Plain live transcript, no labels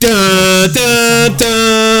Yeah!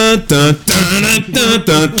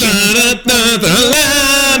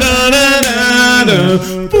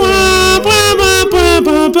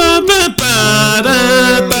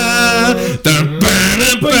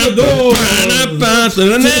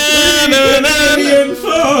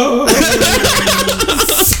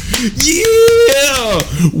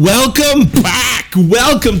 Welcome back!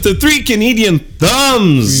 Welcome to Three Canadian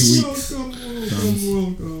Thumbs!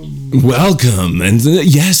 Welcome. And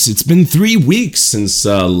yes, it's been 3 weeks since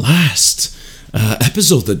last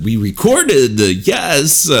episode that we recorded.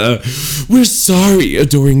 Yes, we're sorry,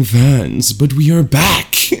 adoring fans, but we are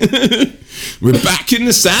back. We're back in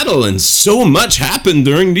the saddle, and so much happened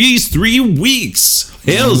during these 3 weeks.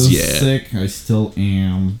 Hells yeah. Sick, I still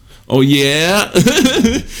am. Oh yeah?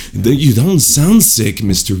 You don't sound sick,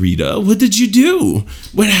 Mr. Rita. What did you do?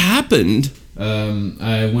 What happened?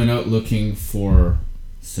 I went out looking for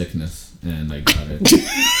sickness, and I got it.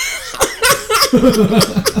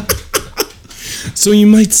 So you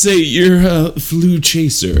might say you're a flu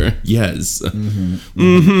chaser. Yes. Mm-hmm.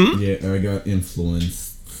 Mm-hmm. Yeah, I got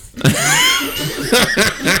influenced.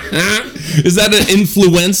 Is that an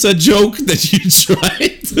influenza joke that you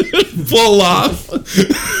tried to pull off?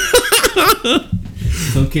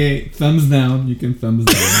 Okay, thumbs down. You can thumbs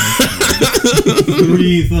down.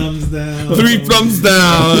 3 thumbs down. 3 thumbs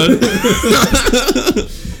down.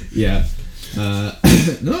 Yeah.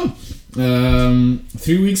 No.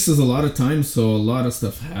 3 weeks is a lot of time, so a lot of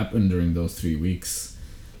stuff happened during those 3 weeks.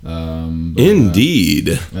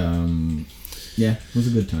 Indeed. Yeah, it was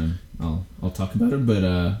a good time. I'll talk about it, but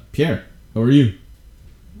Pierre, how are you?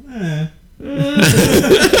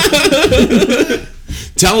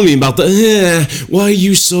 Tell me about why are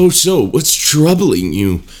you so? What's troubling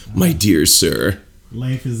you, my dear sir?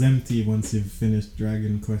 Life is empty once you've finished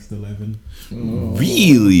Dragon Quest XI. Oh.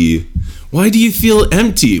 Really? Why do you feel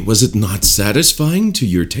empty? Was it not satisfying to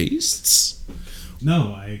your tastes?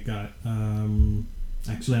 No, I got...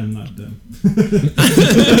 Actually, I'm not done.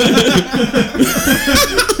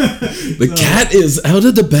 The cat is out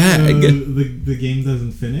of the bag. The game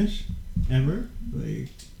doesn't finish ever. Like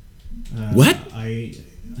what? I've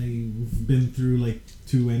been through like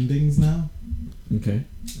 2 endings now. Okay.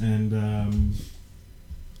 And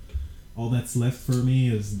all that's left for me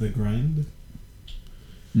is the grind.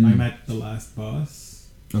 I'm at the last boss.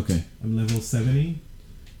 Okay. I'm level 70,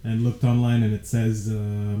 and looked online and it says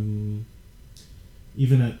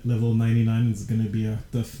even at level 99 it's gonna be a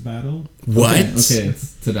tough battle. What? Okay,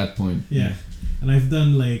 it's to that point. Yeah. And I've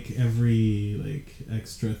done like every like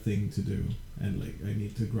extra thing to do, and like I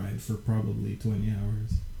need to grind for probably 20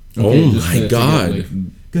 hours. Okay, oh my god.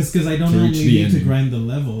 Because I don't only need to grind the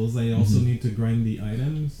levels, I also need to grind the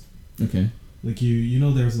items. Okay. Like you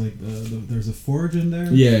know there's like there's a forge in there?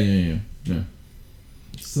 Yeah.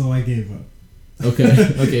 So I gave up.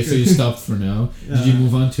 Okay, so you stopped for now. Did you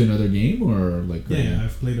move on to another game or like? Yeah,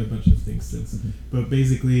 I've played a bunch of things since. Mm-hmm. But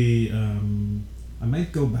basically, I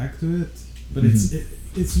might go back to it. But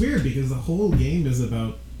it's weird because the whole game is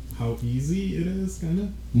about how easy it is, kind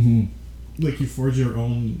of. Mm-hmm. Like you forge your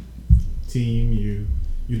own team,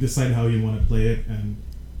 you decide how you want to play it, and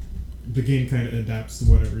the game kind of adapts to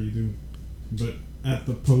whatever you do. But at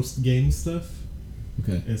the post-game stuff,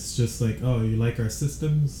 it's just like, oh, you like our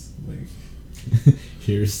systems, like.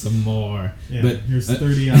 Here's some more. Yeah, but here's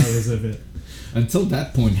 30 hours of it. Until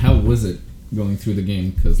that point, how was it going through the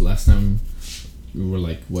game? Because last time we were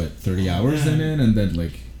like, what, 30 hours in it? And then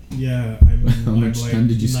like... Yeah, how much like time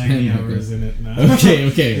did you spend? 90 hours in it now.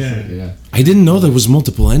 Okay. Yeah. So, yeah. I didn't know there was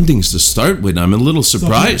multiple endings to start with. I'm a little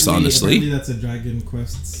surprised, honestly. Apparently that's a Dragon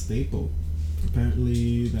Quest staple.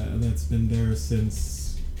 Apparently that's been there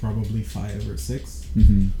since probably 5 or 6.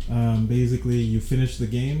 Mm-hmm. Basically, you finish the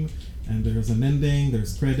game, and there's an ending,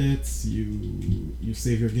 there's credits, you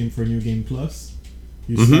save your game for New Game Plus,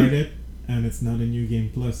 you start it, and it's not a New Game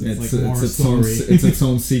Plus, it's like more story. It's its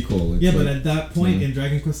own sequel. It's but at that point in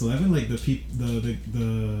Dragon Quest XI, like the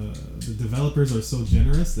developers are so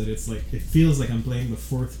generous that it's like, it feels like I'm playing the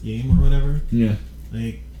 4th game or whatever. Yeah.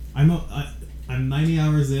 Like, I'm 90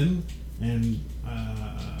 hours in, and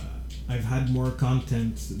I've had more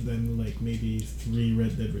content than like maybe 3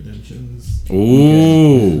 Red Dead Redemptions.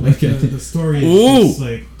 Oh, like the story is just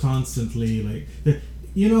like constantly like,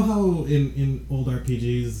 you know how in old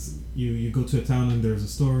RPGs you go to a town and there's a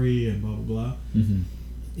story and blah blah blah. Mm-hmm.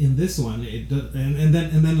 In this one, it does, and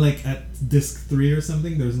then like at disc 3 or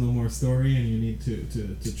something, there's no more story and you need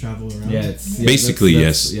to travel around. Yeah, it's basically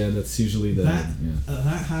that's, yes. Yeah, that's usually that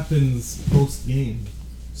happens post game.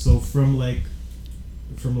 So from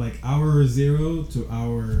hour 0 to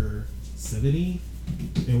hour 70,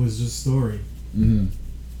 it was just story. Mm-hmm.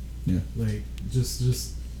 Yeah. Like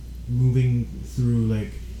just moving through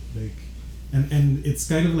and it's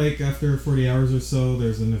kind of like after 40 hours or so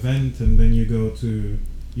there's an event, and then you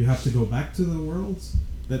have to go back to the worlds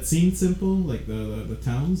that seemed simple, like the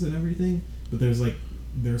towns and everything, but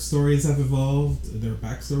their stories have evolved. Their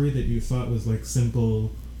backstory that you thought was like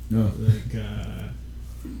simple,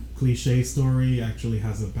 cliche story actually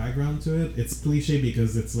has a background to it. It's cliche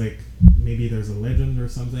because it's like maybe there's a legend or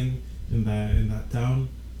something in that town.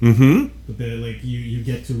 Mm-hmm. But then, like, you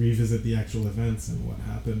get to revisit the actual events and what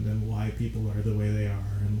happened and why people are the way they are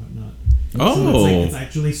and whatnot. Oh. So it's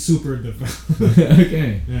actually super developed.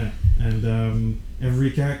 Okay. Yeah, and every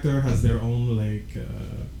character has their own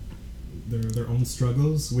their own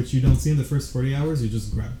struggles, which you don't see in the first 40 hours. You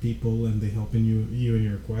just grab people and they help you in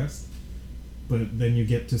your quest. But then you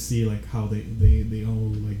get to see like how they all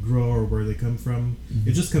like grow or where they come from. Mm-hmm.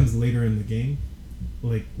 It just comes later in the game,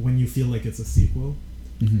 like when you feel like it's a sequel.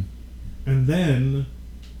 Mm-hmm. And then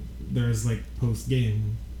there's like post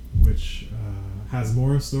game, which has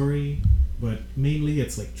more story, but mainly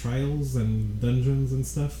it's like trials and dungeons and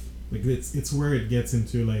stuff. Like it's where it gets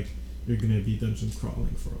into like you're gonna be dungeon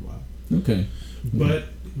crawling for a while. Okay. But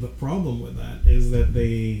the problem with that is that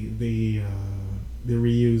they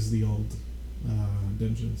reuse the old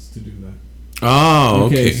dungeons to do that. Oh,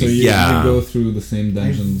 okay. So you go through the same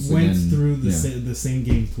dungeons I went again. through the same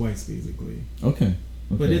game twice, basically. Okay.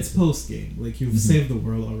 But it's post game. Like you've saved the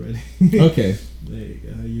world already. Okay.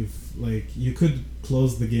 You could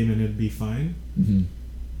close the game and it'd be fine. Mm-hmm.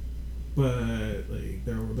 But like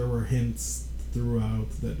there were hints throughout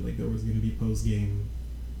that like there was going to be post game,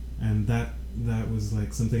 and that was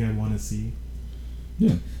like something I want to see.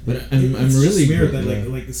 Yeah, but I'm it's really weird that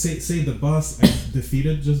like say the boss I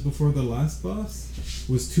defeated just before the last boss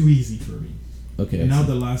was too easy for me. Okay. And now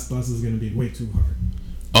the last boss is going to be way too hard.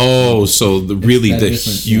 Oh, so the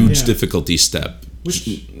huge Yeah. difficulty step,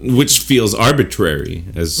 which feels arbitrary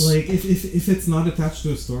as Like if it's not attached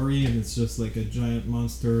to a story and it's just like a giant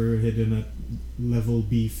monster hidden at level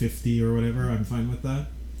B50 or whatever, I'm fine with that.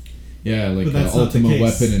 Yeah, like But the that's not the ultimate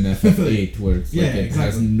case. weapon in FF8 where it's like Yeah, it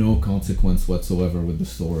has exactly. no consequence whatsoever with the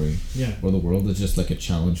story Yeah, or the world. It's just like a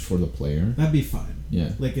challenge for the player. that'd be fine.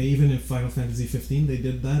 Yeah. Like even in Final Fantasy 15 they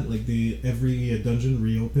did that. Like every dungeon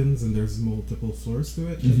reopens and there's multiple floors to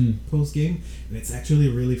it post game, and it's actually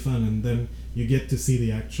really fun. And then you get to see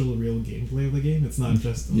the actual real gameplay of the game. It's not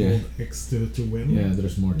just hold X to win. Yeah,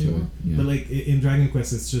 there's more to it. Yeah. But like in Dragon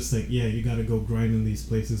Quest, it's just like you gotta go grind in these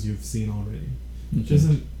places you've seen already, which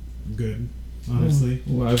isn't good, honestly.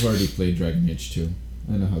 Well, I've already played Dragon Age 2.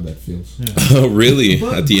 I know how that feels. Yeah. oh really?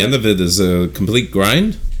 But- At the end of it is a complete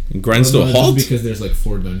grind? It grinds to a Just halt? because there's like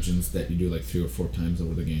 4 dungeons that you do like 3 or 4 times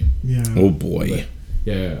over the game. Yeah. Oh boy. But,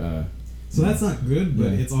 yeah. So that's not good,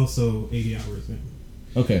 but Yeah. it's also 80 hours in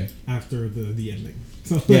Okay. after the ending.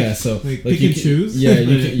 So Yeah. So like like pick you and can, choose. Yeah,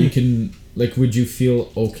 you can like. Would you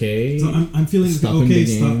feel okay? So I'm feeling Stopping okay.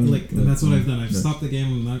 the game, And that's what I've done. I've yeah. stopped the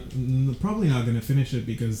game. Probably not gonna finish it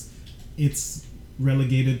because it's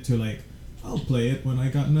relegated to like I'll play it when I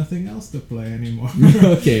got nothing else to play anymore.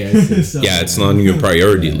 Okay, I see. So- Yeah, it's not on your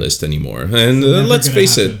priority list anymore. And never let's gonna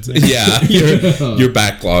face happen. it, your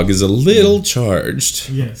backlog is a little charged.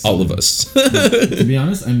 Yes. All of us. To be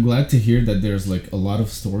honest, I'm glad to hear that there's like a lot of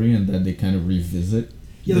story and that they kind of revisit.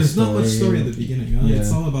 Yeah, the there's not much story at the beginning. Huh? Yeah.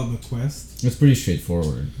 It's all about the quest. It's pretty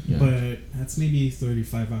straightforward. Yeah. But that's maybe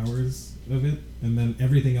 35 hours of it, and then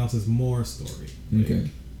everything else is more story. Okay.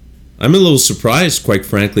 I'm a little surprised, quite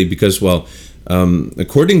frankly, because, well,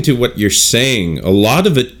 according to what you're saying, a lot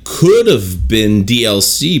of it could have been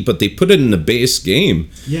DLC, but they put it in the base game.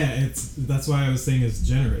 Yeah, that's why I was saying it's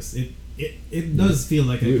generous. It does feel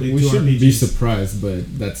like I played We two shouldn't RPGs. be surprised,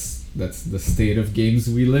 but that's the state of games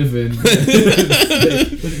we live in.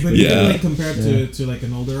 But Yeah. even like compared to like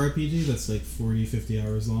an older RPG that's like 40, 50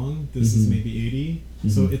 hours long, this is maybe 80.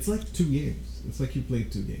 So it's like 2 games. It's like you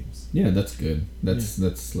played 2 games. Yeah, that's good. That's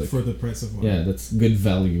like For the price of one. yeah, that's good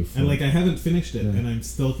value. For, And like I haven't finished it, Yeah. and I'm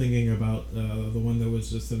still thinking about the one that was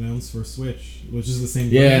just announced for Switch, which is the same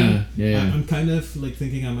Yeah, version. yeah. I'm kind of like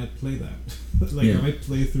thinking I might play that. Like Yeah. I might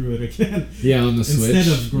play through it again. yeah, on the Switch Instead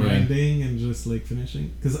of yeah. grinding and just like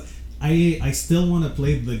finishing, because I still want to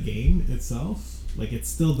play the game itself. Like it's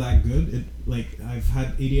still that good. It like I've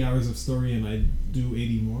had 80 hours of story and I do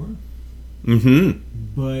 80 more. Mm-hmm.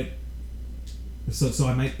 But so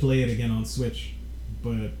I might play it again on Switch,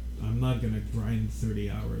 but I'm not gonna grind 30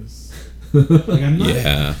 hours. Like I'm not.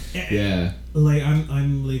 Yeah. Yeah. Like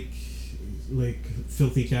I'm like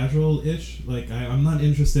filthy casual ish. Like I'm not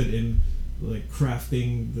interested in like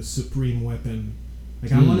crafting the supreme weapon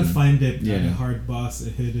Like I want to find it Yeah. at a hard boss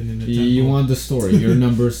hidden in a temple. You want the story. Your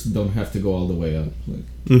numbers don't have to go all the way up. Like,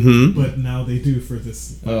 Mm-hmm. But now they do for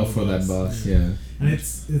this. for that boss, yeah. And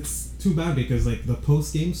it's too bad because like the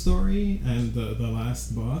post game story and the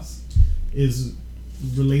last boss is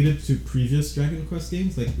related to previous Dragon Quest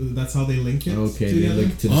games. Like that's how they link it. Okay, together. they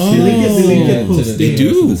link to the Oh. series. They link it Yeah, to post the- They to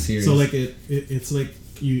do. the series. So like it's like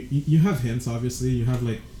you have hints. Obviously,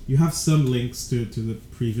 you have some links to the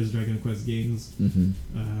previous Dragon Quest games,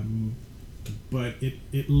 but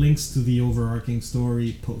it links to the overarching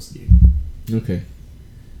story post game. Okay.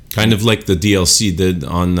 Kind of like the DLC did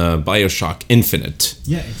on Bioshock Infinite.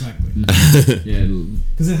 Yeah, exactly. Yeah.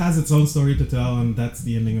 Because it has its own story to tell, and that's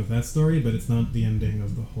the ending of that story, but it's not the ending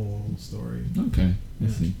of the whole story. Okay. I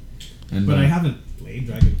Yeah. see. And But I haven't played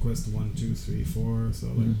Dragon Quest 1, 2, 3, 4, so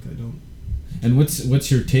like I don't. And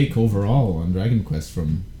what's your take overall on Dragon Quest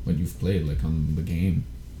from what you've played, like on the game?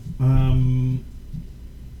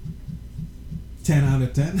 10 out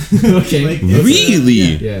of 10. Okay. Like, it's,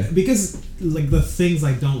 Really? Yeah. Because like the things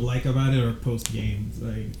I don't like about it are post games.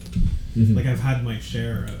 Mhm. Like I've had my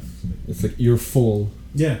share of. It's like you're full.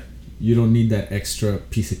 Yeah. You don't need that extra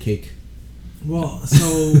piece of cake. Well,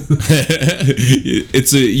 so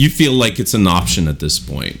You feel like it's an option at this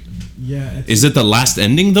point. yeah. Is it the last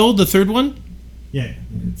ending though? The third one? Yeah.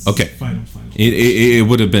 It's Okay. Final. It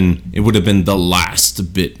would have been the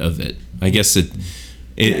last bit of it. I guess it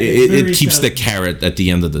it's very keeps the challenging. carrot at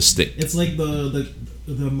the end of the stick. It's like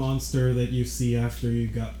the monster that you see after you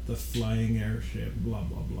got the flying airship. Blah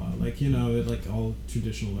blah blah. Like like all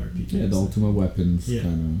traditional RPGs. Yeah, the ultimate weapons Yeah.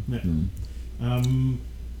 kind of. Yeah.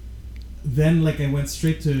 Then like I went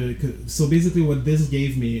straight to so basically what this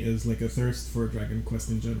gave me is like a thirst for Dragon Quest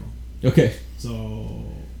in general. Okay. So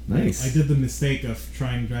Nice. I did the mistake of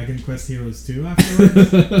trying Dragon Quest Heroes 2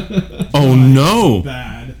 afterwards. Oh no!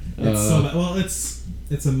 Bad. It's so bad. Well,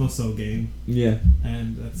 it's a Musou game, Yeah.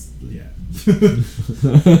 and that's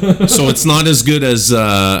So it's not as good as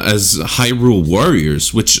Hyrule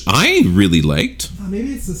Warriors, which I really liked.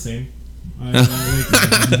 Maybe it's the same. I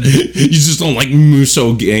You just don't like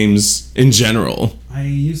Musou games in general.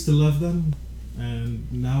 used to love them,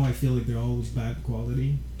 and now I feel like they're all bad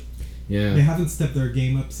quality. Yeah. They haven't stepped their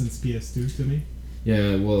game up since PS2 to me.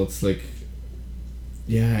 Yeah, well, it's like,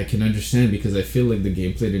 yeah, I can understand because I feel like the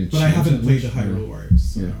gameplay didn't. But change I haven't that played much. the Hyrule Warriors.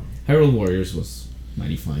 So. Yeah. Hyrule Warriors was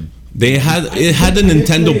mighty fine. It had a I did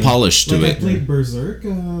Nintendo play- polish to like I it. played Berserk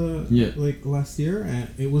Yeah. like last year, and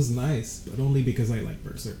it was nice, but only because I like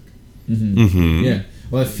Berserk. Mm-hmm. Yeah.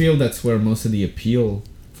 Well, I feel that's where most of the appeal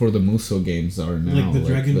for the Musou games are now. Like the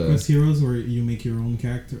Dragon Quest Heroes, where you make your own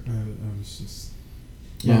character. I was just.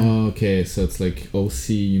 Oh, okay. So it's like OC.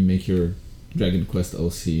 You make your Dragon Quest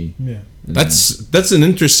OC. Yeah. and That's an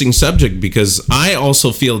interesting subject because I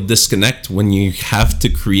also feel disconnect when you have to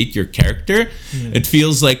create your character. Yeah. It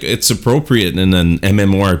feels like it's appropriate in an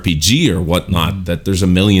MMORPG or whatnot that there's a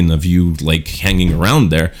million of you like hanging around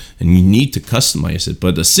there and you need to customize it.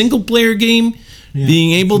 But a single player game, Yeah,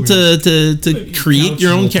 being able it's to create couch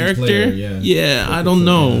your own multiplayer, character, yeah. I don't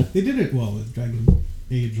know. They did it well with Dragon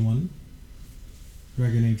Age 1.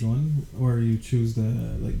 Dragon Age 1, where you choose the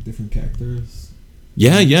like different characters.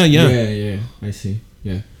 Yeah. Yeah. I see.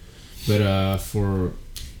 Yeah, but I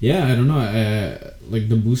don't know. Like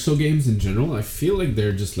the Musou games in general, I feel like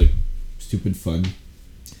they're just like stupid fun.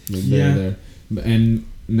 Like, they're. And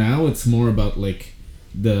now it's more about like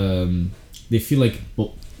they feel like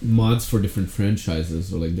mods for different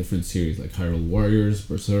franchises or like different series, like Hyrule Warriors,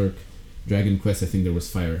 Berserk, Dragon Quest. I think there was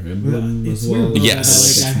Fire Emblem It's as well. weird,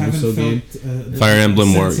 Yes. Like, I haven't Musou game. felt Fire Emblem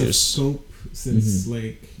sense of Warriors. scope since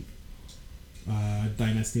like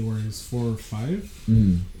Dynasty Warriors 4 or 5.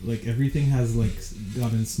 Mm. Like everything has like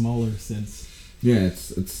gotten smaller since. Yeah,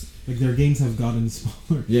 it's Like their games have gotten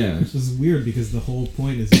smaller. yeah. Which is weird because the whole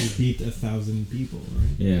point is you beat 1,000 people,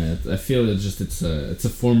 right? Yeah, I feel it's a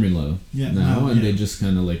formula Yeah, now, and yeah. they just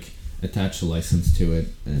kind of like attach a license to it,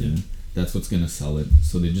 and Yeah. that's what's gonna sell it.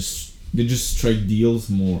 So they just strike deals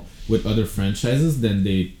more with other franchises than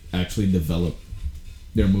they actually develop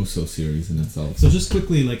their Musou series in itself. So just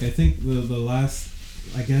quickly, like I think the last,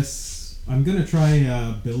 I guess I'm gonna try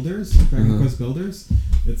Builders, Dragon Quest Builders.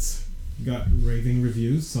 It's got raving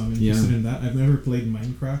reviews, so I'm interested in that. I've never played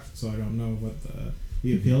Minecraft, so I don't know what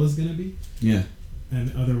the appeal is gonna be. Yeah.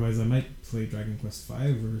 And otherwise, I might play Dragon Quest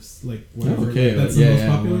 5 or like whatever. okay, That's yeah, the most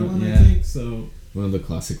yeah, popular one, I yeah. think. So One of the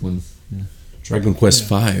classic ones. Yeah. Dragon Quest Yeah.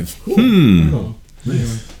 5. I don't know.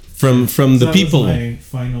 Anyway, from the that people. Was my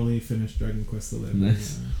finally finished Dragon Quest XI.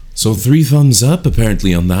 Nice. So 3 thumbs up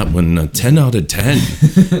apparently on that one. 10 out of 10.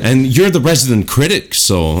 And you're the resident critic,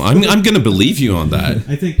 so I'm gonna believe you on that.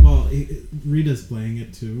 I think Rita's playing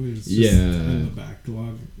it too. It's just in the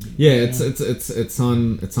backlog. Yeah, it's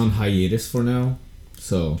on hiatus for now.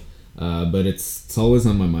 So, but it's always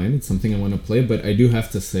on my mind. It's something I want to play. But I do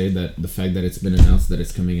have to say that the fact that it's been announced that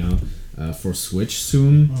it's coming out for Switch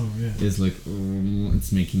soon is like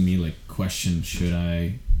it's making me like question should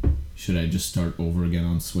I just start over again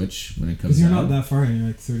on Switch when it comes out? Because you're not that far in, you're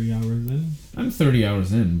like 30 hours in. I'm 30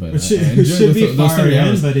 hours in, but it should be those far 30 in,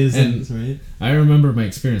 hours, but isn't, right? I remember my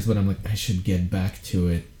experience, but I'm like, I should get back to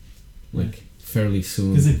it like fairly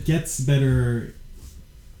soon. Because it gets better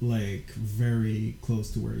like very close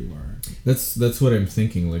to where you are. That's what I'm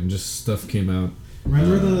thinking. Like just stuff came out.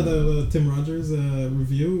 Remember the Tim Rogers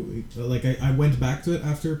review? Like I went back to it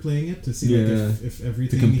after playing it to see like if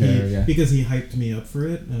everything to compare, because he hyped me up for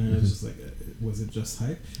it, and I was just like, was it just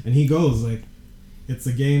hype? And he goes like, it's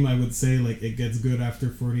a game I would say like it gets good after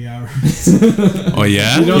 40 hours. Oh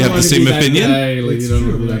yeah, you have the same opinion. You don't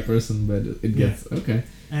want to be that person, but it gets okay.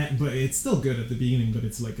 But it's still good at the beginning, but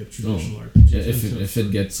it's like a traditional RPG. If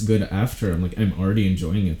it gets good after, I'm like I'm already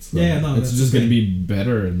enjoying it. So it's just gonna be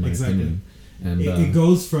better in my opinion. And it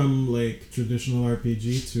goes from like traditional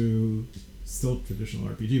RPG to still traditional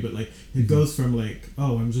RPG, but like it goes from like,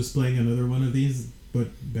 oh, I'm just playing another one of these but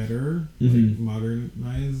better, like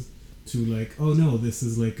modernized, to like, oh no, this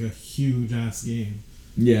is like a huge ass game.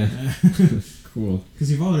 Yeah. Cool.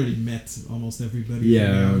 Because you've already met almost everybody.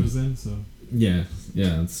 Hours in, so. Yeah.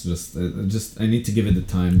 It's just I need to give it the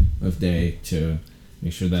time of day to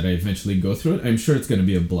make sure that I eventually go through it. I'm sure it's gonna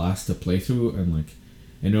be a blast to play through, and like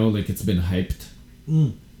I know like it's been hyped,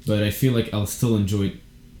 but I feel like I'll still enjoy it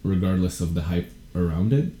regardless of the hype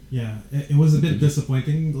around it. Yeah, it was a bit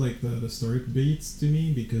disappointing, like the story beats to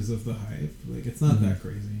me because of the hype. Like it's not that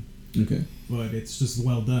crazy. Okay. But it's just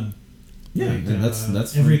well done. Yeah, like, and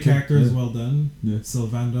that's every character is well done. Yeah.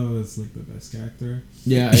 Sylvando is like the best character.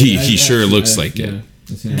 Yeah, he sure looks like it.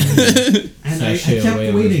 And I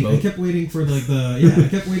kept waiting for like I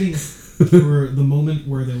kept waiting for the moment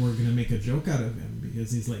where they were gonna make a joke out of him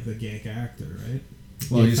because he's like the gay character, right?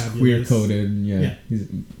 Well, he's queer coded,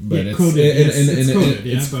 but it's coded.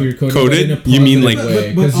 It's queer coded. Coded? You mean like?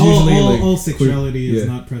 But all sexuality is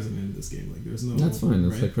not present in this game. Like there's no. That's fine.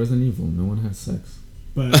 It's like Resident Evil. No one has sex.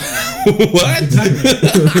 But what? Exactly.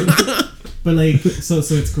 But like, so it's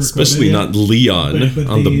queer coded. Especially not Leon but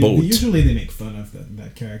on the boat. Usually they make fun of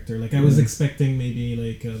that character. Like I was expecting maybe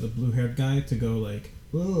like the blue haired guy to go like,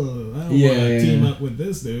 oh, I don't want to team up with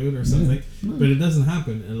this dude or something. But it doesn't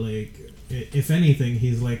happen. And like, if anything,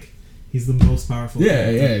 he's the most powerful. He's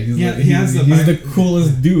the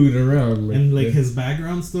coolest dude around. Like, and like his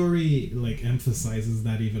background story like emphasizes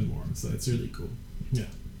that even more. So it's really cool. Yeah.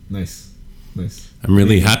 Nice. I'm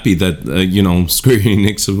really happy that Square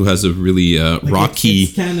Enix, who has a really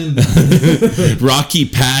rocky rocky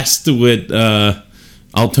past with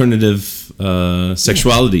alternative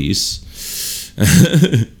sexualities.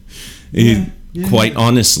 Quite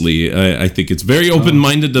honestly, I think it's very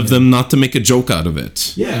open-minded of them not to make a joke out of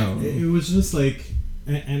it. Yeah, it was just like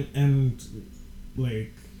and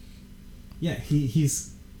like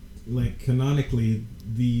he's like canonically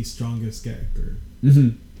the strongest character.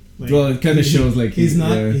 Like, well, it kind of shows like he's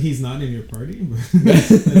not in your party, but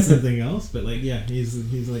that's something else. But like,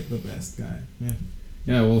 he's like the best guy.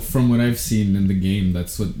 Yeah, well, from what I've seen in the game,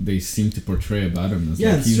 that's what they seem to portray about him.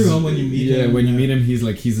 It's true. When you meet him, when you meet him, he's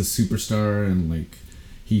a superstar, and like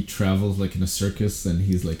he travels like in a circus, and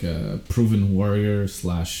he's like a proven warrior /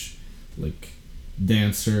 like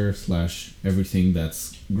dancer / everything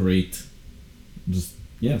that's great. Just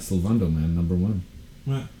Sylvando, man, number one.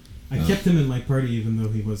 Right. I kept him in my party even though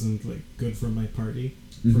he wasn't like good for my party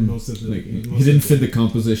for most of the. He didn't fit the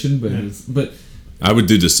composition, but I would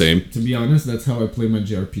do the same. To be honest, that's how I play my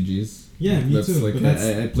JRPGs. Yeah, me too. Like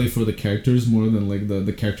I play for the characters more than like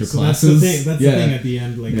the character classes. That's the thing at the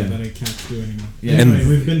end, like that I can't do anymore. Yeah. Anyway,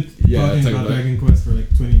 we've been talking about Dragon Quest for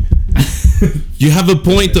like 20 minutes. You have a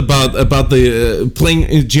point about the playing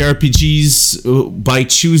JRPGs by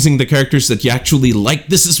choosing the characters that you actually like.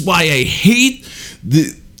 This is why I hate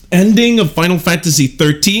the ending of Final Fantasy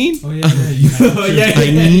 13. Oh yeah.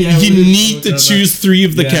 You need to choose 3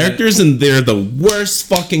 of the characters, and they're the worst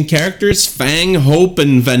fucking characters: Fang, Hope,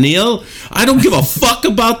 and Vanille. I don't give a fuck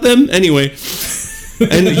about them anyway.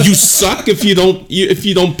 And you suck if you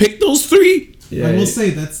don't pick those 3. Yeah, I will say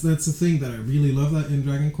that's the thing that I really love that in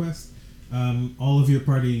Dragon Quest. All of your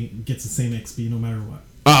party gets the same XP no matter what.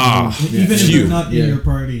 Even if they're not in your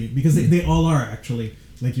party, because they all are actually.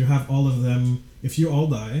 Like you have all of them. If you all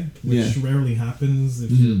die, which rarely happens if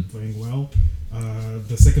you're playing well,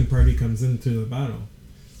 the second party comes into the battle.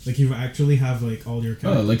 Like you actually have like all your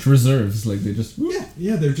characters. Oh, like reserves, like they just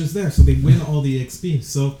yeah, they're just there, so they win all the XP.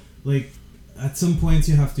 So like at some points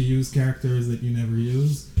you have to use characters that you never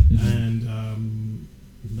use, and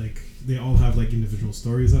like they all have like individual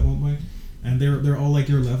stories at one point, and they're all like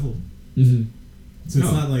your level. So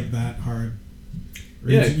it's not like that hard.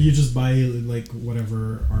 You just buy like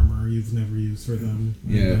whatever armor you've never used for them.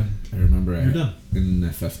 Yeah, I remember you're done. In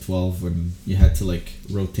FF12 when you had to like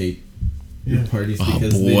rotate your parties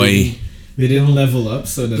because they didn't level up,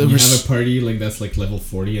 so then you have a party like that's like level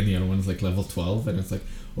 40 and the other one's like level 12, and it's like,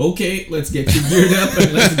 okay, let's get you geared up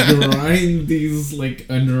and let's grind these like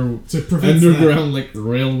underground like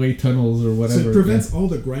railway tunnels or whatever. So it prevents all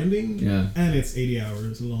the grinding, and it's 80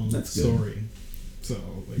 hours long story. Good. So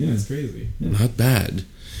it's crazy. Not bad.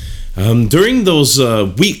 During those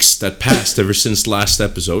weeks that passed ever since last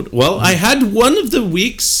episode, I had one of the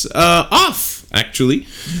weeks off. Actually,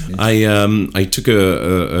 I took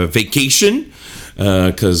a vacation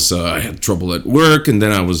because I had trouble at work, and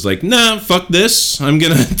then I was like, nah, fuck this. I'm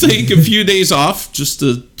gonna take a few days off just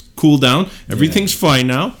to cool down. Everything's fine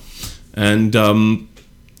now. And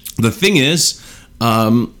the thing is,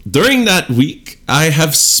 during that week, I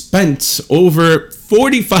have spent over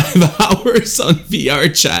 45 hours on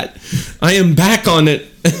VR chat. I am back on it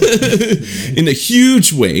in a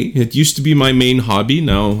huge way. It used to be my main hobby.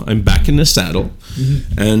 Now I'm back in the saddle.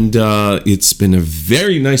 And it's been a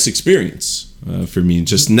very nice experience for me,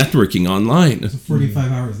 just networking online. So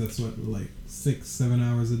 45 hours, that's what, like 6-7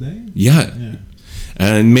 hours a day? Yeah.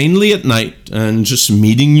 And mainly at night, and just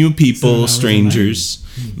meeting new people, strangers.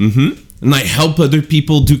 And I help other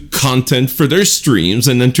people do content for their streams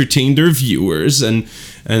and entertain their viewers, and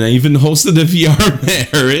I even hosted a VR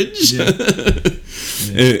marriage.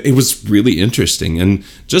 It was really interesting, and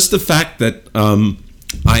just the fact that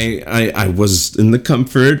I was in the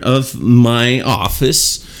comfort of my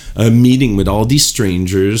office, meeting with all these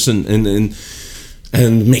strangers and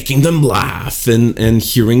making them laugh and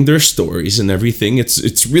hearing their stories and everything.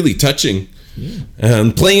 It's really touching.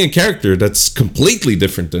 And playing a character that's completely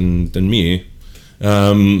different than me,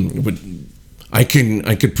 but I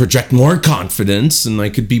could project more confidence, and I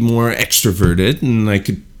could be more extroverted, and I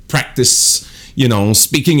could practice,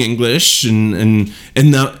 speaking English and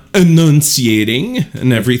enunciating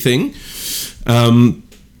and everything.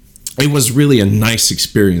 It was really a nice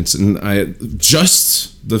experience, and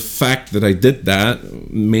the fact that I did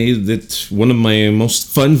that made it one of my most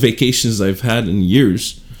fun vacations I've had in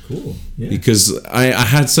years. Cool. Yeah. Because I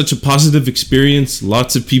had such a positive experience.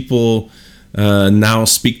 Lots of people now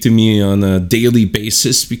speak to me on a daily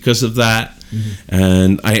basis because of that.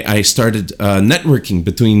 And I started networking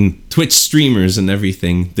between Twitch streamers and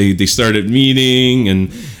everything. They started meeting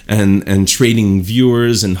and trading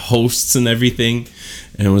viewers and hosts and everything.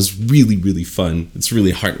 And it was really, really fun. It's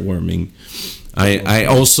really heartwarming. I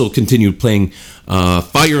also continued playing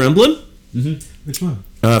Fire Emblem. Which one?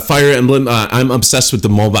 Fire Emblem. I'm obsessed with the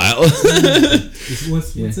mobile.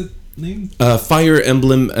 What's it named? Fire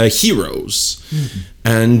Emblem Heroes,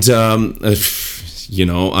 and I'm. Is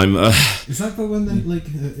that the one that like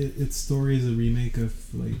its story is a remake of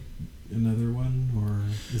like another one, or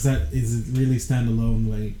is it really standalone?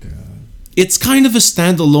 Like. It's kind of a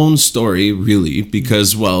standalone story, really,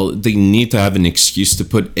 because, they need to have an excuse to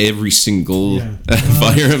put every single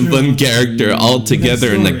Fire Emblem character all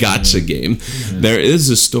together in a gacha game. There is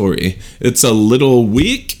a story. It's a little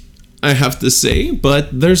weak, I have to say,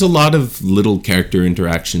 but there's a lot of little character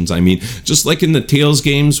interactions. I mean, just like in the Tales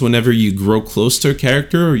games, whenever you grow close to a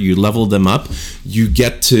character or you level them up, you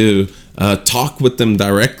get to talk with them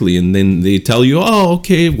directly, and then they tell you, oh,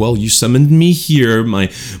 okay, well, you summoned me here, my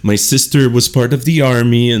sister was part of the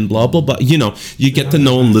army, and blah blah blah. You get to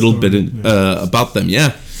know a little bit about them.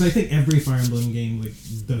 So I think every Fire Emblem game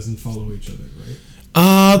doesn't follow each other, right?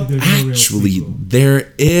 Actually,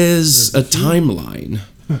 there is a timeline.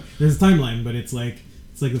 There's a timeline, but it's like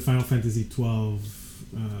the Final Fantasy 12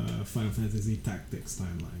 Final Fantasy Tactics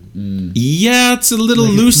timeline. Yeah, it's a little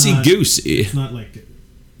loosey-goosey. It's not like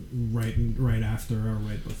right after or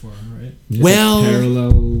right before, right? Just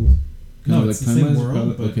parallel. No, it's the same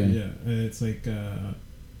world, but it's like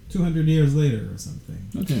 200 years later or something.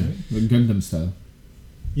 Okay, like Gundam style.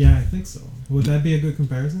 Yeah, I think so. Would that be a good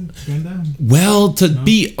comparison to Gundam? Well, to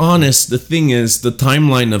be honest, the thing is, the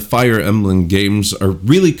timeline of Fire Emblem games are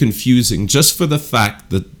really confusing, just for the fact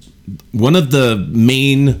that one of the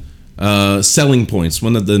main selling points,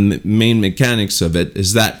 one of the main mechanics of it,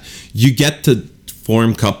 is that you get to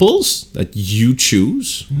form couples that you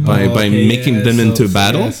choose by making them into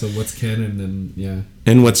battle. So what's canon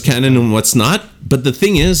and what's canon and what's not. But the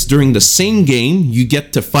thing is, during the same game, you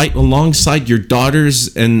get to fight alongside your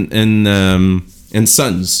daughters and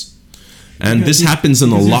sons. And this happens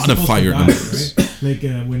in a lot of Fire Emblems. Right? Like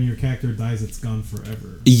when your character dies, it's gone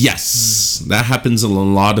forever. Yes, that happens in a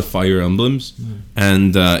lot of Fire Emblems.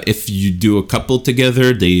 And if you do a couple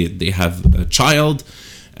together, they have a child,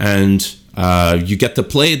 and you get to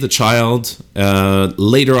play the child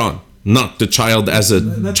later on, not the child as a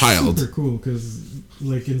child. That's super cool, because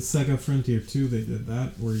like in Saga Frontier 2, they did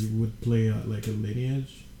that, where you would play like a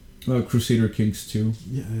lineage. Crusader Kings 2.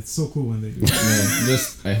 Yeah, it's so cool when they do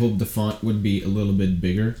that. I hope the font would be a little bit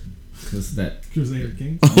bigger, because that Crusader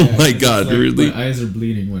Kings. Oh my god, like, really? My eyes are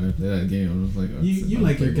bleeding when I play that game. I was like, you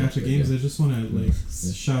like your gacha games. I just want to like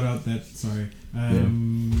shout out that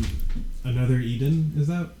Another Eden is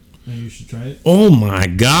out. You should try it. Oh my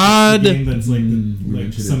god! It's a game that's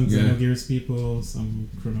like some Xenogears people, some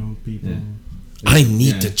Chrono people. Yeah. I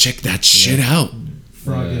need to check that shit out.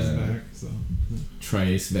 Frog is back, so.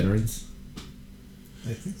 Tri-Ace veterans.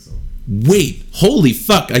 I think so. Wait, holy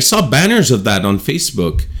fuck! I saw banners of that on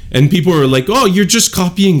Facebook, and people were like, "Oh, you're just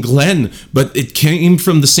copying Glenn," but it came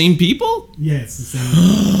from the same people. Yeah, it's the same.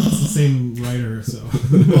 It's the same writer. So.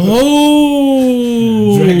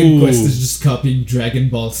 Oh. Dragon Quest is just copying Dragon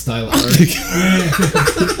Ball style art. Exactly.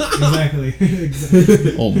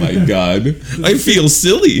 Oh my god! I feel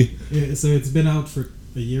silly. Yeah, so it's been out for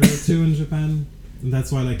a year or two in Japan, and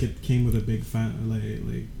that's why like it came with a big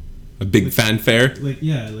a big fanfare. Like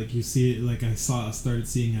you see it, like I started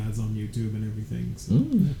seeing ads on YouTube and everything. So.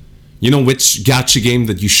 You know which gacha game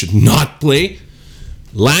that you should not play?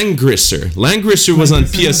 Langrisser. Langrisser was on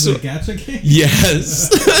PS4. Gacha game? Yes.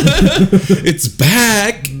 It's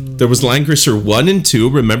back. There was Langrisser 1 and 2.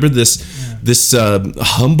 Remember this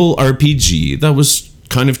humble RPG that was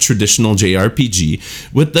kind of traditional JRPG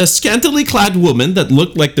with a scantily clad woman that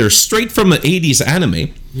looked like they're straight from an 80s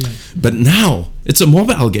anime. Yeah. But now it's a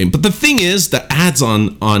mobile game. But the thing is, the ads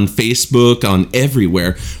on Facebook, on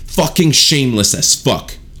everywhere, fucking shameless as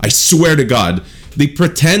fuck. I swear to God. They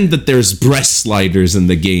pretend that there's breast sliders in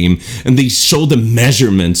the game, and they show the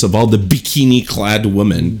measurements of all the bikini-clad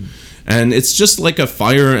women. And it's just like a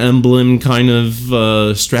Fire Emblem kind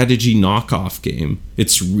of strategy knockoff game.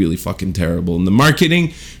 It's really fucking terrible. And the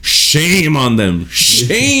marketing, shame on them.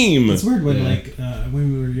 Shame! It's weird when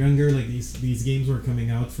when we were younger, like these games were coming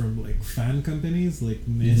out from like fan companies like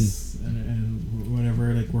Miss and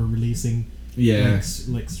whatever, like were releasing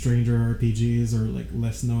like stranger RPGs or like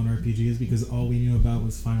less known RPGs, because all we knew about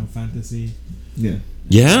was Final Fantasy.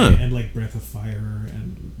 And like Breath of Fire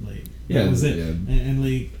and like that was it. And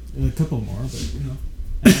like a couple more, but you know,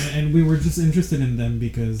 and we were just interested in them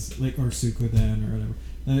because like, or Suikoden or whatever.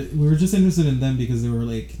 We were just interested in them because they were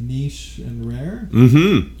like niche and rare.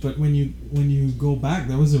 But when you go back,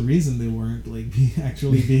 there was a reason they weren't like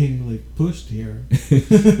actually being like pushed here.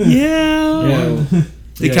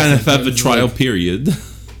 They kind of have a trial period.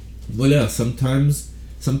 Well, yeah. Sometimes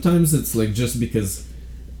it's like just because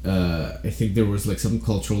I think there was like some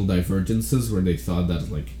cultural divergences where they thought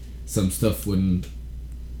that like some stuff wouldn't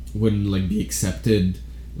like be accepted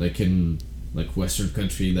like in like Western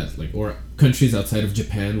country that like, or countries outside of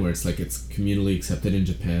Japan where it's like it's communally accepted in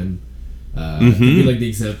Japan. Could be like the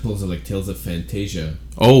examples of like Tales of Fantasia.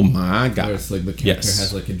 Oh my god! Where it's like the character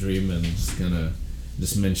has like a dream and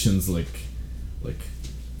just mentions like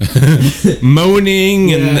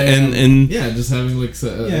moaning and just having like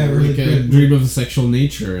a dream of a sexual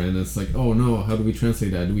nature, and it's like, oh no, how do we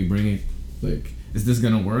translate that? Do we bring it like, is this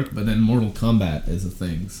gonna work? But then Mortal Kombat is a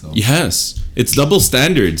thing, so yes, it's double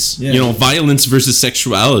standards. You know, violence versus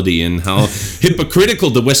sexuality, and how hypocritical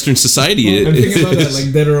the Western society is. I'm thinking about that,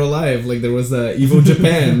 like Dead or Alive. Like there was a Evo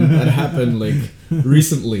Japan that happened like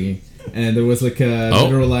recently, and there was like a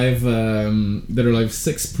Dead or Alive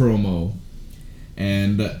 6 promo.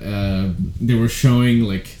 And they were showing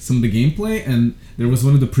like some of the gameplay, and there was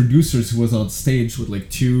one of the producers who was on stage with like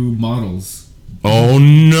 2 models. Oh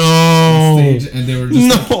no! On stage, and they were just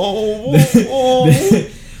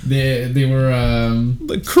they were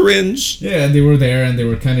like cringe. Yeah, they were there, and they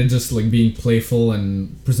were kind of just like being playful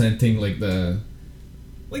and presenting like the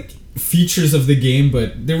like features of the game,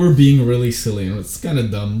 but they were being really silly, and it's kind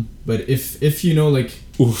of dumb. But if you know like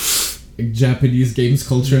Japanese games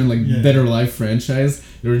culture and like Dead or Alive franchise,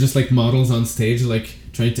 there were just like models on stage like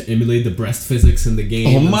trying to emulate the breast physics in the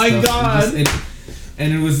game. Oh my god!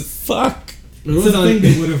 And it was fuck. It's a thing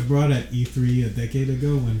they would have brought at E3 a decade ago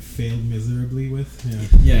and failed miserably with.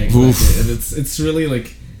 Yeah, exactly. And it's really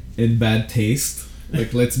like in bad taste.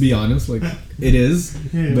 Like, let's be honest, like it is,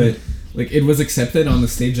 but like it was accepted on the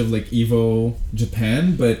stage of like Evo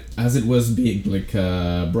Japan, but as it was being like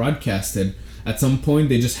broadcasted, at some point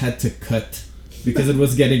they just had to cut because it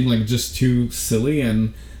was getting like just too silly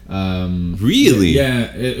and. Really?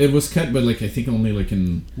 Yeah, it was cut, but like I think only like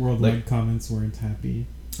in Worldwide like, comments weren't happy.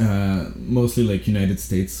 Mostly like United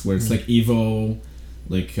States, where it's like Evo,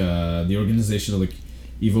 like the organization of like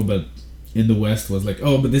Evo, but in the West was like,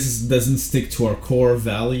 oh, but doesn't stick to our core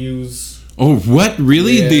values. Oh, what?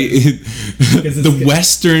 Really? Yeah, The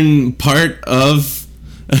Western part of...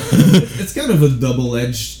 It's kind of a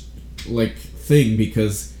double-edged like thing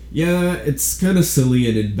because yeah, it's kind of silly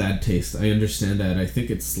and in bad taste. I understand that. I think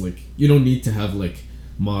it's like you don't need to have like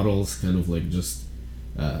models kind of like just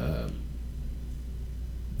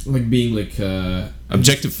like being like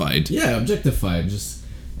objectified. Yeah, objectified. Just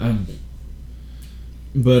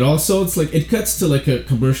but also it's like it cuts to like a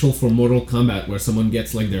commercial for Mortal Kombat where someone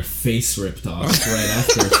gets like their face ripped off right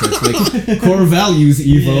after. So it's like core values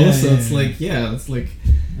Evo. It's like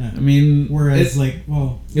I mean, whereas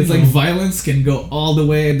it's like violence can go all the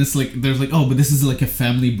way, and just like there's like, oh, but this is like a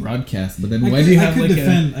family broadcast. But then why do you have like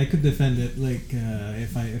I could defend it like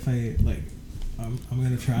if I like I'm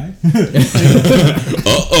gonna try.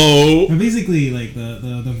 Uh-oh. But basically, like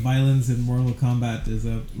the violence in Mortal Kombat is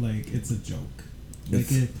it's a joke. Like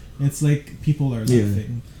it's like people are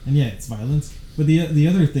laughing, and it's violence. But the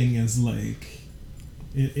other thing is like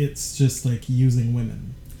it's just like using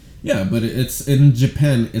women. Yeah, but it's in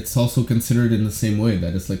Japan. It's also considered in the same way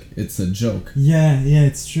that it's a joke. Yeah,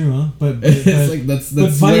 it's true, huh? But it's like that's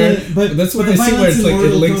what I see where it's like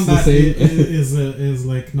it links the same. is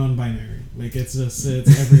like non-binary. Like it's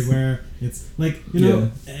everywhere. It's like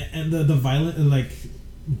and the violent like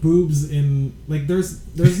boobs in like there's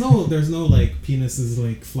no like penises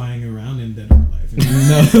like flying around in Dead or Alive.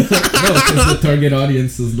 No, because the target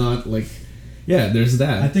audience is not like. Yeah, there's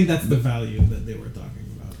that. I think that's the value that they were talking about.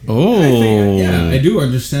 Oh, I do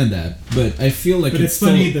understand that, but I feel like it's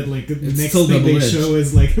funny that like the next thing they show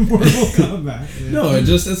is like Mortal Kombat. Yeah. No, it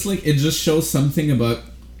just shows something about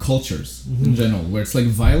cultures in general, where it's like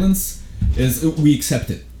violence is we accept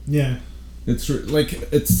it. Yeah, it's like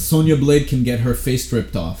it's Sonya Blade can get her face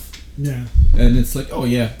ripped off. Yeah, and it's like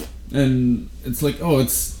and it's like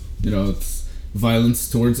it's it's violence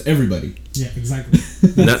towards everybody. Yeah, exactly.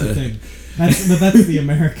 That's the thing. That's the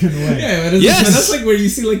American way. Yeah, but that's like where you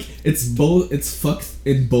see like it's fucked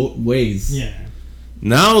in both ways. Yeah.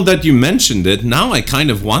 Now that you mentioned it, now I kind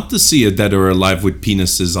of want to see a Dead or Alive with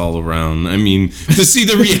penises all around. I mean, to see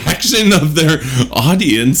the reaction of their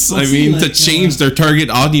audience. To change their target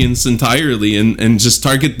audience entirely and just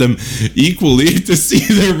target them equally to see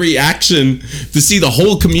their reaction, to see the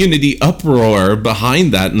whole community uproar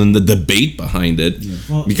behind that and then the debate behind it. Yeah.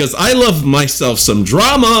 Well, because I love myself some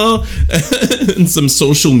drama and some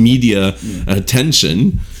social media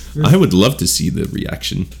attention. I would love to see the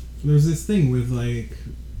reaction. There's this thing with like,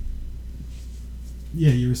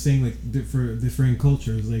 you were saying like different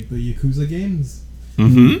cultures, like the Yakuza games.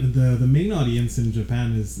 Mm-hmm. The main audience in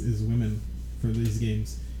Japan is women for these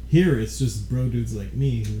games. Here it's just bro dudes like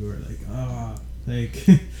me who are like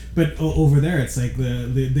but over there it's like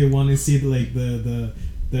they want to see like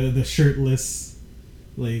the shirtless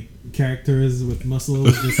like characters with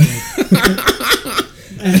muscles just like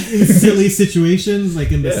and in silly situations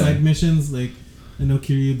like in the side missions like. I know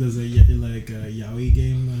Kiryu does a yaoi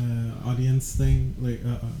game audience thing like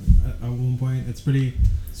at one point. It's pretty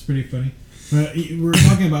funny. But we're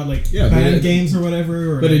talking about like band games or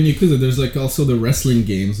whatever. But in Yakuza, there's like also the wrestling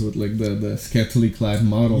games with like the scantily clad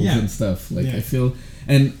models and stuff. Like I feel,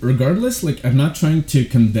 and regardless, like I'm not trying to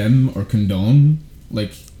condemn or condone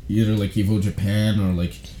like either like Evo Japan or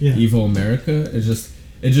like Evo America. It just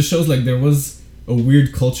shows like there was a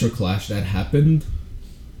weird culture clash that happened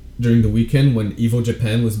during the weekend when Evo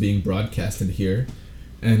Japan was being broadcasted here,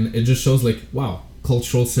 and it just shows like wow,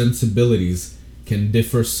 cultural sensibilities can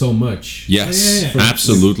differ so much. Yes,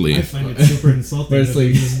 absolutely. I find it super insulting that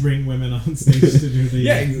they just bring women on stage to do the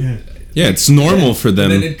yeah, it's normal for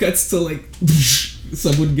them. And then it cuts to like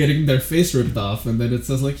someone getting their face ripped off, and then it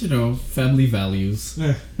says like family values.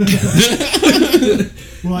 Well,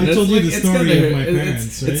 I told you the story of my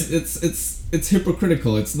parents, right? It's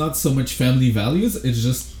hypocritical. It's not so much family values; it's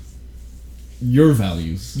just your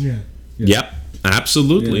values. Yeah. Yep.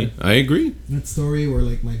 Absolutely. I agree. That story where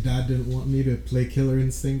like my dad didn't want me to play Killer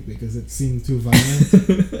Instinct because it seemed too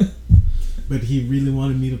violent. But he really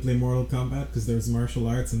wanted me to play Mortal Kombat because there's martial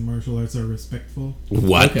arts and martial arts are respectful.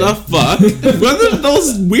 What the fuck? What are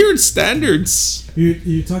those weird standards?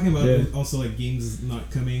 You're talking about also like games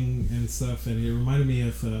not coming and stuff, and it reminded me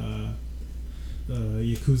of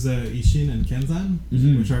Yakuza Ishin and Kenzan,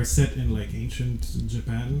 Mhm. which are set in like ancient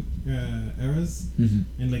Japan eras. Mhm.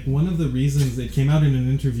 And like one of the reasons it came out in an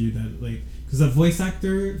interview that like because the voice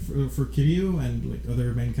actor for Kiryu and like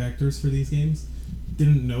other main characters for these games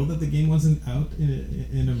didn't know that the game wasn't out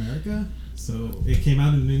in America, so it came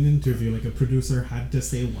out in an interview. Like a producer had to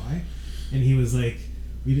say why, and he was like,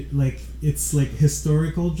 "We like it's like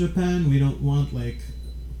historical Japan. We don't want like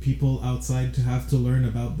people outside to have to learn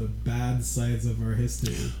about the bad sides of our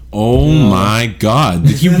history." Oh my God!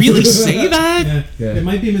 Did he really say that? Yeah. Yeah. It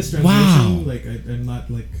might be mistranslation. Wow. Like I'm not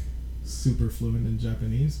like super fluent in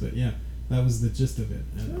Japanese, but yeah, that was the gist of it.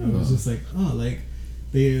 And I was just like, oh, like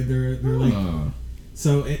they're like. Oh.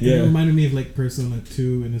 So it Yeah. reminded me of like Persona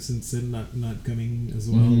 2 Innocent Sin not coming as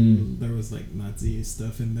well. Mhm. There was like Nazi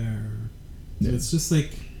stuff in there. So Yeah. it's just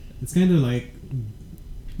like it's kind of like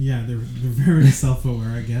yeah, they're very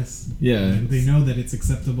self-aware, I guess. Yeah. And they know that it's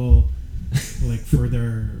acceptable like for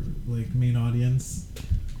their like main audience,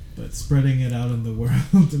 but spreading it out in the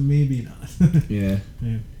world maybe not. Yeah.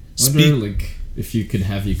 Yeah. I wonder, like, if you could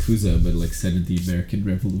have Yakuza, but like set in the American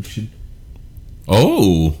Revolution.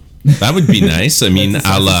 Oh, that would be nice. I mean, That's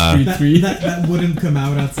a la. That wouldn't come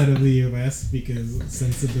out outside of the US because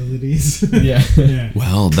sensibilities. Yeah. Yeah.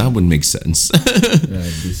 Well, that would make sense. It'd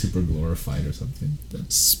be super glorified or something.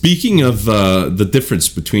 Speaking of the difference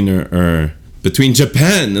between between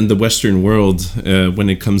Japan and the Western world when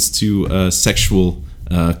it comes to sexual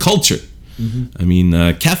culture. I mean,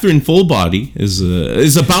 Catherine Fullbody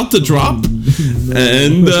is about to drop,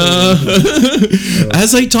 and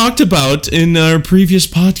as I talked about in our previous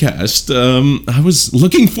podcast, I was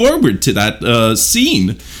looking forward to that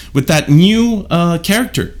scene with that new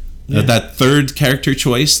character. Yeah. That third character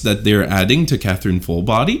choice that they're adding to Catherine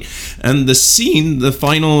Fullbody, and the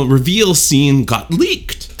final reveal scene got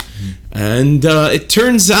leaked. And it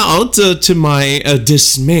turns out, to my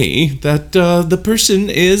dismay, that the person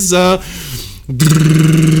is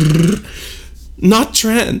not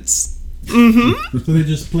trans. Mm-hmm. So they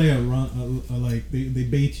just play a like they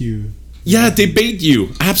bait you. Yeah, they bait you.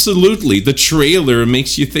 Absolutely. The trailer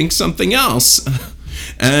makes you think something else.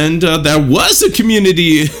 And there was a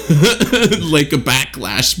community, like a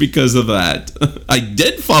backlash because of that. I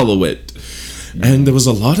did follow it. And there was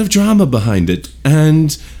a lot of drama behind it.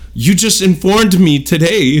 And you just informed me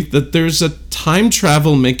today that there's a time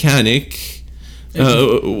travel mechanic.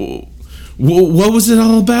 What was it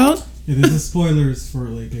all about? Yeah, this is spoilers for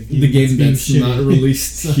like a game The game that's that's not shitty.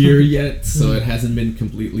 released So- here yet, so it hasn't been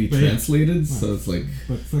completely But yeah. translated. So it's like,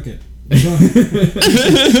 But fuck it.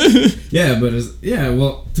 yeah, but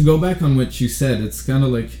well, to go back on what you said, it's kind of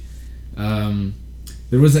like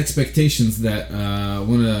there was expectations that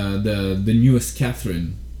one of the newest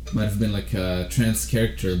Catherine might have been like a trans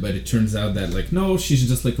character, but it turns out that like no, she's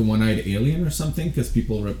just like a one-eyed alien or something because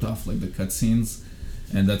people ripped off like the cutscenes,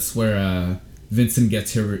 and that's where Vincent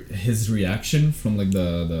gets his reaction from like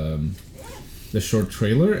the short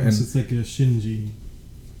trailer, and So it's like a Shinji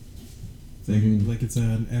thing, like it's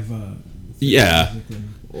an Eva. Yeah. basically.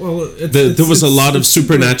 well, There was a lot of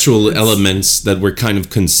super- supernatural it's- elements that were kind of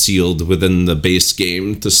concealed within the base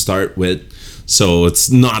game to start with. So it's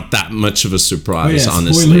not that much of a Oh, surprise, yeah,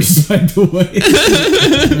 honestly. spoilers, by the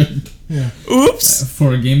way. Yeah. Oops!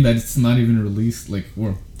 For a game that's not even released, like,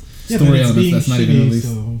 or Yeah, but story it's elements being that's not shitty, even released.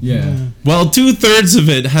 so, Yeah. Well, 2/3 of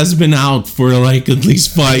it has been out for like at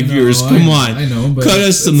least 5 No, years. I Come know, on. I know, but Cut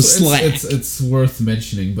us some slack. It's worth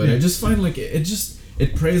mentioning, but I Yeah. just find like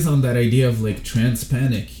it preys on that idea of like trans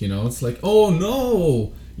panic. You know, it's like, oh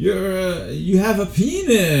no, you have a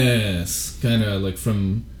penis, kind of like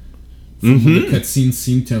from what the cutscenes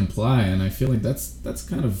seem to imply, and I feel like that's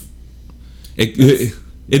kind of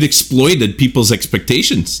It exploited people's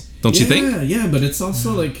expectations, don't you think? Yeah, but it's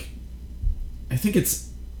also like, I think it's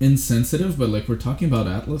insensitive, but like we're talking about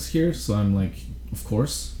Atlas here, so I'm like, of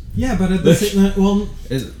course. Yeah, but at the same well,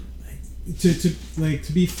 Is,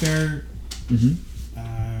 to be fair, Mhm.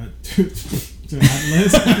 to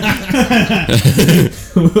Atlas,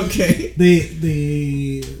 okay.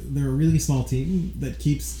 they're a really small team that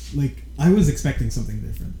keeps like I was expecting something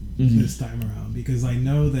different this time around because I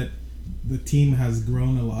know that the team has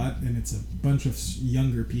grown a lot and it's a bunch of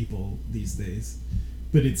younger people these days.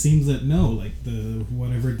 But it seems that no, like the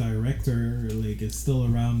whatever director like is still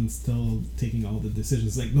around, still taking all the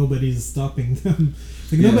decisions. Like nobody's stopping them.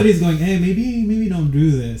 Like Yeah. nobody's going, hey, maybe don't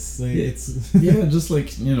do this. Like Yeah. it's Yeah, just like,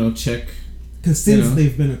 check. because since You know.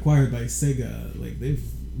 they've been acquired by Sega, like they've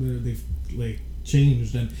like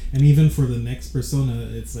changed and even for the next Persona,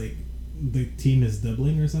 it's like the team is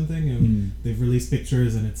doubling or something, and they've released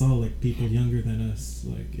pictures and it's all like people younger than us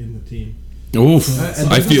like in the team. Oof,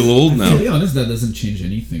 I feel old now. To be honest, that doesn't change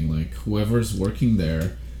anything. Like whoever's working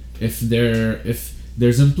there, if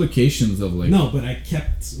there's implications of like No, but I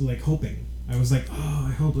kept like hoping. I was like, oh,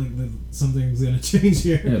 I hope like something's gonna change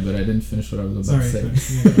here. Yeah, but I didn't finish what I was about Sorry. to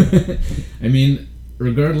say. I mean,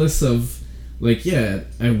 regardless of like, yeah,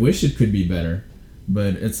 I wish it could be better,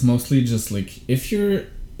 but it's mostly just like if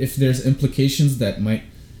there's implications that might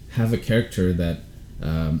have a character that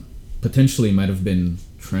potentially might have been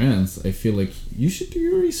trans, I feel like you should do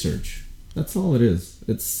your research. That's all it is.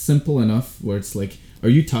 It's simple enough where it's like, are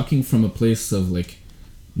you talking from a place of like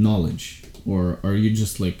knowledge, or are you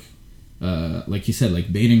just like you said,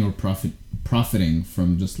 like baiting or profiting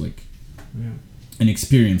from just like an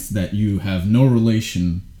experience that you have no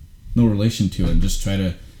relation to, and just try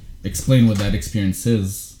to explain what that experience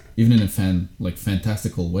is, even in a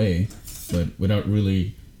fantastical way, but without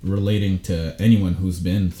really relating to anyone who's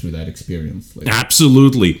been through that experience. Like,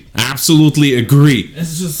 absolutely agree.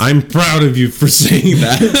 it's just, I'm proud of you for saying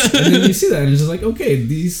that. and then you see that and it's just like, okay,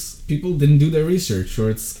 these people didn't do their research, or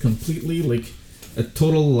it's completely like a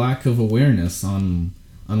total lack of awareness on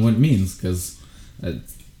what it means, because a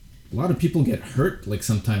lot of people get hurt like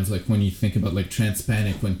sometimes, like when you think about like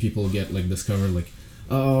transpanic, when people get like discovered like,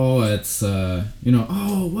 oh, it's oh,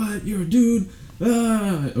 what, you're a dude,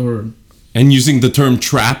 or and using the term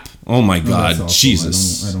trap, oh my god, that's awful.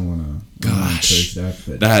 Jesus, I don't want to gosh, that,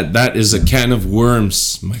 but that is a can of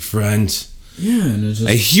worms, my friend. yeah, and it's just,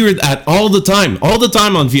 I hear that all the time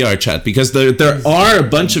on VR chat, because there are a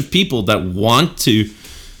bunch of people that want to.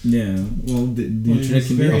 yeah, well, the Well, it internet was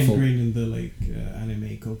can be very awful. ingrained in the like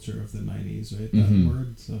anime culture of the 90s, right? Mhm. That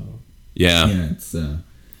word. So Yeah. Yeah, it's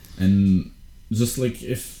and just like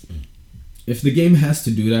if the game has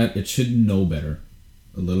to do that, it should know better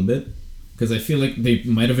a little bit, because I feel like they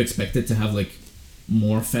might have expected to have like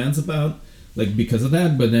more fans about like because of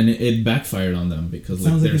that, but then it backfired on them because like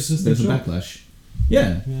Sounds like it's there's just a a joke. backlash.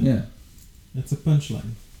 Yeah, Yeah. yeah, it's a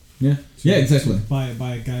punchline. yeah, yeah, exactly. By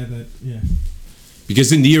a guy that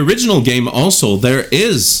Because in the original game also there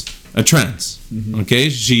is a trans. Mhm. Okay,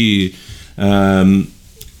 she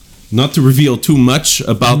not to reveal too much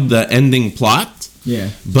about the ending plot, Yeah,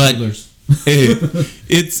 but spoilers.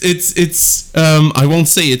 it's I won't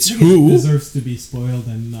say it's it who. deserves to be spoiled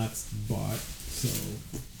and not bought. So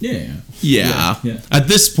Yeah, Yeah. yeah. At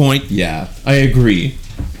this point, yeah, I agree.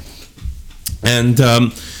 And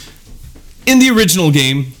in the original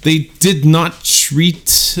game, they did not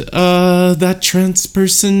treat that trans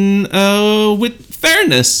person with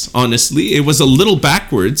fairness, honestly. It was a little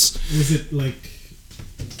backwards. was it like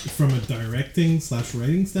from a directing /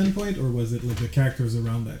 writing standpoint, or was it like the characters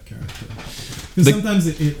around that character? Because sometimes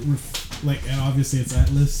like, and obviously it's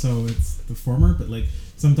Atlas, so it's the former, but like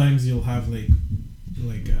sometimes you'll have like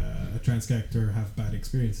a trans character have bad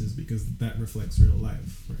experiences because that reflects real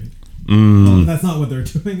life, right? Well, that's not what they're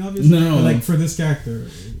doing, obviously. No. But like for this character,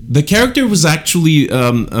 The character was actually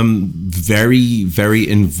very, very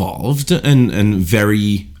involved and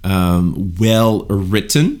very well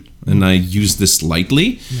written, and I use this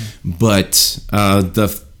lightly, but the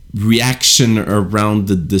reaction around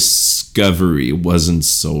the discovery wasn't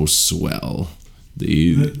so swell.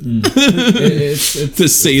 It's To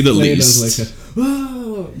say the played least. as like a,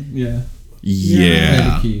 oh, yeah.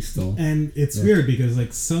 Yeah. Key still. and it's weird because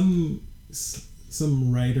like some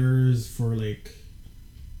writers for like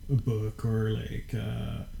a book or like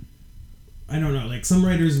I don't know, like some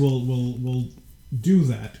writers will do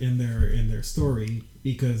that in their story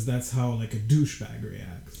because that's how like a douchebag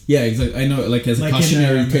reacts. Yeah, exactly. I know, like as a Like in,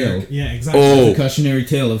 cautionary tale. Yeah, exactly. Oh. As a cautionary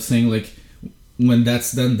tale of saying like, when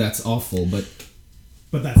that's done, that's awful. But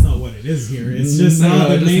But that's not what it is here. It's just No, how it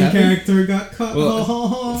the just main happened. character got caught.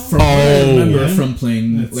 Well, from what I remember yeah. from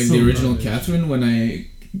playing That's like so the original garbage. Catherine,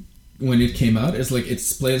 when it came out, it's like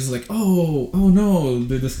it's plays like, oh no,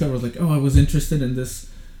 they discovered like, oh, I was interested in this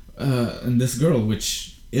girl,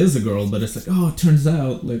 which is a girl, but it's like, oh, it turns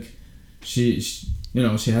out like she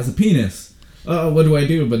has a penis. What do I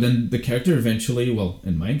do? But then the character eventually, well,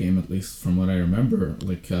 in my game at least, from what I remember,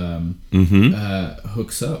 like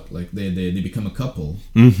hooks up. Like they become a couple.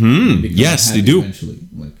 They become Yes, they happy do. eventually.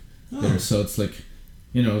 Like so it's like,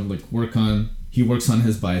 like he works on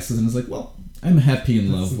his biases and is like, well, I'm happy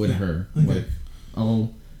in love with her. Okay. Like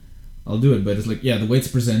I'll do it. But it's like, yeah, the way it's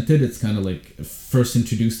presented, it's kind of like first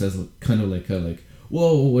introduced as kind of like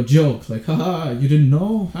whoa, a joke, like haha, you didn't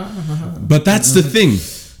know, ha ha ha. But that's the thing.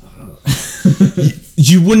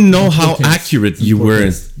 You wouldn't know how accurate you were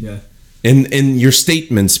Yeah. in your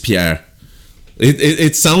statements, Pierre.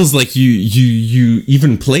 It sounds like you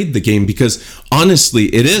even played the game, because honestly,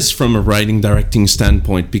 it is from a writing directing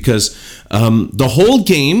standpoint, because the whole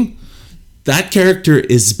game that character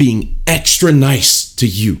is being extra nice to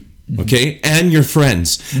you, okay, and your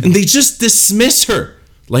friends, and they just dismiss her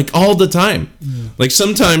like all the time. Like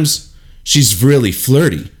sometimes she's really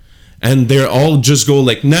flirty, and they're all just go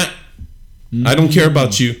like, nah, I don't care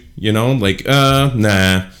about you, you know, like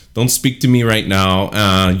nah, don't speak to me right now.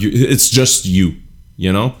 It's just you,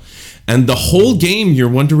 you know, and the whole game you're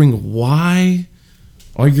wondering, why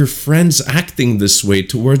are your friends acting this way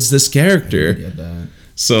towards this character? I get that.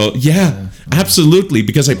 So yeah, absolutely,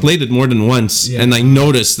 because I played it more than once, and I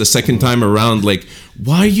noticed the second time around, like,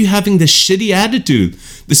 why are you having this shitty attitude?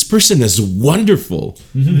 This person is wonderful.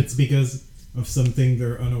 And it's because of something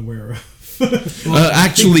they're unaware of.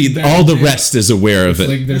 Actually, all the rest is aware of it.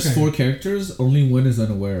 Like there's 4 characters, only one is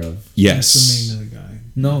unaware of. Yes. That's the main guy.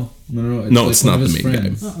 No. It's No, like it's one not of the his main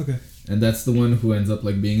friends. guy. Oh, okay. And that's the one who ends up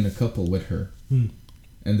like being in a couple with her.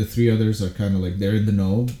 And the 3 others are kind of like, they're in the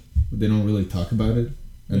know, but they don't really talk about it.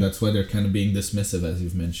 And that's why they're kind of being dismissive, as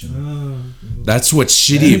you've mentioned. That's what's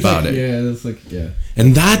shitty about it. Yeah, that's like, yeah.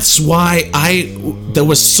 And that's why there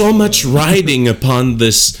was so much riding upon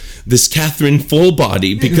this Catherine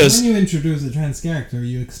Fullbody, because when you introduce a trans character,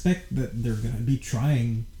 you expect that they're gonna be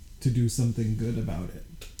trying to do something good about it.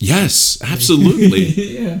 yes, absolutely.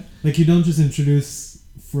 Yeah. Like you don't just introduce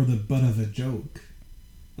for the butt of a joke.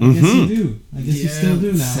 I guess you do. I guess you still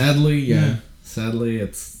do now. Sadly,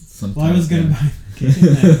 it's sometimes. Well, I was gonna buy the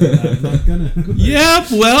game, but I'm not gonna. Yeah,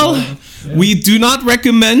 well, we do not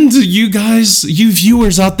recommend you guys, you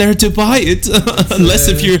viewers out there, to buy it unless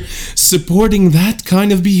if you're supporting that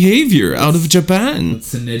kind of behavior out of Japan.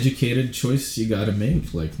 It's an educated choice you gotta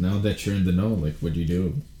make. Like, now that you're in the know, like, what do you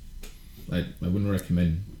do? I wouldn't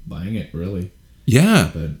recommend buying it, really. Yeah,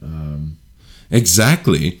 But,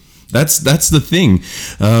 exactly. That's the thing.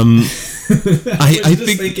 I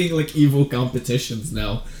think thinking like evil competitions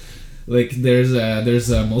now. Like there's a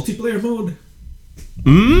multiplayer mode.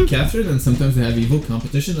 Catherine, and sometimes they have evil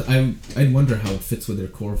competition. I wonder how it fits with their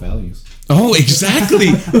core values. Oh,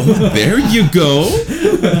 exactly. Oh, there you go.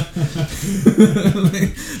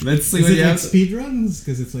 Let's see Is what it you like have. speedruns?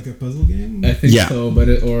 Because it's like a puzzle game? I think Yeah. so, but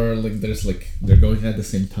or like there's like they're going at the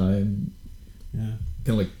same time. Yeah. Kind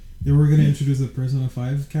of like They were gonna introduce the Persona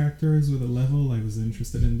 5 characters with a level. I was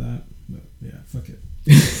interested in that. But yeah, fuck it.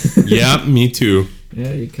 Yeah, me too.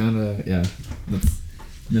 you kind of that's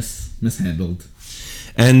mishandled.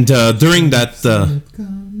 And during that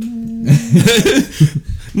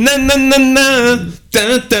na na na na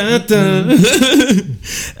da da da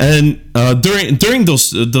and during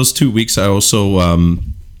those 2 weeks I also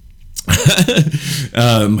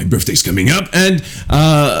my birthday's coming up, and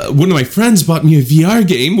one of my friends bought me a VR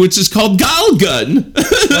game which is called Galgun.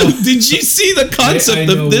 Did you see the concept I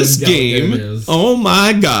know of this what Galgun game? is. Oh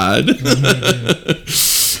my god.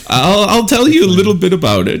 I'll tell you a little bit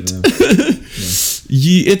about it.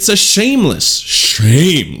 It's a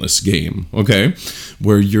shameless game, okay?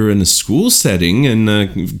 Where you're in a school setting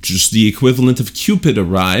and just the equivalent of Cupid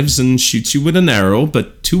arrives and shoots you with an arrow,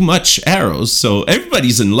 but too much arrows, so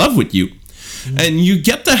everybody's in love with you. And you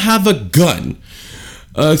get to have a gun.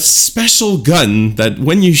 A special gun that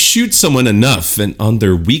when you shoot someone enough and on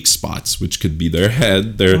their weak spots, which could be their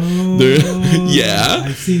head, their yeah.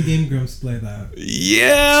 I've seen Game Grumps play that.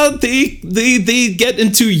 Yeah, they get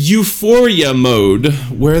into euphoria mode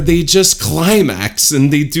where they just climax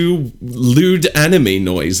and they do lewd anime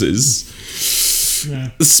noises.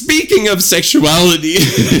 Yeah. Speaking of sexuality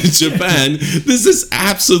in Japan, this is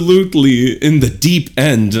absolutely in the deep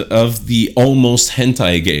end of the almost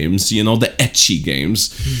hentai games, you know, the ecchi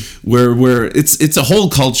games, where it's a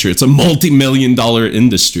whole culture. It's a multi-million-dollar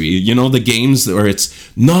industry. You know, the games where it's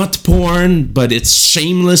not porn, but it's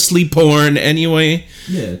shamelessly porn anyway.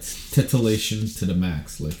 Yeah, it's titillation to the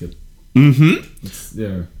max. Like it. It's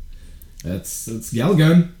it's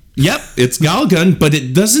Galgun. Yep, it's Galgun, but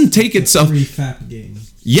it doesn't take itself. Free fap game.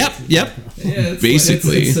 Yep. Yeah, it's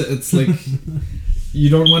Basically. it's like you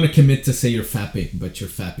don't want to commit to say you're fapping, but you're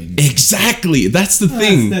fapping. Exactly, that's the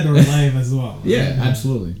thing. That's Dead or Alive as well. Right? Yeah,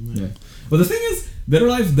 absolutely. Yeah. Well, the thing is, Dead or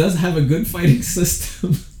Alive does have a good fighting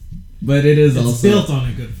system, but it is It's also built on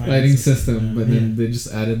a good fighting system. Yeah. But then they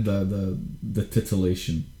just added the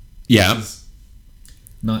titillation. Yeah. Which is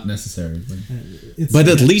not necessary. But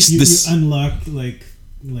at least you this- unlock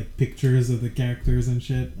like pictures of the characters and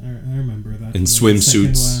shit. I remember that. In like,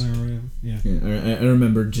 swimsuits. the second one or whatever. Yeah. Yeah, I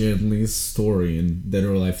remember Jin Lee's story in Dead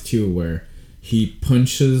or Alive 2 where he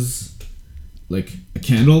punches like a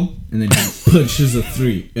candle and then he punches a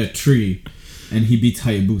tree and he beats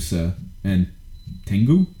Hayabusa and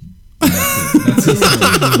Tengu. And that's his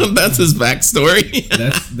story. That's his backstory.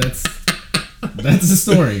 That's the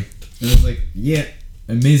story. And it's like, yeah.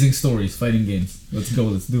 amazing stories, fighting games. Let's go.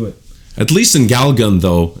 Let's do it. At least in Galgun,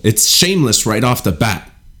 though, it's shameless right off the bat.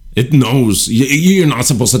 It knows you're not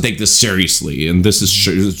supposed to take this seriously, and this is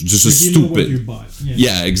just You know what stupid. you bought.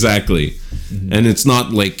 Yeah, exactly. And it's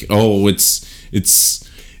not like, oh, it's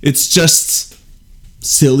just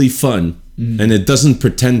silly fun, and it doesn't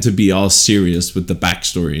pretend to be all serious with the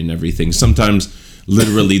backstory and everything. Sometimes,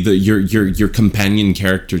 literally, your companion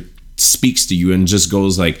character speaks to you and just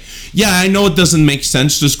goes like, yeah, I know it doesn't make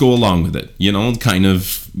sense, just go along with it, you know, kind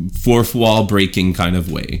of fourth wall breaking kind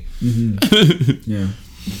of way. Yeah.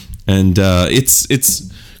 And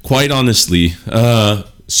it's quite honestly,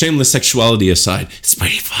 shameless sexuality aside, it's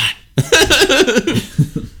pretty fun.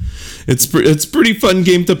 It's pretty fun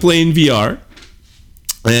game to play in VR.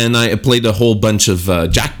 And I played a whole bunch of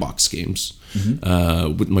Jackbox games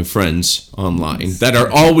with my friends online that are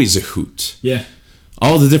always a hoot. Yeah.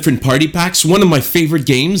 All the different party packs. One of my favorite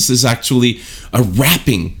games is actually a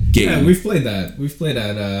rapping game. Yeah, we've played that. We've played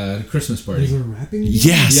at a Christmas party. There's a rapping game?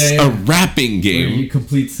 Yes, Yeah. a rapping Where game. you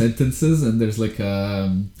complete sentences and there's like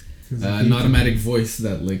an automatic voice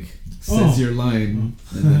that like says your line.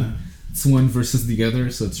 And then it's one versus the other,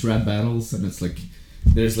 so it's rap battles, and it's like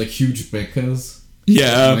there's like huge mechas.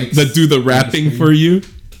 Yeah, Mics that do the on the rapping screen. for you.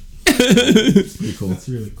 It's pretty cool. That's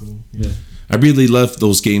really cool. Yeah. I really love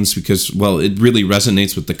those games because, well, it really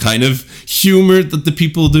resonates with the kind of humor that the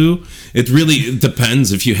people do. It really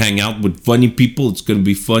depends. If you hang out with funny people, it's going to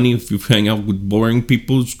be funny. If you hang out with boring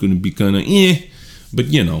people, it's going to be kind of But,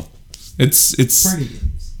 you know, it's Party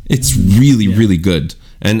games. it's really good.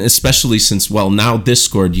 And especially since, well, now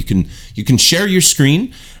Discord, you can share your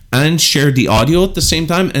screen and share the audio at the same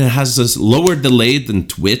time, and it has this lower delay than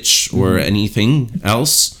Twitch or anything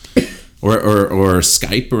else. Or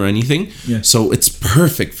Skype or anything. Yeah. So it's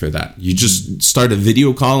perfect for that. You just start a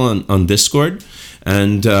video call on Discord,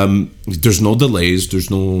 and there's no delays. There's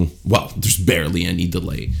barely any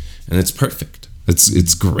delay, and it's perfect.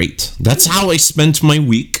 It's great. That's how I spent my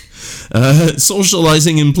week,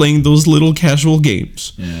 socializing and playing those little casual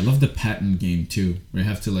games. Yeah, I love the patent game too, where you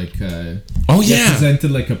have to like yeah.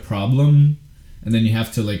 presented like a problem, and then you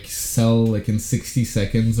have to like sell like in 60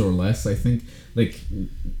 seconds or less, I think, like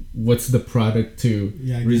what's the product to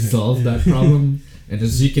resolve that problem. And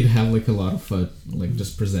just you can have like a lot of fun, like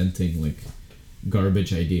just presenting like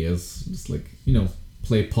garbage ideas, just like, you know,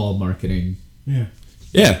 play Paul marketing.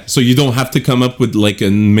 Yeah, so you don't have to come up with like an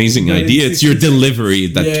amazing But idea. It's your delivery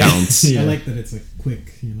that counts. I like that it's like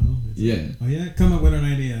quick, you know? It's Yeah. like, come up with an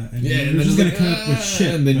idea. And you're just going to come up with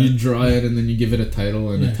shit. And then you draw it, and then you give it a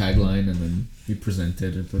title and a tagline, and then you present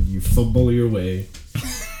it, and then you fumble your way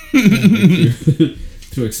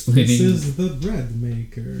through explaining. This is the bread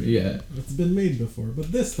maker. Yeah. It's been made before,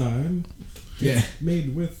 but this time it's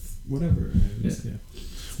made with whatever. And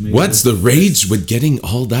What's the rage with getting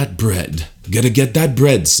all that bread? Gotta get that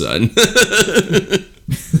bread, son.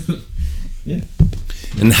 Yeah.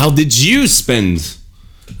 And how did you spend,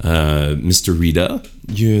 Mr. Rita,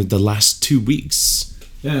 the last 2 weeks?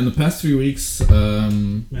 Yeah, in the past 3 weeks,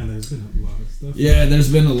 man, there's been a lot of stuff. yeah,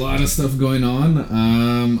 there's been a lot of stuff going on.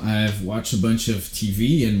 I've watched a bunch of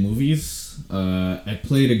TV and movies. I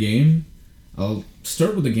played a game. I'll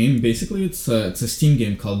start with the game. Basically, it's a Steam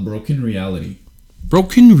game called Broken Reality.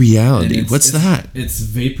 Broken Reality. And What's that? It's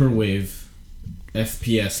vaporwave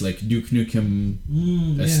FPS, like Duke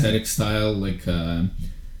Nukem aesthetic style, like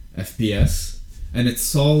FPS, and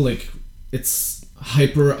it's all like it's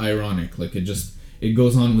hyper ironic. Like it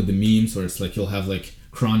goes on with the memes, where it's like you'll have like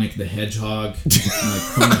Chronic the Hedgehog, and, like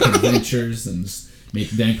Chronic Adventures, and just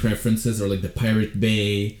make dank references, or like the Pirate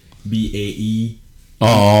Bay BAE.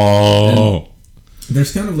 Oh. And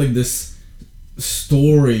there's kind of like this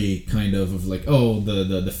story kind of like, oh,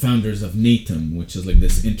 the founders of Natum, which is like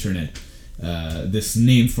this internet, this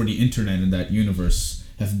name for the internet in that universe,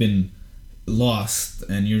 have been lost,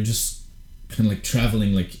 and you're just kind of like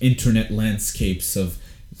traveling like internet landscapes of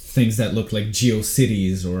things that look like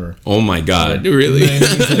GeoCities or Oh my god, really?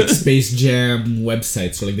 like Space Jam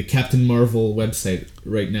websites, or like the Captain Marvel website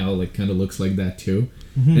right now like kind of looks like that too.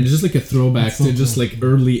 And it's just like a throwback to just like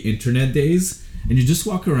early internet days. And you just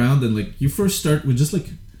walk around, and like you first start with just like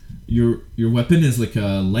your weapon is like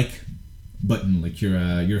a like button, like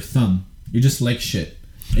your thumb. You just like shit.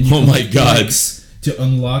 And you Oh my collect god. likes to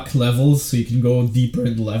unlock levels, so you can go deeper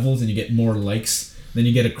into levels and you get more likes. Then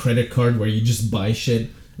you get a credit card where you just buy shit,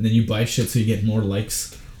 and then you buy shit so you get more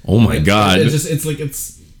likes. Oh my god. It's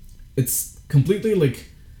completely like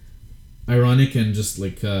ironic and just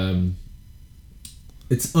like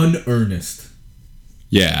it's unearnest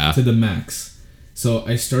Yeah. to the max. So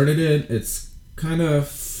I started it. It's kind of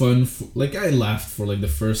fun. Like I laughed for like the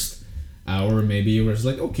first hour maybe where it's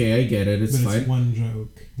like, okay, I get it, it's But fine. it's one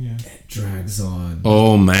joke. Yeah. It drags on.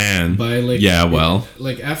 Oh man. By like yeah, well.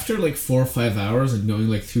 like after like 4 or 5 hours and going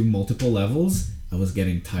like through multiple levels, I was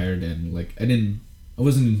getting tired and like I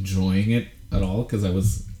wasn't enjoying it at all because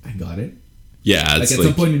I got it. Yeah, Like it's at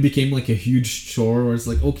some point it became like a huge chore where it's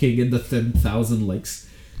like, okay, get the 10,000 likes,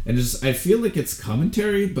 and just I feel like it's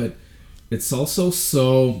commentary, but it's also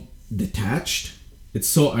so detached. It's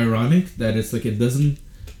so ironic that it's like it doesn't.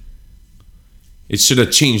 It should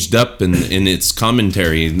have changed up in its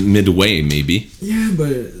commentary midway, maybe. Yeah,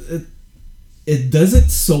 but it does it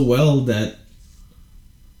so well that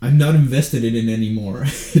I'm not invested in it anymore.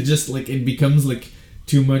 It just like it becomes like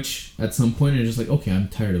too much at some point, and you're just like, okay, I'm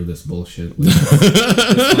tired of this bullshit. Like,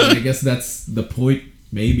 it's fine. I guess that's the point,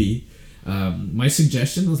 maybe. My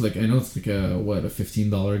suggestion was like, I know it's like a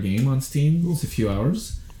 $15 game on Steam. It's a few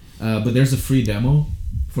hours, but there's a free demo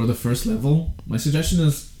for the first level. My suggestion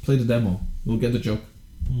is play the demo. You'll get the joke.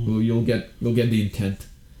 You'll get the intent.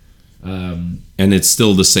 And it's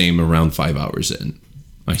still the same around 5 hours in.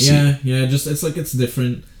 I see. Yeah. Just it's like it's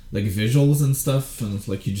different, like visuals and stuff, and it's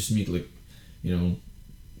like you just meet like,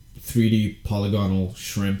 3D polygonal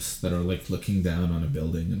shrimps that are like looking down on a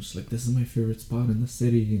building, and just like, this is my favorite spot in the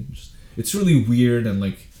city. And just, it's really weird and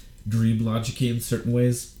like dream logic-y in certain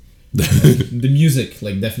ways. The music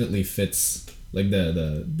like definitely fits like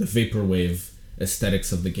the vaporwave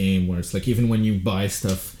aesthetics of the game, where it's like even when you buy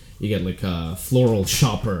stuff, you get like a floral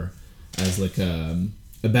shopper as like a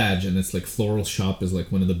badge, and it's like floral shop is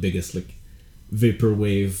like one of the biggest like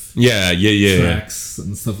vaporwave Yeah. tracks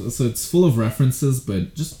and stuff. So it's full of references,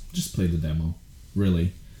 but just play the demo,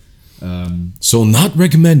 really. So not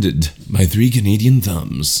recommended by 3 Canadian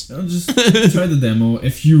thumbs. Just try the demo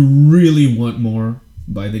if you really want more.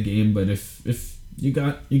 Buy the game, but if you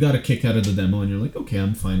got a kick out of the demo and you're like, okay,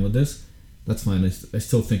 I'm fine with this, that's fine. I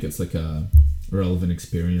still think it's like a relevant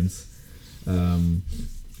experience.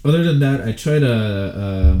 Other than that, I tried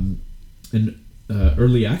an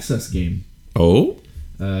early access game. Oh?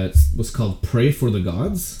 It was called Pray for the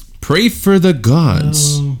Gods. Pray for the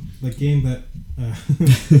gods. The game that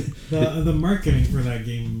the marketing for that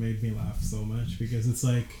game made me laugh so much, because it's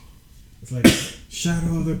like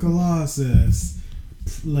Shadow of the Colossus,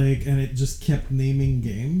 like, and it just kept naming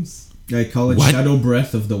games. I call it What? Shadow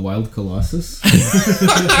Breath of the Wild Colossus.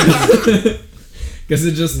 Because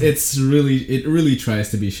it really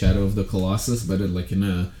tries to be Shadow of the Colossus, but like in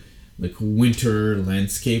a like winter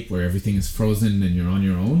landscape where everything is frozen and you're on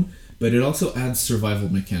your own. But it also adds survival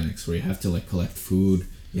mechanics where you have to like collect food,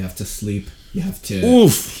 you have to sleep, you have to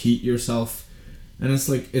heat yourself, and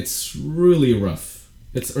it's really rough.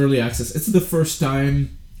 It's early access. It's the first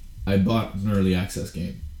time I bought an early access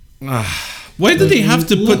game. Why do they have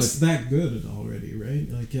to put... It's that good already, right?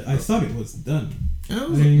 Like, I thought it was done. I Oh,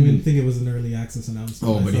 didn't even think it was an early access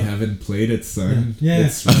announcement. but you haven't played it, son. Yeah.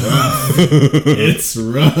 It's rough. It's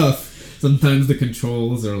rough. Sometimes the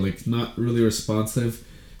controls are like not really responsive.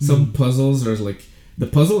 Some puzzles are like, the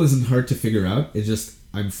puzzle isn't hard to figure out. It's just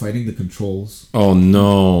I'm fighting the controls. Oh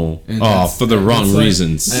no! And For the wrong like,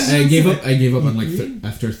 reasons. I gave up. I gave up on like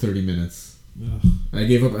after 30 minutes. Ugh. I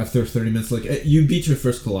gave up after 30 minutes. Like you beat your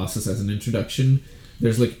first Colossus as an introduction.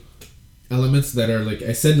 There's like elements that are like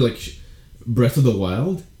I said like Breath of the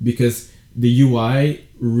Wild, because the UI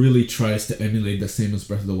really tries to emulate the same as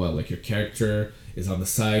Breath of the Wild. Like your character is on the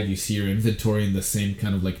side. You see your inventory in the same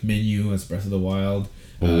kind of like menu as Breath of the Wild.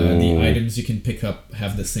 The items you can pick up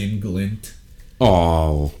have the same glint.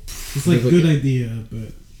 Oh. It's like good idea,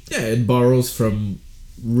 but Yeah, it borrows from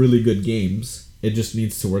really good games. It just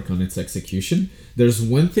needs to work on its execution. There's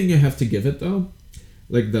one thing I have to give it though,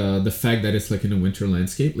 like the fact that it's like in a winter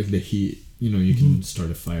landscape, like the heat. You can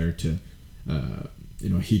start a fire to,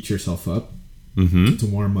 heat yourself up, to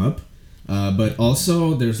warm up. But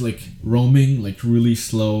also there's like roaming, like really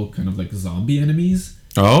slow kind of like zombie enemies,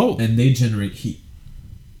 Oh. and they generate heat.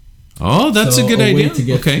 Oh, that's So a good way idea. to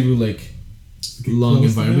get Okay. through like long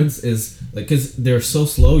close to environments is like, because they're so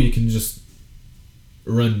slow you can just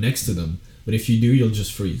run next to them, but if you do you'll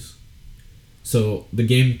just freeze. So the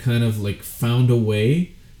game kind of like found a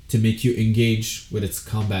way to make you engage with its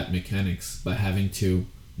combat mechanics by having to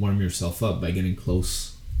warm yourself up by getting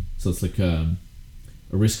close. So it's like a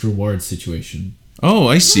risk reward situation. Oh,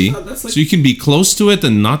 I see. That's like- So you can be close to it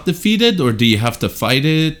and not defeat it, or do you have to fight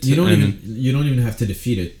it? You don't and- even have to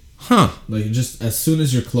defeat it. Huh. Like just as soon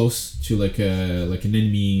as you're close to like an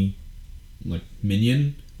enemy like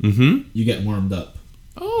minion, you get warmed up.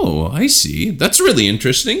 Oh, I see. That's really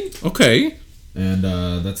interesting. Okay. And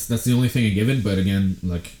that's the only thing I give it, but again,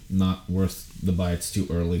 like not worth the buy. It's too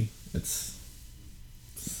early. It's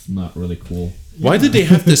It's not really cool. Why did they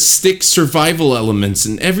have to stick survival elements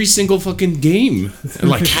in every single fucking game? It's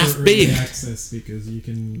Like perfect half for early baked. access because you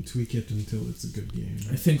can tweak it until it's a good game.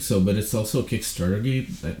 I think so, but it's also a Kickstarter game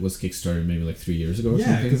that was Kickstarted maybe like 3 years ago or Yeah,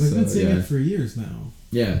 something. because I've been so, saying yeah. it for years now.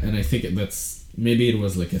 Yeah, and I think that's maybe it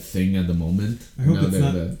was like a thing at the moment. I hope Now it's they're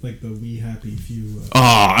not like the We Happy Few Oh,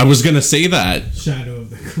 I was gonna say that. Shadow of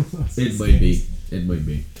the Colossus. It might be. games. It might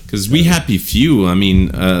be. Because We Happy Few, I mean,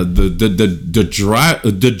 the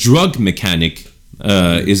drug mechanic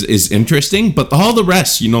is interesting, but all the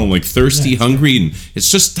rest, you know, like thirsty, Yeah, hungry, and it's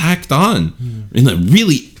just tacked on in a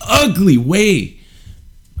really ugly way.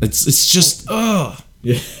 It's just Yeah.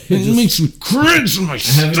 it makes me cringe in my I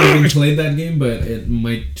haven't even stomach. played that game, but it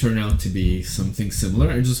might turn out to be something similar.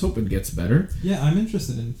 I just hope it gets better. Yeah, I'm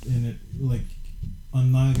interested in it. Like,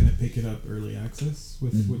 I'm not gonna pick it up early access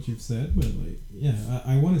with what you've said, but like, yeah,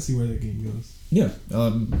 I want to see where the game goes. Yeah.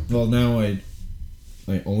 Well, now I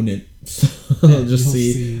own it. So I'll just you'll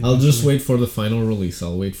see. see I'll just eventually. wait for the final release.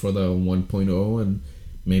 I'll wait for the 1.0 and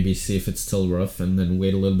maybe see if it's still rough, and then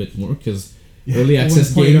wait a little bit more because early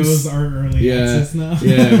access 1.0s games are early access now.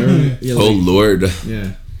 Yeah, Oh Lord.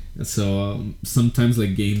 yeah. So sometimes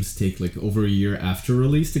like games take like over a year after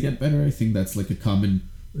release to get better. I think that's like a common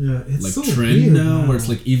Yeah, it's like so trend weird now, where it's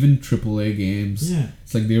like even AAA games. Yeah.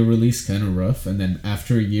 It's like they release kind of rough, and then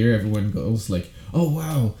after a year, everyone goes like, "Oh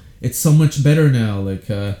wow, it's so much better now!" Like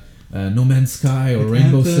No Man's Sky or Like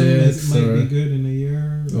Rainbow Anthem Six might or be good in a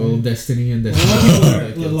year. oh right? Destiny and A Destiny. lot of Like,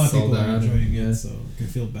 people are, a lot it's of all people are that, enjoying yeah. it, so I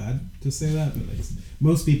feel bad to say that, but like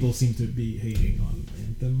most people seem to be hating on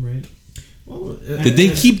Anthem, right? Well, Did they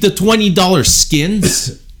keep the $20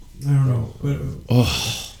 skins? I don't know, but Oh,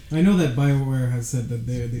 I know that BioWare has said that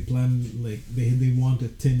they plan like they want a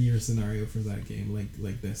 10-year scenario for that game,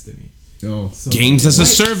 like Destiny. oh So Games it as a might-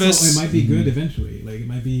 service. So it might be good eventually. Like it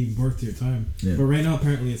might be worth your time. Yeah. But right now,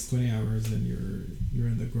 apparently, it's 20 hours, and you're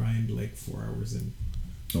in the grind like 4 hours in.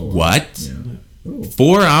 oh, what? Yeah. Oh.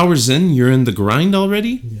 4 hours in, you're in the grind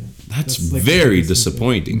already? Yeah, That's like very the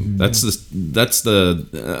disappointing. Mhm. That's the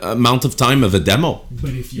amount of time of a demo.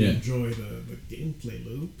 But if you Yeah. enjoy the gameplay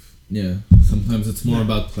loop, Yeah. Sometimes it's more Yeah.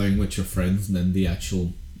 about playing with your friends than the actual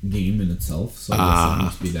game in itself. So I guess it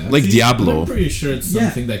must be that. like See, Diablo. I'm pretty sure it's Yeah.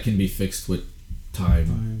 something that can be fixed with time.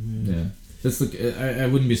 yeah. Yeah. It's like I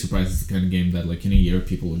wouldn't be surprised it's the kind of game that like in a year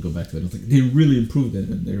people would go back to it. It's like they really improved it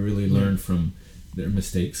and they really learned from their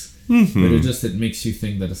mistakes. But it makes you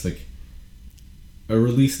think that it's like a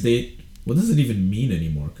release date. What does it even mean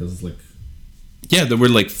anymore? Because it's like Yeah, there were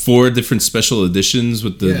like 4 different special editions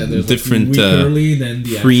with the there's different like a week early, then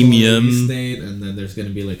the premium. actual release date, and then there's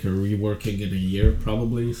gonna be like a reworking in a year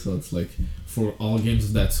probably. So it's like for all games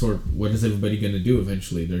of that sort, what is everybody gonna do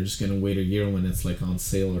eventually? They're just gonna wait a year when it's like on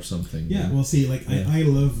sale or something. Yeah, well, see, like Yeah. I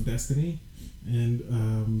love Destiny, and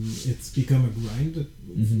it's become a grind.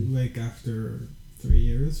 Like after 3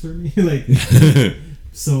 years for me, like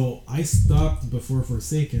so I stopped before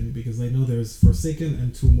Forsaken because I know there's Forsaken and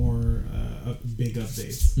 2 more big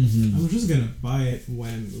updates. I was just gonna buy it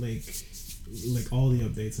when like all the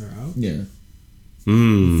updates are out. Yeah.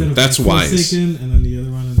 Instead of That's like wise. Forsaken and then the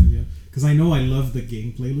other one and then the other. Because I know I love the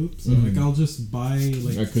gameplay loop, so like I'll just buy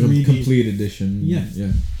like Like a 3D complete edition. Yeah.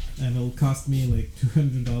 Yeah. and it'll cost me like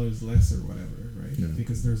 $200 less or whatever, right? Yeah.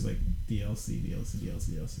 Because there's like DLC.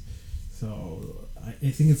 So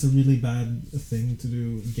I think it's a really bad thing to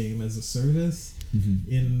do game as a service.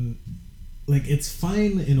 In like it's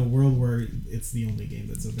fine in a world where it's the only game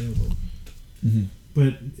that's available,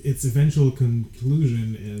 but its eventual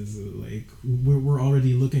conclusion is like we're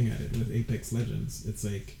already looking at it with Apex Legends. It's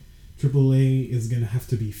like AAA is gonna have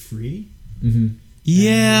to be free.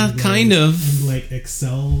 Yeah, and, kind of. and like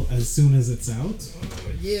excel as soon as it's out.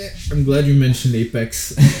 Yeah, I'm glad you mentioned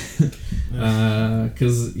Apex,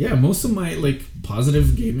 because most of my like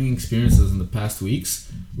positive gaming experiences in the past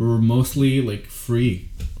weeks were mostly like free.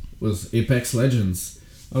 Was Apex Legends.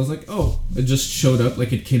 I was like, oh, it just showed up.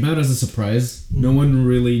 Like it came out as a surprise. No one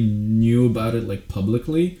really knew about it like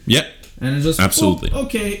publicly. Yep. And it just Absolutely.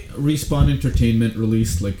 okay. Respawn Entertainment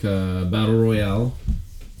released like a battle royale.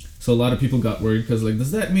 So a lot of people got worried because like,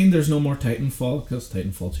 does that mean there's no more Titanfall? Because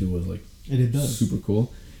Titanfall 2 was like And it does. super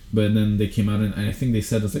cool. But then they came out and I think they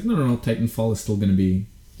said it's like no, Titanfall is still gonna be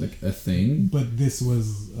like a thing. But this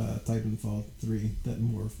was Titanfall 3 that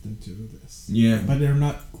morphed into this. Yeah. But they're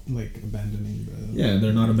not like abandoning the. Yeah,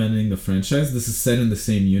 they're not abandoning the franchise. This is set in the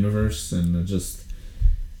same universe, and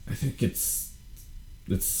I think it's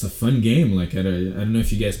a fun game. Like I don't know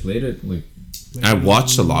if you guys played it. Like I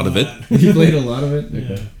watched a lot of it. you played a lot of it.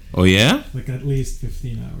 Yeah. Okay. Oh yeah? Like at least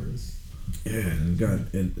 15 hours. Yeah, and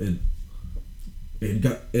God, it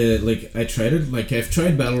got like I tried it. Like I've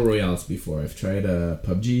tried battle royales before. I've tried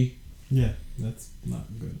PUBG. Yeah, that's not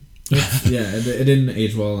good. Yeah, it didn't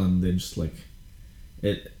age well, and they just like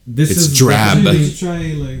it. This It's is drab. Did you try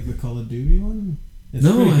like the Call of Duty one? It's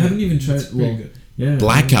No, pretty I good. haven't even tried. It's pretty Well, good. yeah,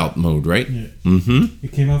 Blackout mode, right? Yeah. Mm-hmm.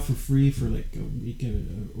 It came out for free for like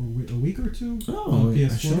a week or two Oh, on I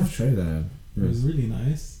PS4. should have tried that. It was really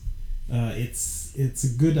nice. It's a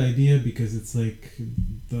good idea because it's like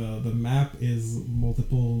the map is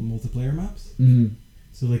multiple multiplayer maps. Mm.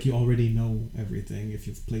 So like you already know everything if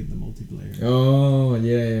you've played the multiplayer. Oh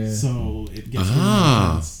yeah. So it gets Ah. really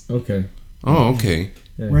intense. Okay. Oh, okay.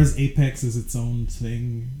 Yeah. Whereas Apex is its own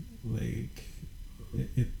thing. Like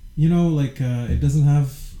it you know, like it doesn't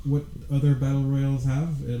have what other battle royales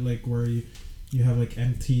have. Like where you have like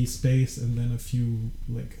empty space and then a few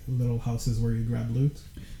like little houses where you grab loot.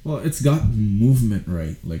 Well, it's got movement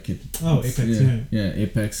right. Like it. Oh, it's- Apex, yeah,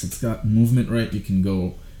 Apex. It's got movement right. You can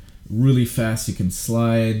go really fast. You can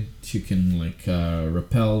slide. You can like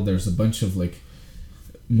rappel. There's a bunch of like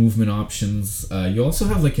movement options. You also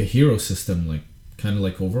have like a hero system, like kind of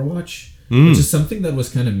like Overwatch, which is something that was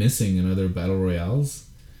kind of missing in other battle royales.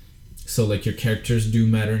 So like your characters do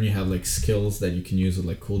matter, and you have like skills that you can use with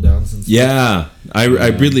like cooldowns and stuff. Yeah, I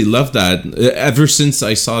really love that. Ever since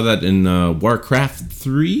I saw that in Warcraft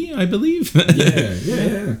 3, I believe.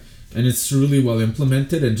 yeah. And it's really well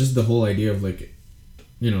implemented, and just the whole idea of like,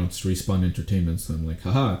 you know, it's Respawn Entertainment, so I'm like,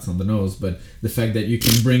 haha, it's on the nose. But the fact that you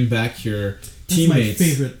can bring back your teammates, That's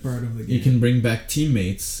my favorite part of the game. you can bring back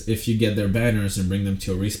teammates if you get their banners and bring them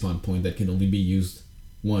to a respawn point that can only be used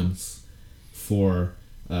once for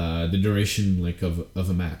the duration like of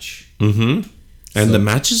a match. Mm-hmm. And So- the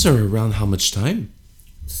matches are around how much time?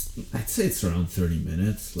 I'd say it's around 30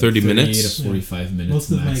 minutes. 30 minutes? to 45 minutes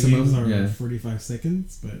Most of maximum. my games are yeah. 45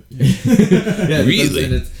 seconds, but Yeah, Really?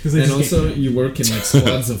 And, Because I and just also get- you work in like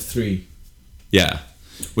squads of 3. Yeah.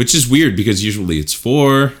 Which is weird because usually it's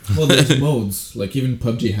 4. Well, there's modes. Like even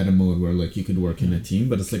PUBG had a mode where like you could work in a team,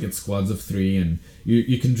 but it's like it's squads of 3, and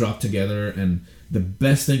you can drop together. And the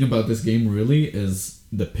best thing about this game really is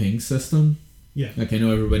the ping system. yeah. Like I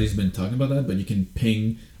know everybody's been talking about that, but you can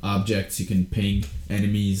ping objects, you can ping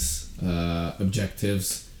enemies,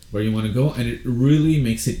 objectives where you want to go, and it really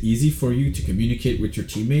makes it easy for you to communicate with your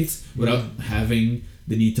teammates without having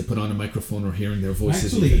the need to put on a microphone or hearing their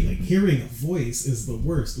voices. Actually, even. like hearing a voice is the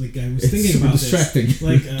worst. Like I was It's thinking super about distracting. this.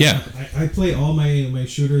 Like Yeah. I play all my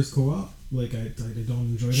shooters co-op. Like I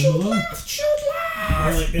don't enjoy them alone. Shoot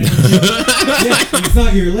Or like, yeah, it's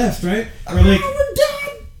not your left, right? Or like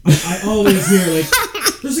I always hear like,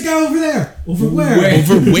 there's a guy over there. Over where?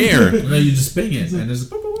 Over where? No, you just ping it, and there's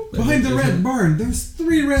Behind the red barn. There's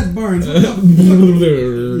 3 red barns. What the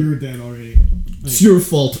fuck? You're dead already. It's your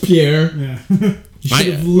fault, Pierre. Yeah. You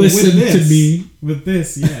should have With listened to this- me. With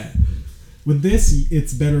this, yeah. With this,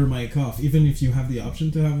 it's better mic off. Even if you have the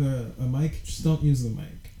option to have a mic, just don't use the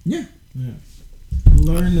mic. Yeah. Yeah.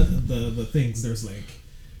 Learn the things. There's like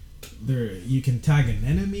you can tag an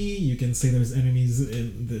enemy. You can say there's enemies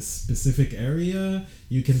in this specific area.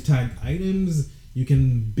 You can tag items. You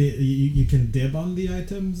can you can dib on the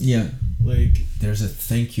items. Yeah. Like There's a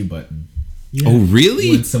thank you button. yeah. Oh, really?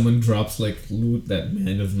 When someone drops like loot that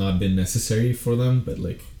might have not been necessary for them, but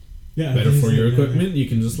like yeah, better for your yeah, equipment, you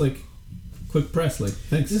can just like quick press like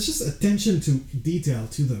thanks. It's just attention to detail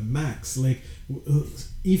to the max. Like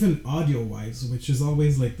even audio wise, which is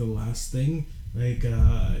always like the last thing. Like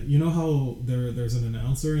you know how there's an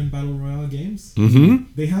announcer in battle royale games.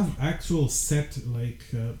 Mm-hmm. They have actual set like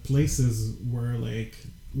places where like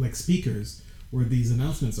speakers where these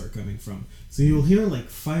announcements are coming from. So you'll hear like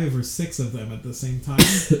 5 or 6 of them at the same time,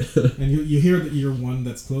 and you hear that you're one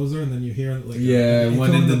that's closer, and then you hear like an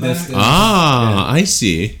one echo in the back. distance. Ah, I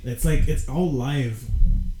see. It's like it's all live.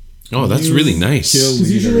 Oh, that's You really nice. kill-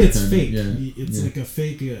 Because usually it's Leader, fake. yeah. It's Yeah. like a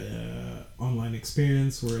fake online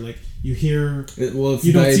experience where like you hear It's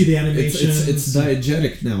You don't see the It's animations.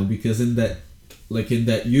 diegetic now because in that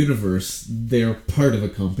universe they're part of a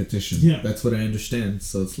competition. Yeah. That's what I understand.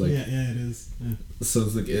 So it's like yeah it is. Yeah. so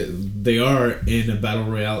it's like they are in a battle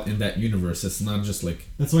royale in that universe. It's not just like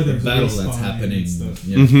That's why a there's battle respawning that's and happening. stuff.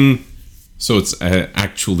 Yeah. Mm-hmm. So it's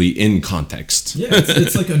actually in context. Yeah,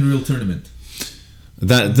 it's like Unreal Tournament.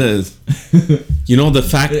 That the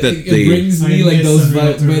fact that it they brings me I like miss those Unreal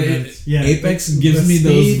vibes. But Tournament. Yeah, Apex the gives me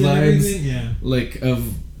those speed and vibes, everything, yeah. like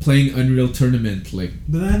of playing Unreal Tournament. Like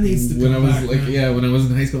But that needs to when I come was back, like, man. when I was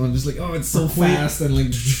in high school, I'm just like, oh, it's so Wait. fast and like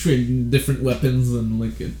different weapons and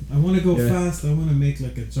like I want to go Yeah. fast. I want to make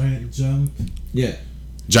like a giant jump. yeah.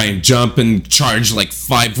 giant jump and charge like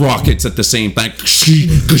 5 rockets at the same time, and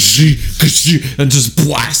just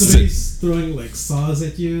blast it. Somebody's throwing like saws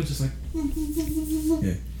at you, just like.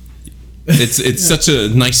 Yeah. It's such a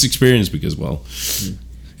nice experience because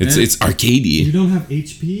it's arcadey. You don't have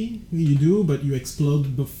HP. You do, but you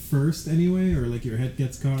explode first anyway, or like your head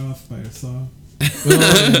gets cut off by a saw.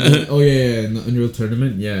 In the Unreal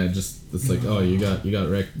Tournament, it's like you got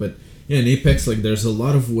wrecked. But yeah, in Apex, like there's a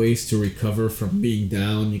lot of ways to recover from being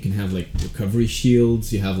down. You can have like recovery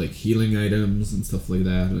shields. You have like healing items and stuff like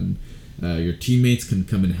that, and your teammates can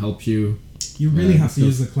come and help you. You really have to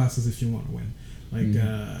use the classes if you want to win. Like,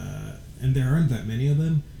 and there aren't that many of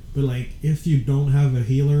them. But like, if you don't have a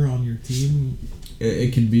healer on your team,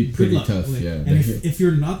 it can be pretty tough. Like, yeah, and if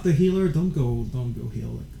you're not the healer, don't go heal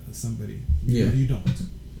like somebody. You don't.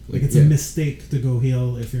 Like it's a mistake to go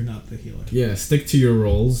heal if you're not the healer. Yeah, stick to your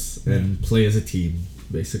roles and play as a team,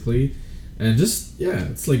 basically, and just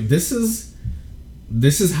it's like this is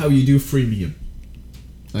how you do freemium.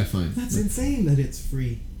 I find that's insane that it's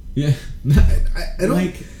free. Yeah, I don't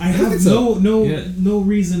like. I have no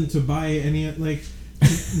reason to buy any like.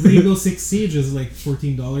 Rainbow Six Siege is like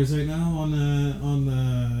 $14 right now on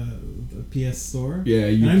the PS Store. Yeah,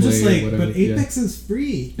 and I'm just like, but Apex is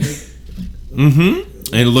free. Like, and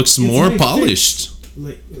it looks more polished.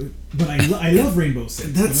 Like, but I love Rainbow Six.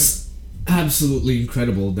 That's absolutely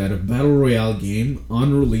incredible that a battle royale game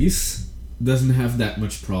on release doesn't have that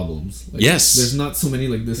much problems. Like, yes, there's not so many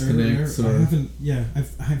like disconnects.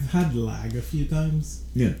 I've had lag a few times.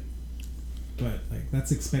 Yeah. But like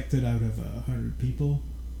that's expected out of 100 people.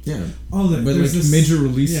 Yeah. But like major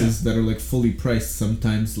releases that are like fully priced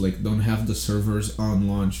sometimes like don't have the servers on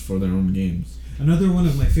launch for their own games. Another one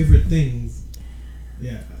of my favorite things.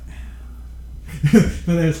 Yeah.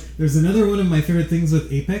 But there's another one of my favorite things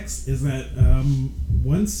with Apex is that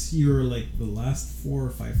once you're like the last 4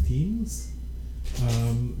 or 5 teams,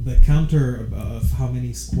 the counter of how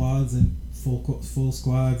many squads and full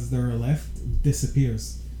squads there are left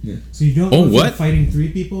disappears. Yeah. So you don't know if you're fighting 3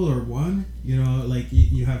 people or 1. You know, like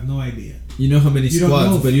you have no idea. You know how many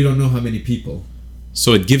squads, but you don't know how many people.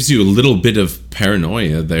 So it gives you a little bit of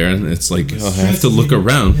paranoia there, and it's like I have to look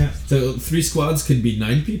around. Yeah. So 3 squads could be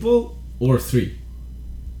 9 people or 3.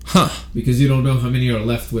 Huh. Because you don't know how many are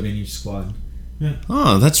left within each squad. Yeah.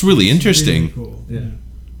 Oh, that's really interesting. Really cool. Yeah.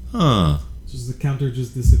 Huh. Just the counter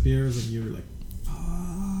just disappears, and you're like,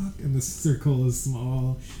 fuck, and the circle is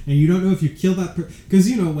small, and you don't know if you kill that because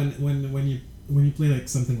you know when you play like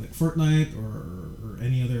something like Fortnite or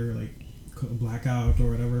any other like Blackout or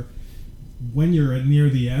whatever, when you're near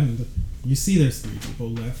the end, you see there's 3 people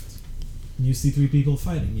left, and you see 3 people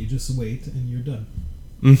fighting. You just wait, and you're done.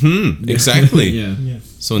 Mm-hmm. Exactly. Yeah.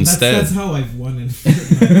 So instead, that's how I've won in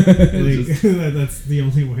Fortnite. Like, that's the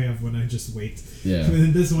only way I've won. I just wait. Yeah. But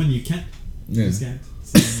in this one, you can't. You just can't.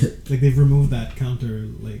 So, like they've removed that counter.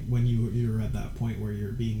 Like when you're at that point where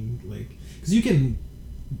you're being like, because you can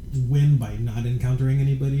win by not encountering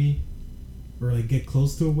anybody, or like get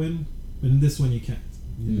close to a win. But in this one, you can't.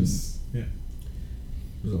 You just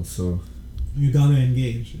There's also you gotta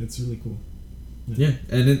engage. It's really cool. Yeah,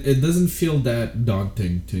 and it doesn't feel that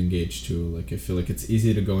daunting to engage too. Like I feel like it's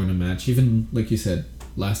easy to go in a match, even like you said,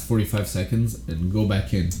 last 45 seconds and go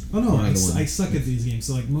back in. Oh no, I suck at these games.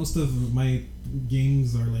 So like most of my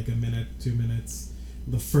games are like a minute, 2 minutes.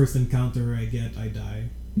 The first encounter I get, I die.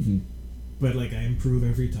 Mm-hmm. But like I improve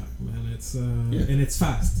every time, and it's and it's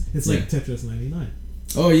fast. It's like Tetris 99.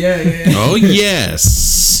 Oh yeah. Oh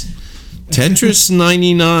yes, Tetris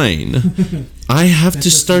 99. I have to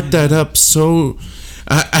start that up. So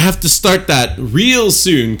I have to start that real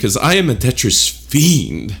soon because I am a Tetris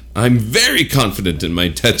fiend. I'm very confident in my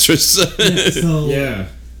Tetris.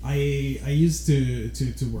 I used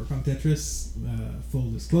to work on Tetris.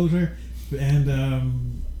 Full disclosure,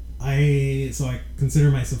 and I consider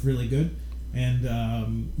myself really good.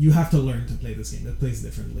 And you have to learn to play this game. It plays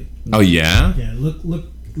differently. Oh yeah. Yeah.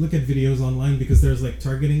 Look at videos online because there's like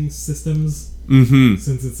targeting systems. Mm-hmm.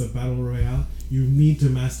 Since it's a battle royale, you need to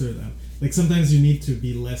master them. Like sometimes you need to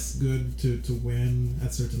be less good to win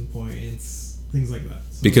at certain points, things like that.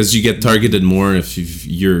 So because you get targeted more if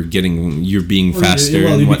you're being faster you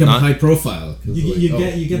and become whatnot. high profile.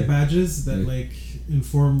 You get badges that like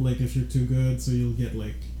inform like if you're too good, so you'll get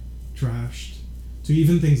like trashed to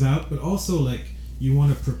even things out. But also like you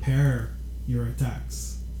want to prepare your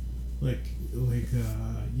attacks, like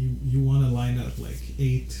you want to line up like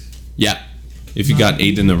 8. Yeah. If you got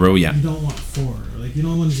 8 in a row, yeah. You don't want 4. Like you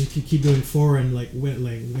don't want to keep doing 4 and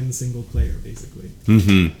win single player basically.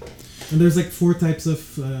 Mm-hmm. And there's like 4 types of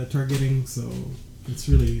targeting, so It's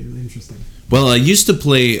really interesting. Well, I used to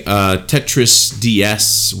play Tetris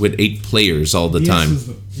DS with 8 players all the DS time. was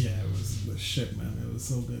it was the shit, man. It was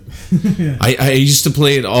so good. Yeah. I used to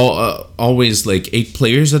play it always like 8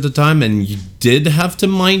 players at a time, and you did have to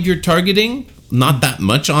mind your targeting. Not that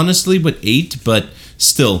much, honestly, with 8, but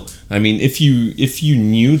still, I mean, if you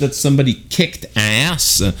knew that somebody kicked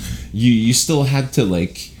ass, you still had to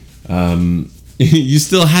like you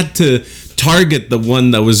still had to target the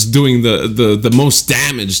one that was doing the most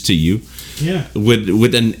damage to you. Yeah.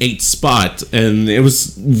 With an 8 spot, and it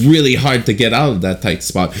was really hard to get out of that tight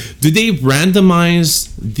spot. Do they randomize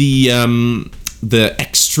the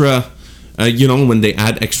extra, when they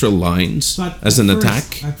add extra lines as an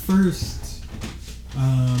attack? At first,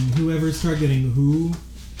 whoever's targeting who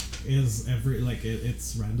is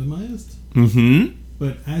it's randomized. Mm-hmm.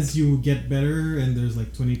 But as you get better and there's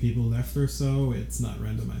like 20 people left or so, it's not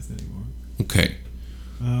randomized anymore. Okay.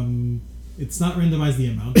 It's not randomized the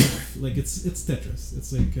amount of, like it's Tetris.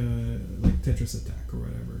 It's like Tetris attack or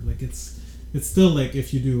whatever. Like it's still like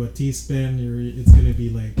if you do a T-spin, it's gonna be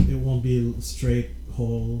like, it won't be a straight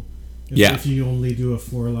hole. If you only do a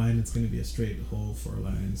 4 line, it's gonna be a straight hole, 4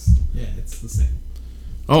 lines. Yeah, it's the same.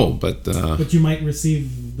 Oh, but you might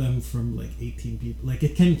receive them from like 18 people. Like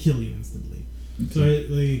it can kill you instantly. So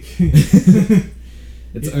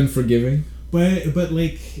it's unforgiving. But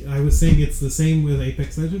like I was saying, it's the same with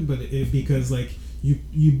Apex Legends, but because like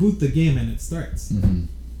you boot the game and it starts. Mm-hmm.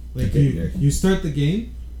 Like you start the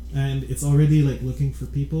game and it's already like looking for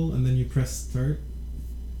people, and then you press start,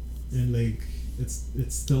 and like it's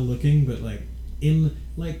still looking, but like in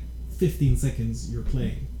like 15 seconds you're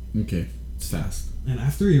playing. Okay, it's fast. And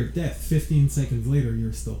after your death, 15 seconds later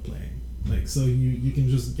you're still playing. Like so you can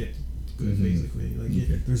just get good basically. Like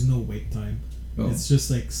there's no wait time. Oh. It's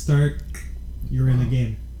just like start. You're in the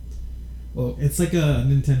game. Well, it's like a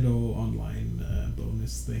Nintendo Online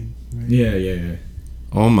bonus thing, right? Yeah.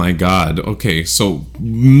 Oh my god. Okay, so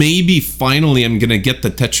maybe finally I'm gonna get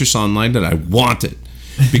the Tetris Online that I wanted.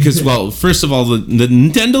 Because, well, first of all, the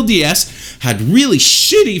Nintendo DS had really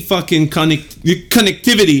shitty fucking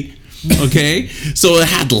connectivity. Okay? So it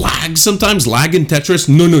had lag sometimes. Lag in Tetris.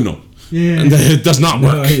 No. Yeah. And it does not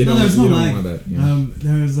work. There's no lag.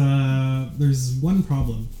 There's one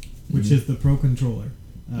problem, which is the Pro Controller.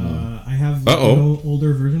 I have an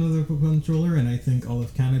older version of the Pro Controller, and I think all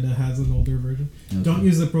of Canada has an older version. Okay. Don't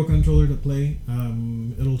use the Pro Controller to play.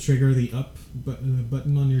 It'll trigger the up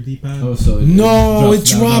button on your D-pad. Oh, so it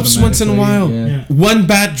drops once in a while. Yeah. One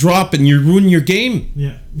bad drop and you ruin your game.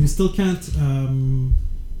 Yeah, you still can't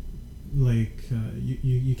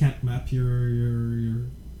you can't map your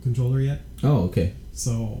controller yet. Oh, okay.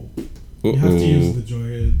 So you have to use the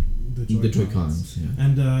Joy-Cons. Yeah.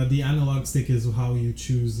 And the analog stick is how you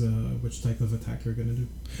choose which type of attack you're gonna do.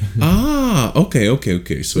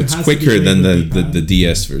 Okay. So it's quicker than the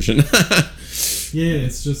DS version. Yeah,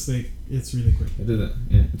 it's just like it's really quick. I did that.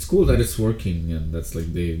 Yeah, it's cool that it's working, and that's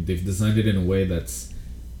like they've designed it in a way that's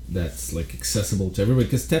like accessible to everybody.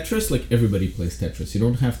 Because Tetris, like everybody plays Tetris. You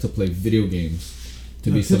don't have to play video games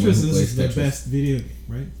to be someone who plays Tetris. Tetris is the best video game,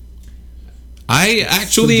 right? I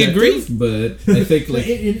actually agree, but I think like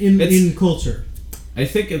in culture, I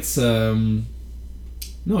think it's I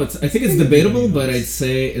think it's debatable, but I'd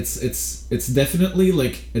say it's definitely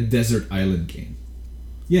like a desert island game.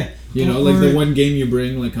 Yeah, like the one game you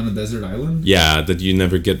bring like on a desert island. Yeah, that you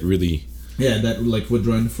never get really. Yeah, that like would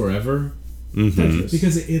run forever. Mm-hmm.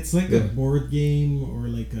 Because it's like a board game or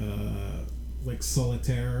like a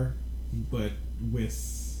solitaire, but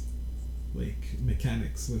with like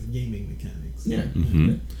mechanics, with gaming mechanics. Yeah,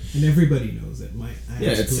 and everybody knows it.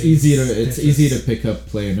 It's easy to pick up,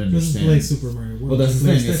 play, and understand. Play Super Mario World. Well, that's the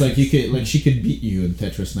thing. It's like she could beat you in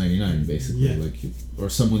Tetris 99, basically, or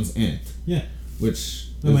someone's aunt. Yeah. Which.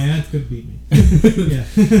 My aunt could beat me. Yeah.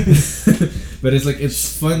 But it's like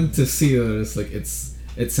it's fun to see that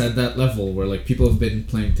it's at that level where like people have been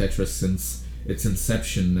playing Tetris since its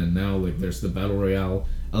inception, and now like there's the battle royale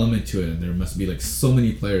element to it, and there must be like so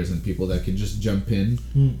many players and people that can just jump in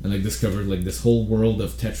and like discover like this whole world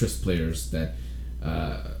of Tetris players that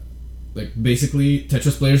like basically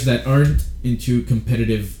Tetris players that aren't into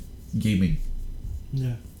competitive gaming.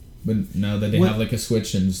 Yeah. But now that they have like a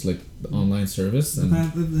Switch and just like the online service, and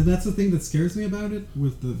that's the thing that scares me about it,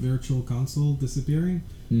 with the virtual console disappearing.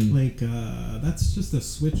 Like that's just a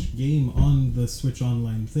Switch game on the Switch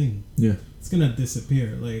Online thing. Yeah, it's gonna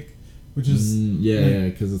disappear. Like, which is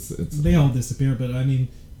because it's they all disappear. But I mean,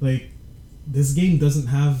 like this game doesn't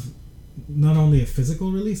have not only a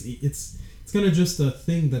physical release. It's kind of just a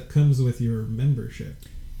thing that comes with your membership.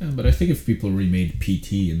 Yeah, but I think if people remade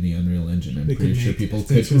PT in the Unreal Engine, I'm They pretty could sure make people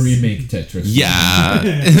Tetris. could remake Tetris. Yeah,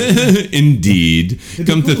 indeed. It'd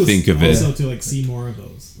Come be to cool think of it. also to like see more of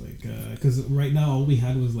those, like because right now all we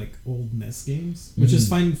had was like old NES games, which is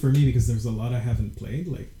fine for me because there's a lot I haven't played.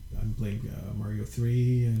 Like I'm playing Mario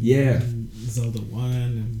 3 and Zelda 1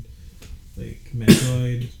 and like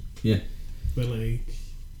Metroid. Yeah. But like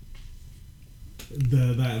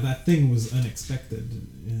that thing was unexpected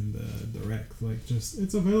in the direct. Like just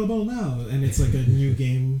it's available now, and it's like a new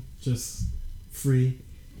game, just free,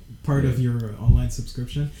 part of your online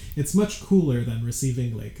subscription. It's much cooler than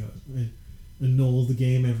receiving like an old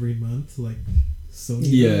game every month, like Sony.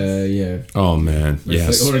 Yeah, yeah. Oh man, It's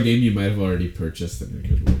yes. like, or a game you might have already purchased and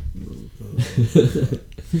you're Yeah.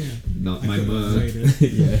 not I my couldn't money. rate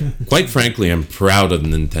it. Yeah. Quite frankly, I'm proud of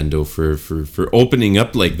Nintendo for opening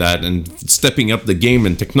up like that and stepping up the game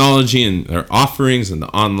and technology and their offerings and the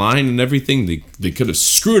online and everything. They could have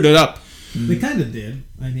screwed it up. They kind of did.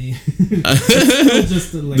 I mean, still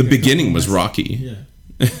just like The a beginning couple was months- rocky.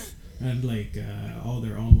 Yeah, and like all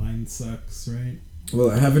their online sucks, right? Well,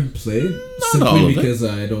 I haven't played Not all simply of it. because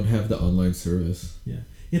I don't have the online service. Yeah,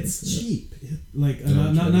 it's Yeah. cheap. Like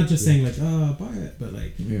Yeah, not just yeah. saying like buy it, but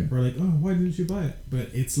like Yeah. or like why didn't you buy it? But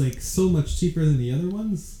it's like so much cheaper than the other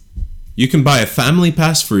ones. You can buy a family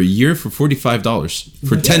pass for a year for $45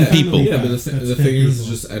 for Yeah, 10 people. family- Yeah, but That's the 10 thing is,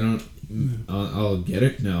 people. just I don't. I'll get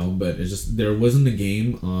it now, but it's just there wasn't a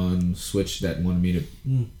game on Switch that wanted me to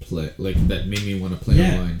play, like that made me want to play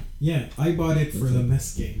Yeah. online. Yeah, I bought it for That's the it.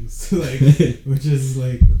 NES games, like which is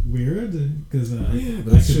like weird because Yeah,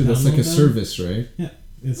 but that's true. That's like a service, right? Yeah,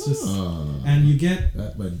 it's just Ah, and you get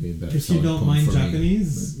that might be a better. if you selling don't point mind for me,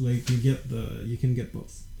 Japanese, like you can get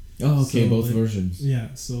both. but- Oh, okay, So, both like, versions. Yeah,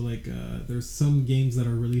 so like there's some games that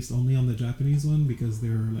are released only on the Japanese one because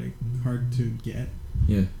they're like hard to get.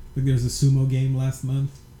 Yeah. Like there's a sumo game last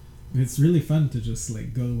month. It's really fun to just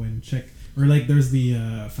like go and check. Or like there's the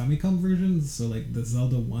Famicom versions. So like the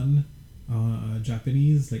Zelda 1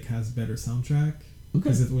 Japanese like has better soundtrack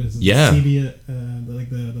because it was Yeah. CD. Like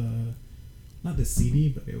the not the CD,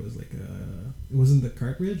 but it was like it wasn't the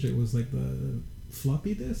cartridge. It was like the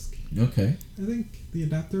floppy disk. Okay. I think the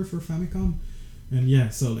adapter for Famicom. And yeah,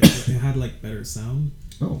 so like it had like better sound.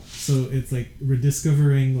 Oh. So it's like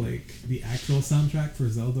rediscovering like the actual soundtrack for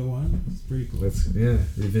Zelda 1. It's pretty cool. Let's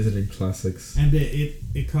revisiting classics. And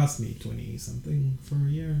it cost me 20 something for a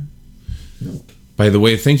year. No. By the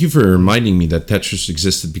way, thank you for reminding me that Tetris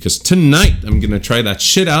existed because tonight I'm going to try that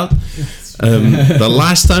shit out. The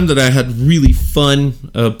last time that I had really fun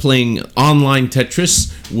playing online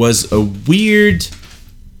Tetris was a weird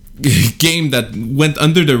game that went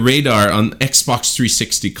under the radar on Xbox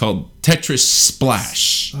 360 called Tetris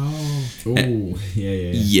Splash. Oh, Oh,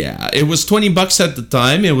 yeah. Yeah, it was $20 at the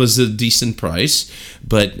time. It was a decent price,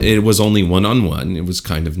 but it was only one-on-one. It was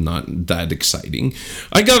kind of not that exciting.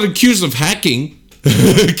 I got accused of hacking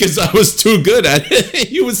because I was too good at it.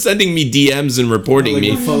 He was sending me DMs and reporting Like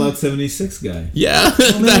me. the Fallout 76 guy. Yeah,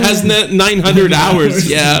 that has 900 hours.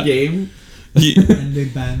 Yeah. Game. and they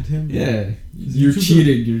banned him. Yeah. You're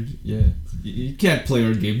cheating. You can't play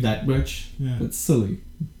our game that much. Yeah. That's silly.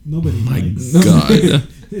 Nobody My likes. God.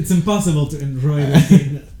 It's impossible to enjoy the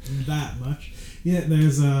game that much. Yeah,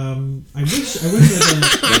 there's I wish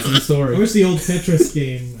that That's the story. I wish the old Tetris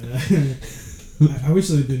game. I wish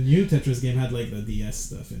the new Tetris game had like the DS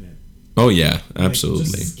stuff in it. Oh yeah, Like, absolutely.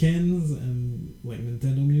 just skins and like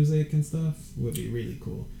Nintendo music and stuff would be really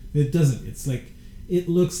cool. It doesn't. It's like it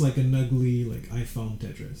looks like an ugly like iPhone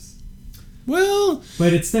Tetris, Well,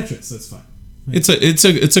 but it's Tetris, so it's fine.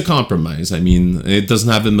 it's a compromise. I mean, it doesn't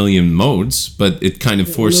have a million modes, but it kind of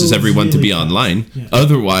It forces loads everyone to really be fast. online. Yeah.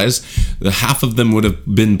 Otherwise, the half of them would have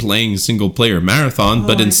been playing single player marathon,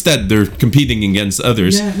 but I- instead they're competing against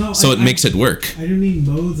others. Yeah, no, so I- it makes it work. I don't need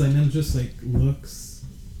modes. I meant just like looks,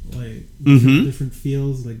 like Mhm. different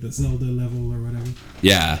feels, like the Zelda level or whatever.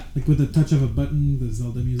 Yeah. Like with the touch of a button, the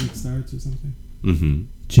Zelda music starts or something. Mm-hmm.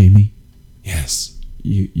 Jamie, Yes.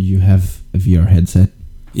 you have a VR headset?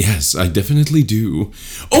 Yes, I definitely do.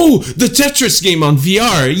 Oh, the Tetris game on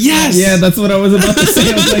VR. Yes. Yeah, that's what I was about to say.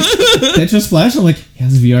 I was like, Tetris Flash? I'm like, he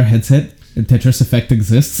has a VR headset and Tetris Effect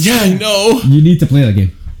exists? Yeah, I know. You need to play that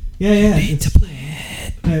game. Yeah.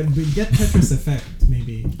 But get Tetris Effect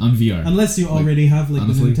maybe. On VR. Unless you already have like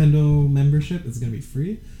honestly. the Nintendo membership, it's gonna be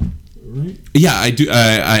free, right? Yeah, I do.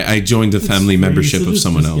 I joined the It's family free, membership so of just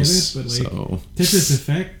someone get else. it, but, like, So Tetris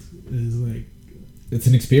Effect is like It's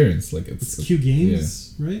an experience. Like it's Q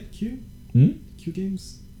Games, right? Q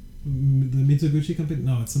Games, the Mitsubishi company.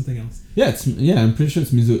 No, it's something else. Yeah, I'm pretty sure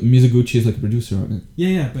it's Mizuguchi is like a producer on it.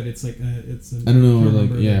 Yeah, but it's like it's a I don't know, can't like,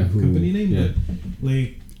 remember yeah, the who- company name, yeah. but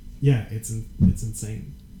like yeah, it's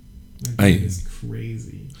insane. That game is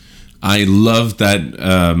crazy. I love that.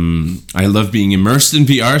 I love being immersed in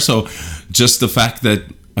VR. So just the fact that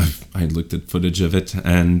I looked at footage of it,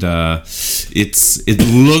 and it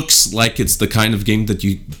looks like it's the kind of game that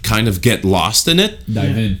you kind of get lost in it.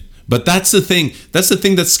 Dive in. But that's the thing. That's the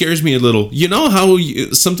thing that scares me a little. You know how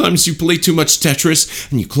sometimes you play too much Tetris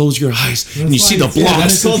and you close your eyes and you see the blocks.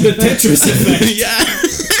 That's called the Tetris effect. Yeah.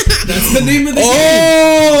 That's the name of the game.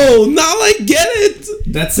 Oh, now I get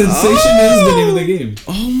it. That sensation is the name of the game.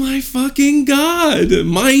 Oh my fucking god.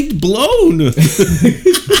 Mind blown.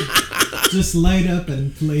 Just light up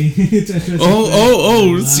and play Tetris.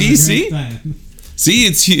 Oh, Have a see? great time. See,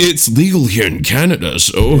 it's legal here in Canada,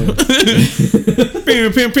 so.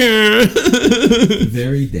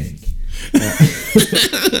 Very dank.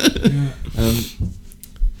 Yeah.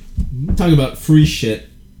 Talking about free shit.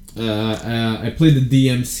 I played the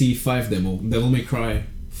DMC 5 demo, Devil May Cry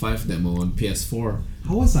 5 demo on PS4.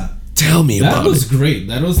 How was that? Tell me That about was it. great.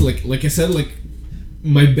 That was like I said, like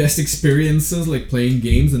my best experiences like playing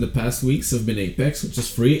games in the past weeks have been Apex, which is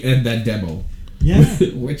free, and that demo. Yeah.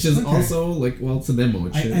 Which is Okay. also like, well, it's a demo.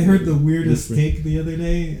 I heard the weirdest take the other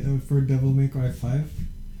day for Devil May Cry 5.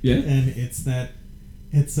 Yeah. And it's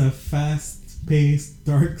a fast-paced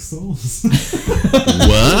Dark Souls.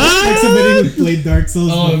 What? Like somebody who played Dark Souls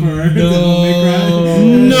before Devil May Cry.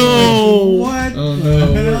 No. What? Oh the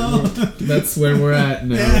hell? no. That's where we're at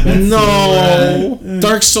now. Yeah. That's No.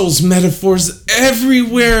 Dark Souls metaphors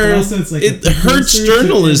everywhere. Also, it's like It a hurts precursor to every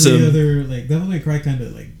journalism. other, like Devil May Cry kind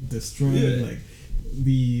of like destroyed like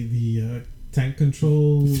the tank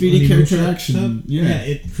control 3D character animation action, stuff. yeah.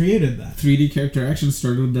 It created that. 3D character action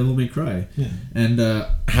started with Devil May Cry. Yeah. And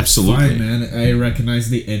Absolutely. fine, man. I recognized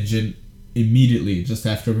the engine immediately just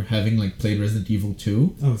after having like played Resident Evil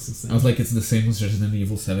 2. Oh, it's the same. I was like, it's the same as Resident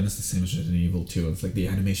Evil 7, it's the same as Resident Evil 2. It's like the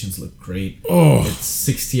animations look great. Oh. It's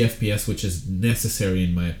 60 FPS, which is necessary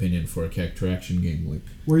in my opinion for a character action game. Like,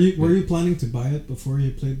 Were you planning to buy it before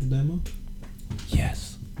you played the demo? yes.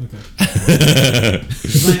 Okay.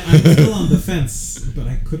 'Cause I'm still on the fence, but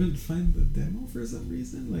I couldn't find the demo for some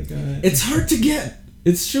reason. Like, It's hard to get.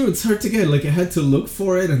 It's true, it's hard to get. Like, I had to look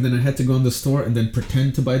for it, and then I had to go in the store, and then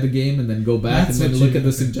pretend to buy the game, and then go back, That's and then what look you- at the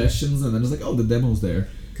okay. suggestions, and then it's like, oh, the demo's there.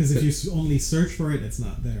 because if you only search for it, it's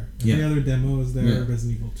not there. Every Yeah. other demo is there. Yeah.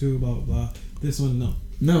 Resident Evil 2, blah blah blah. This one, no.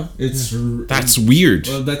 No, it's... That's weird.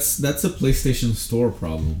 Well, that's a PlayStation Store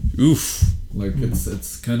problem. Oof. Like,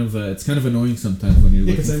 it's kind of annoying sometimes when you're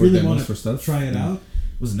Yeah, looking because I for really demos want for to stuff. try it out.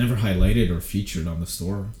 It was never highlighted or featured on the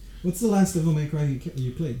store. What's the last Devil May Cry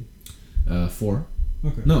you played? 4.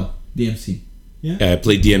 Okay. No, DMC. Yeah. Yeah, I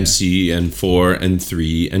played DMC and 4 and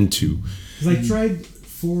 3 and 2. Because I tried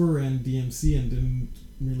 4 and DMC and didn't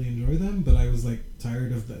really enjoy them, but I was like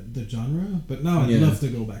tired of the genre. But now I'd Yeah. love to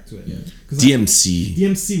go back to it. Yeah. DMC.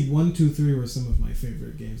 DMC 1, 2, 3 were some of my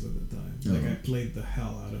favorite games at the time. Like Oh. I played the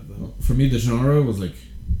hell out of them. Well, for me, the genre was like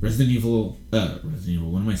Resident Evil.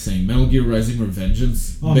 What am I saying? Metal Gear Rising: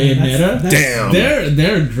 Revengeance, Oh, man, Bayonetta. Damn.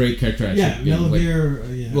 They're great character action. Yeah, games. Metal Like, Gear.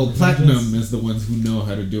 Yeah, well, Revengeance. Platinum is the ones who know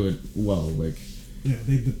how to do it well. Like, Yeah,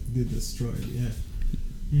 they destroyed. Yeah.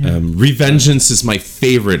 Yeah. Revengeance is my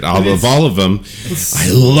favorite out of all of them. I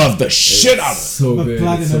love the shit out of it. so But good.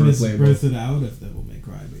 Platinum so is replayable. birthed out of Devil May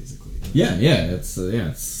Cry, basically. Yeah, it's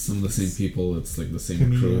some of the same people. It's like the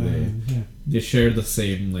same crew. Yeah. They share the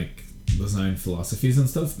same like design philosophies and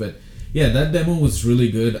stuff. But yeah, that demo was really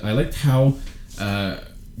good. I liked how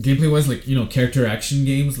gameplay wise, like, you know, character action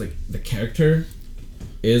games, like the character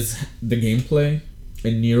is the gameplay,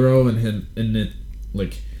 and Nero and it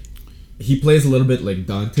like he plays a little bit like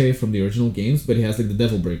Dante from the original games, but he has like the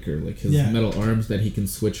Devil Breaker, like his Yeah. metal arms that he can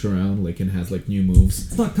switch around, like, and has like new moves.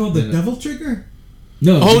 It's not called the Then- Devil Trigger?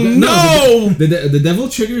 No. Oh, no! The devil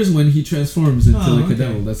triggers when he transforms into Oh, like okay. a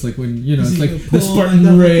devil. That's like when, you know, Is it's he like the the pull Spartan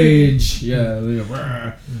devil rage. Yeah.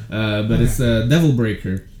 But Okay. it's a devil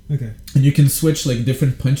breaker. Okay. And you can switch like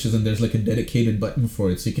different punches, and there's like a dedicated button for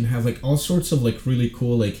it, so you can have like all sorts of like really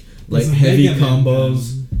cool like There's a heavy Mega Man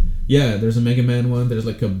combos. one. Yeah, there's a Mega Man one. There's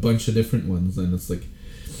like a bunch of different ones, and it's like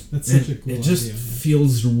That's such a cool it just idea.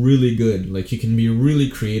 feels really good. Like, you can be really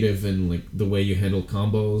creative in like the way you handle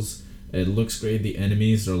combos. It looks great. The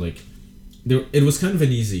enemies are like, it was kind of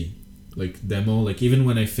an easy like demo. Like, even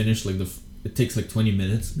when I finished like it takes like 20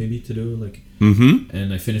 minutes maybe to do like,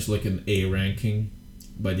 and I finished like an A ranking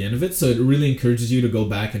by the end of it. So it really encourages you to go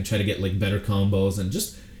back and try to get like better combos and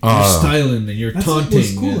just your styling and your That's taunting.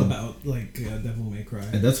 what's cool and, about like Devil May Cry.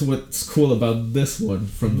 and that's what's cool about this one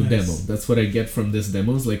from the Nice. demo. That's what I get from this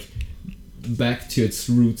demo. Is like back to its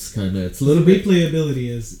roots, kind of. It's a The little bit. replayability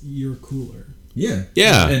is you're cooler. Yeah.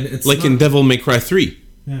 Yeah, And it's like in not- Devil May Cry 3.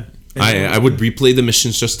 Yeah. I would replay the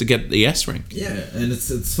missions just to get the S rank. Yeah, and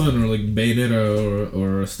it's fun, or like Bayonetta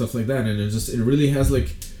or stuff like that, and it really has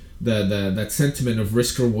like that sentiment of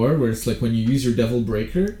risk reward, where it's like when you use your Devil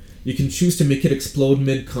Breaker, you can choose to make it explode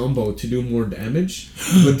mid combo to do more damage,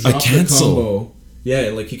 but drop the combo.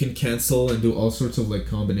 Yeah, like you can cancel and do all sorts of like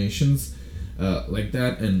combinations like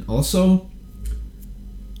that, and also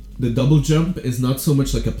the double jump is not so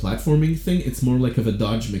much like a platforming thing; it's more like of a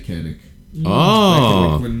dodge mechanic.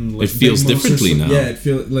 Oh, when, it feels differently now. Yeah, it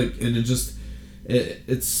feels like, and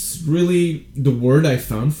it's really, the word I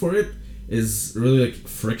found for it is really like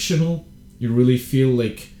frictional. You really feel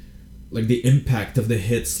like the impact of the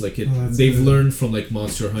hits, like they've learned from like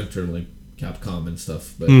Monster Hunter, like Capcom and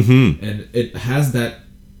stuff, but and it has that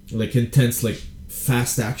like intense, like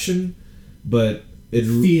fast action, but it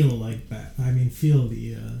feel like that. I mean, feel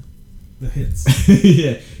the hits.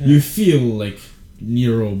 yeah, you feel like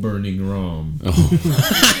Nero burning ROM. Oh.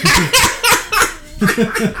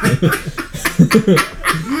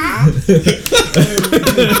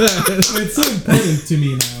 It's so important to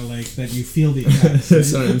me now, like that you feel the attacks. Right?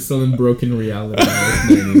 Sorry, I'm still in broken reality.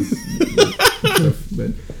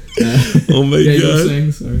 But, oh my yeah, god! You were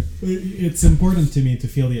saying, sorry. It's important to me to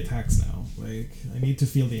feel the attacks now. Like I need to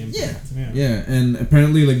feel the impact. Yeah, and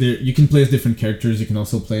apparently, like you can play as different characters. You can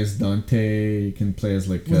also play as Dante. You can play as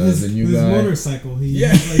like the new his guy. motorcycle. He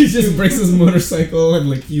just breaks his motorcycle and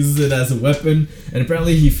like uses it as a weapon. And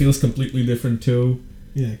apparently, he feels completely different too.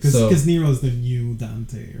 Yeah, because Nero's the new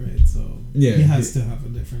Dante, right? So he has to have a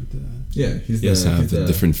different. He has to have a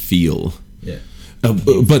different feel. Yeah.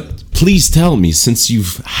 But please tell me, since you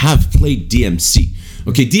have played DMC,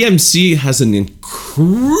 okay, DMC has an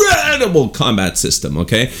incredible combat system,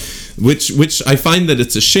 okay, which I find that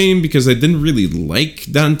it's a shame because I didn't really like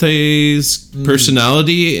Dante's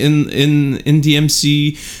personality in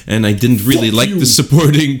DMC, and I didn't really like the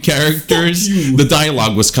supporting characters. The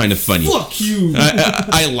dialogue was kind of funny. Fuck you!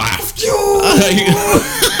 I laughed.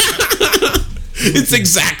 It's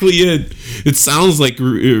exactly it. It sounds like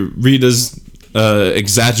Rita's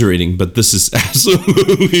exaggerating, but this is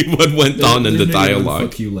absolutely what went on in the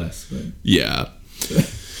dialogue. Fuck you less, but. Yeah.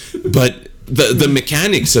 But the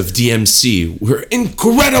mechanics of DMC were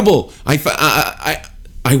incredible. I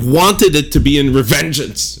wanted it to be in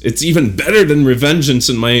Revengeance. It's even better than Revengeance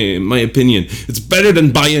in my opinion. It's better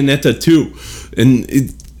than Bayonetta 2.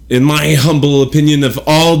 And in my humble opinion, of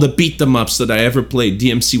all the beat 'em ups that I ever played,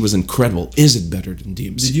 DMC was incredible. Is it better than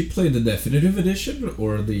DMC? Did you play the definitive edition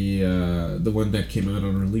or the one that came out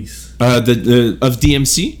on release? Of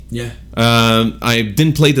DMC? Yeah. I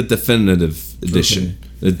didn't play the definitive edition.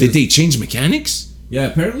 Okay. Did they change mechanics? Yeah,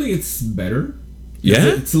 apparently it's better. Yeah?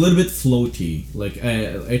 It's a little bit floaty. Like,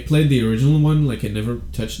 I played the original one, like I never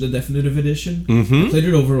touched the definitive edition. Mm-hmm. I played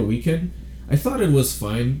it over a weekend. I thought it was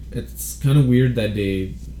fine. It's kind of weird that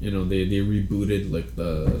they rebooted like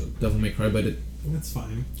the Devil May Cry, but that's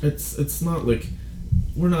fine. It's not like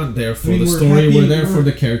we're not there for the story. We're there for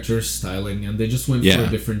the character styling, and they just went for a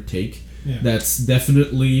different take. Yeah. That's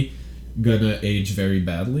definitely gonna age very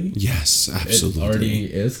badly. Yes, absolutely. It already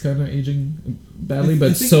is kind of aging badly,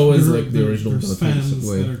 but so is like the original. There's fans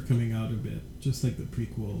that are coming out a bit, just like the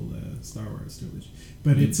prequel Star Wars trilogy.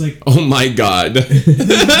 But it's like, oh my god,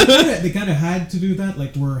 they kind of had to do that.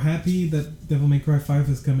 Like, we're happy that Devil May Cry 5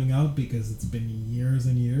 is coming out because it's been years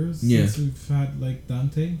and years since we've had like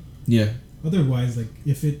Dante. Yeah. Otherwise, like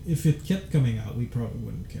if it kept coming out, we probably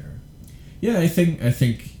wouldn't care. Yeah, I think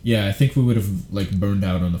we would have like burned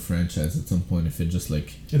out on the franchise at some point if it just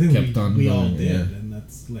like kept on we going. all did, and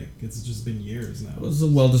that's like it's just been years now. It was a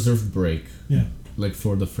well-deserved break. Yeah. Like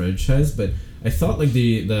for the franchise, but I thought like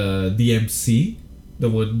the DMC, the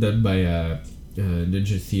one done by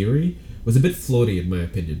Ninja Theory, was a bit floaty in my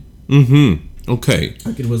opinion. Mm-hmm. Okay.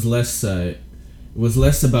 Like it was less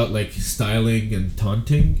about like styling and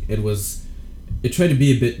taunting. It tried to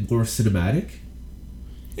be a bit more cinematic.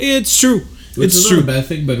 It's true. It's not a bad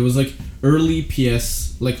thing, but it was like early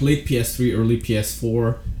PS, like late PS3, early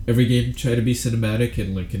PS4. Every game tried to be cinematic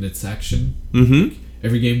and like in its action. Mm-hmm. Like,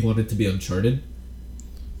 every game wanted to be Uncharted.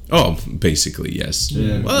 Oh, basically, yes.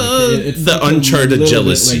 Yeah, well, like it the Uncharted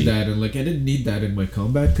jealousy. Like that, and like I didn't need that in my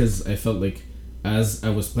combat because I felt like as I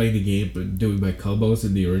was playing the game and doing my combos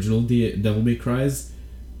in the original Devil May Cry's,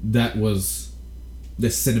 that was the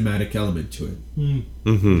cinematic element to it.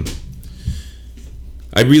 Mm-hmm.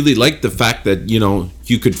 I really like the fact that,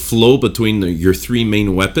 you could flow between your three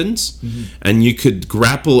main weapons, and you could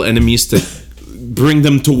grapple enemies to bring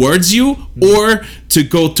them towards you or to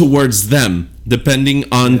go towards them depending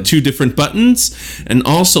on 2 different buttons. And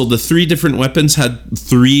also, the 3 different weapons had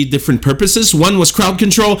 3 different purposes. One was crowd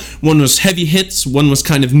control, one was heavy hits, one was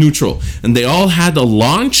kind of neutral. And they all had a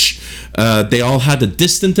launch, they all had a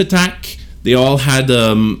distant attack, they all had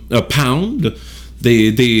a pound.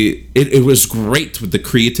 It was great with the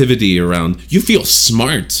creativity around. You feel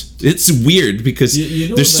smart. It's weird because You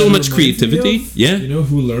know there's what so that much reminds me creativity. of? Yeah. You know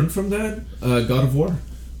who learned from that? God of War.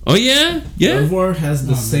 Oh yeah, God yeah. of War has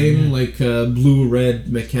the same like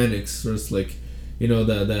blue-red mechanics. Where it's like, you know,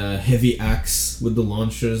 the heavy axe with the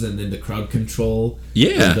launchers, and then the crowd control.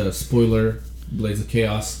 Yeah. And the spoiler, Blades of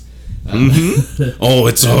Chaos. Oh,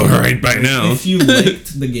 it's all right by now. If you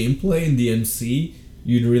liked the gameplay in DMC,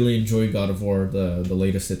 you'd really enjoy God of War, the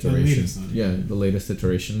latest iteration. latest one. Yeah, the latest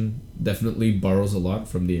iteration definitely borrows a lot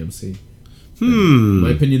from DMC. Hmm. My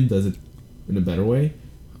opinion does it in a better way.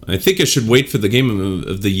 I think I should wait for the Game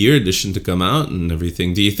of the Year edition to come out and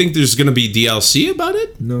everything. Do you think there's going to be DLC about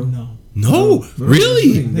it? No. No,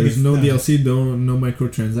 really? There's no it's DLC, no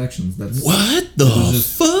microtransactions. That's What the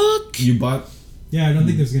just- fuck? you bought. Yeah, I don't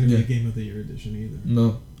think there's gonna be Yeah. a Game of the Year edition either.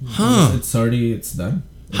 No. Huh. It's done.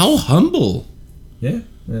 How humble. Yeah.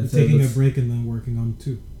 They're taking a break and then working on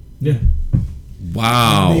 2. Yeah.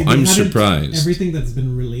 Wow, They I'm hadn't- surprised. Everything that's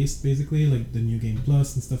been released, basically, like the New Game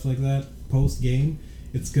Plus and stuff like that, post game,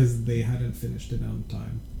 it's because they hadn't finished it on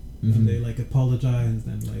time. Mhm. And they like apologized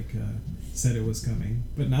and said it was coming,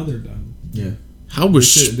 but now they're done. Yeah. How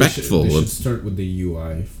respectful They should of start with the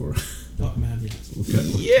UI for. Oh man, yeah.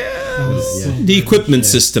 yeah, That was so the equipment Yeah.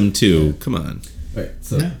 system too. Come on. Right.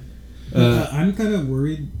 So. Yeah. I'm kind of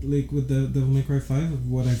worried, like with the Devil May Cry 5,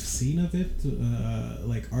 of what I've seen of it,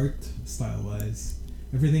 like art style wise.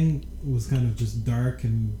 Everything was kind of just dark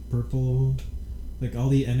and purple. Like all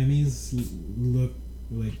the enemies look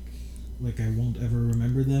like I won't ever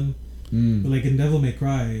remember them. Mm. But like in Devil May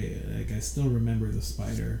Cry, like I still remember the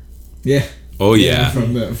spider. Yeah. Oh yeah.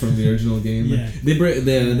 From the original game. Yeah.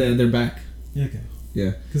 They're back. Yeah, okay.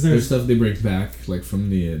 Yeah. Because There's there's stuff they bring back, like from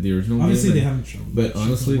the original obviously game. they haven't shown but much of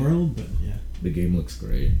honestly- the world, but yeah. The game looks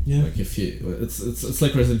great. Yeah. Like if you, it's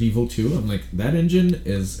like Resident Evil 2. I'm like, that engine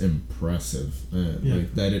is impressive. Yeah.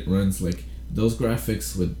 Like that it runs like those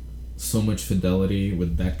graphics with so much fidelity,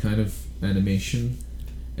 with that kind of animation,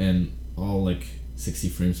 and all like 60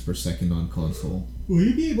 frames per second on console. Will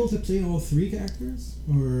you be able to play all 3 characters,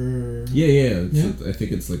 or Yeah. Yeah. I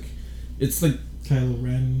think it's like Kylo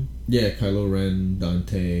Ren? yeah, Kylo Ren,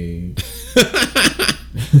 Dante.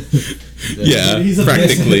 Yeah, He's a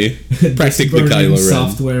practically Burning Kylo Ren.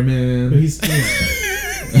 Software But man. he's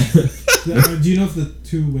do you know if the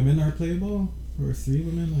 2 women are playable or 3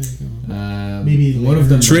 women? I don't know. Maybe one of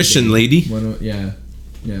them. Trish and Lady. Yeah.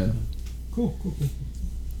 Cool.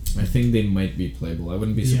 I think they might be playable. I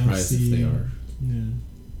wouldn't be surprised if they are. Yeah.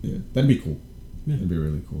 Yeah, that'd be cool. Yeah. That'd be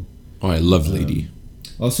really cool. Oh, I love Lady.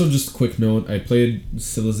 Also, just a quick note: I played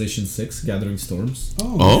Civilization 6: Gathering Storms.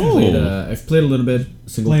 Oh. I've played a little bit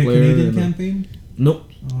single Play a player. Canadian and- campaign? Nope.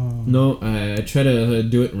 Oh. No, I try to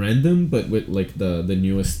do it random, but with like the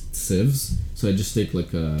newest civs. So I just take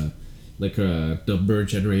like a number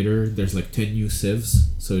generator. There's like 10 new civs,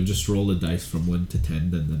 so I just roll the dice from 1 to 10,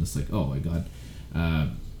 and then it's like, oh my god.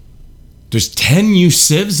 There's 10 new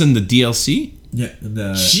civs in the DLC? Yeah,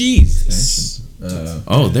 the Jesus.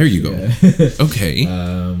 Oh, there you go. Yeah. Okay.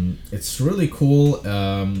 It's really cool.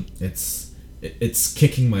 It's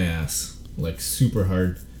kicking my ass like super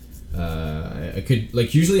hard. I could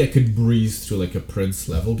usually I could breeze through like a Prince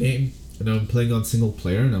level game, and I'm playing on single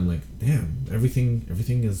player, and I'm like, damn,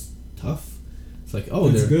 everything is tough. It's like, oh,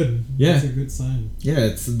 that's they're good. Yeah. That's a good sign.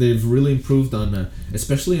 yeah. They've really improved on,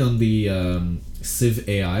 especially on the Civ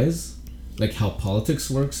AIs, like how politics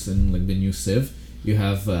works in like the new Civ. You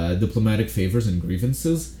have diplomatic favors and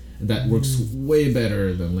grievances, and that works way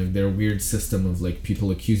better than like their weird system of like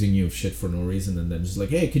people accusing you of shit for no reason, and then just like,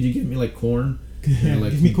 hey, could you give me like corn? Yeah,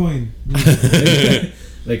 like- give me coin.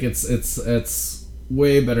 Like it's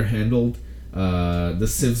way better handled. The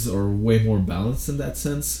civs are way more balanced in that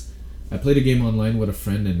sense. I played a game online with a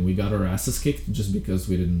friend, and we got our asses kicked just because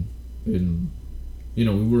we didn't we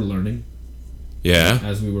were learning Yeah.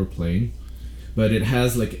 as we were playing. But it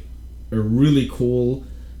has like a really cool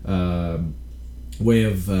way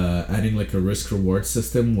of adding like a risk reward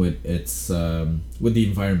system with its with the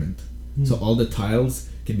environment. So all the tiles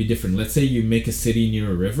can be different. Let's say you make a city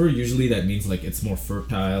near a river. Usually that means like it's more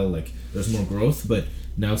fertile, like there's more growth. But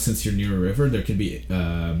now since you're near a river, there can be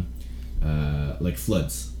like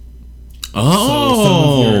floods. So some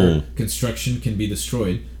of your construction can be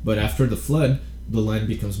destroyed. But after the flood, the land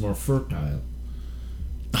becomes more fertile.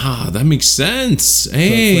 Ah, that makes sense.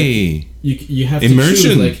 Hey. You have Immersion.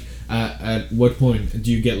 to choose, like, at what point do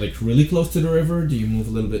you get like really close to the river? Do you move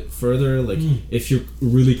a little bit further? Like if you're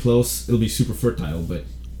really close, it'll be super fertile, but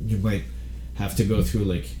you might have to go through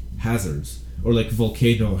like hazards. Or like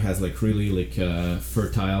volcano has like really like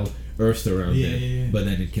fertile earth around it, but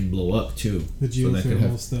then it can blow up too. The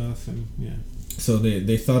geothermal stuff and So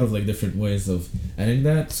they thought of like different ways of adding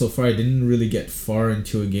that. So far, I didn't really get far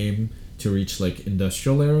into a game to reach like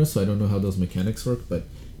industrial era, so I don't know how those mechanics work. But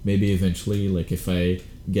maybe eventually, like if I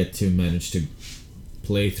get to manage to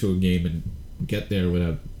play through a game and get there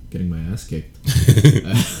without getting my ass kicked,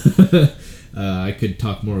 I could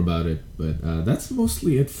talk more about it. But that's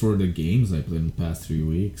mostly it for the games I played in the past 3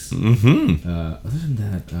 weeks. Other than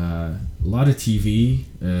that, a lot of TV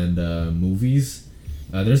and movies.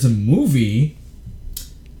 There's a movie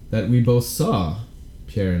that we both saw,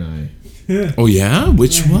 Pierre and I. Oh yeah?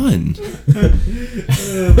 Which one?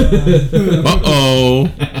 Uh-oh.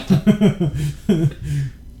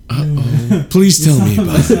 Uh-oh. Please tell me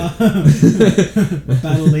about it.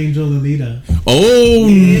 Battle Angel Alita. Oh!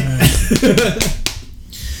 Yeah.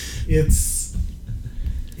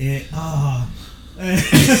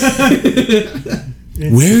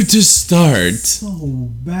 Where to start? So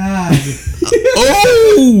bad.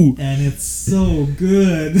 Oh! And it's so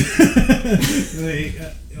good. Like,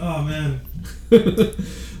 oh man.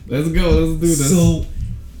 Let's go. Let's do this. So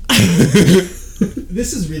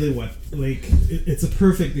this is really what, like, it's a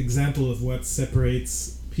perfect example of what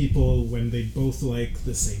separates people when they both like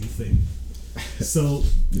the same thing. So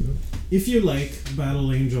if you like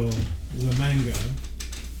Battle Angel, the manga,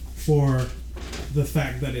 for the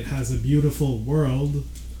fact that it has a beautiful world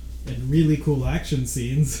and really cool action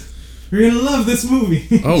scenes, you're gonna love this movie.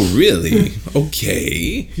 Oh, really?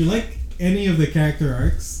 Okay. If you like any of the character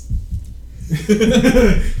arcs,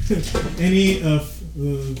 any of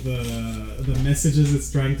the messages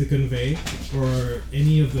it's trying to convey, or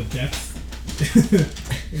any of the depth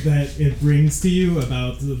that it brings to you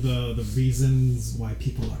about the reasons why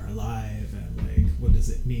people are alive and like what does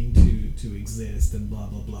it mean to exist and blah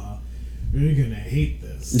blah blah, you're gonna hate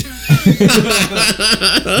this.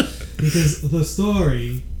 Because the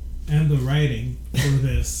story and the writing for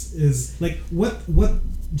this is like what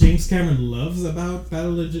James Cameron loves about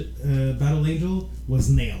Battle Angel was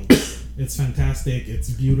nailed. It's fantastic, it's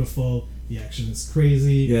beautiful, the action is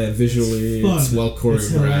crazy, visually it's well choreographed,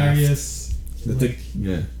 it's hilarious.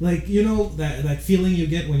 Like you know that feeling you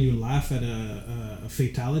get when you laugh at a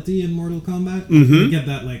fatality in Mortal Kombat. You get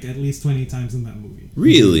that like at least 20 times in that movie.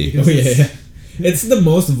 Really? Oh yeah. It's the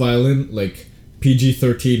most violent like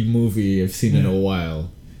PG-13 movie I've seen in a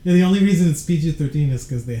while. Yeah, the only reason it's PG-13 is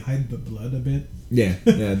because they hide the blood a bit. Yeah.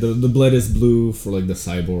 The blood is blue for like the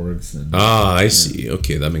cyborgs. And, I see.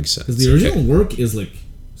 Okay, that makes sense. Because the original work is like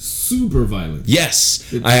super violent. Yes,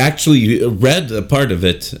 I actually read a part of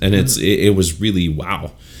it, and it was really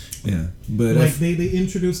wow. Yeah, but like they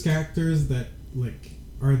introduce characters that like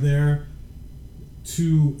are there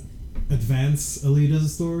to advance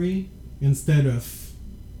Alita's story instead of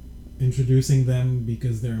introducing them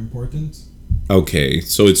because they're important. Okay,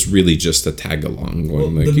 so it's really just a tag along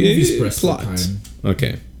going the movie's plot. Time.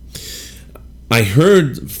 Okay, I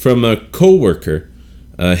heard from a coworker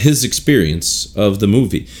his experience of the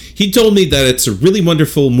movie. He told me that it's a really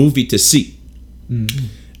wonderful movie to see,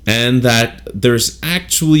 and that there's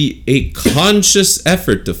actually a conscious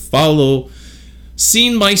effort to follow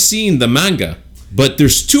scene by scene the manga, but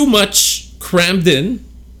there's too much crammed in,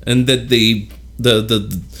 and that the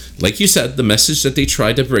like you said, the message that they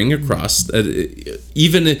try to bring across,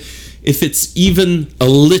 even if it's even a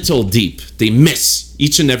little deep, they miss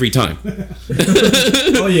each and every time.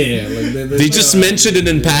 Oh yeah. Like they just mentioned it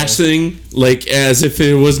in passing, like as if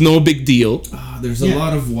it was no big deal. There's a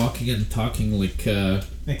lot of walking and talking, like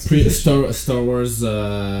Star Wars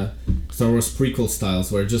prequel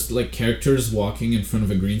styles, where just like characters walking in front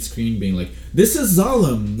of a green screen, being like, "This is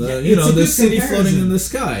Zalem, the city floating in the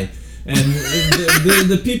sky." And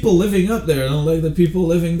the people living up there don't like the people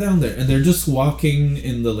living down there, and they're just walking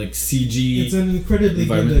in the like CG. It's an incredibly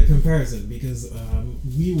good comparison because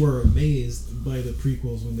we were amazed by the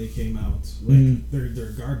prequels when they came out. Like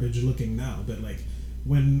they're garbage looking now, but like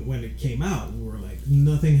when it came out, we were like,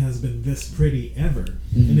 nothing has been this pretty ever,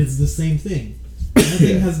 and it's the same thing.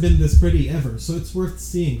 Nothing has been this pretty ever, so it's worth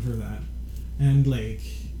seeing for that. And like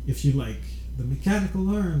if you like the mechanical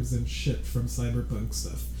arms and shit from cyberpunk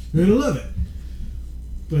stuff, you're gonna love it.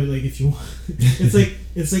 But like if you want, it's like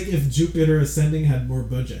if Jupiter Ascending had more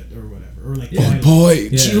budget or whatever, or like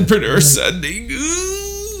Jupiter Ascending.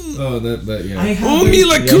 Ooh. Oh, that yeah.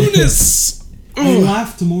 Mila Kunis. I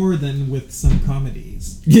laughed more than with some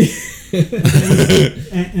comedies.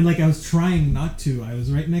 and like I was trying not to. I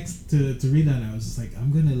was right next to Rita, and I was just like,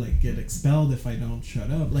 I'm gonna like get expelled if I don't shut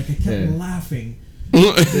up. Like I kept laughing.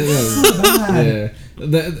 So bad.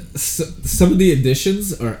 Some of the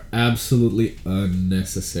additions are absolutely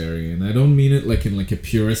unnecessary, and I don't mean it like in like a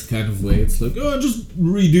purist kind of way. It's like, oh, just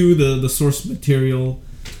redo the source material.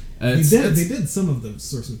 They did some of the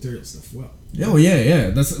source material stuff well. Oh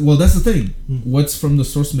yeah. That's the thing. What's from the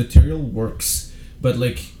source material works, but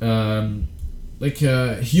like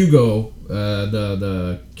Hugo,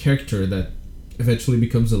 the character that eventually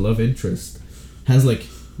becomes a love interest, has like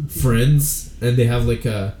friends, and they have like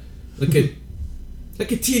a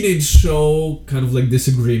teenage show kind of like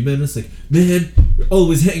disagreement. It's like, man, you're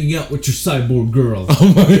always hanging out with your cyborg girl.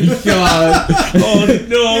 Oh my god! Oh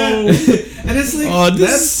no! And it's like, oh,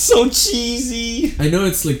 this is so cheesy. I know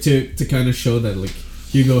it's like to kind of show that like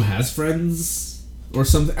Hugo has friends or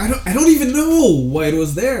something. I don't even know why it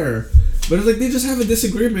was there, but it's like they just have a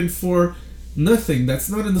disagreement for nothing. That's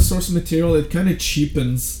not in the source material. It kind of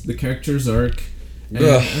cheapens the character's arc. And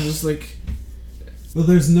I'm just like, well,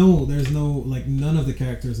 there's no like none of the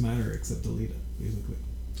characters matter except Alita, basically.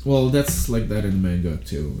 Well, that's like that in manga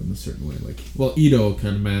too, in a certain way. Like, well, Ito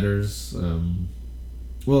kind of matters.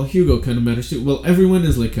 Well, Hugo kind of matters too. Well, everyone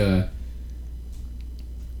is like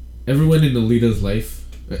everyone in Alita's life.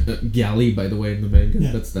 Gally, by the way, in the manga.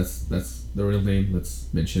 Yeah. That's the real name. Let's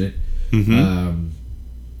mention it. Mm-hmm.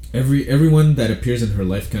 Everyone that appears in her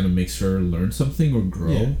life kind of makes her learn something or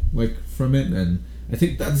grow like from it, and I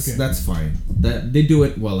think that's fine. That they do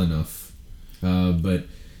it well enough, but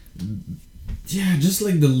yeah, just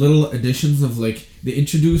like the little additions of like they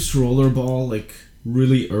introduced rollerball like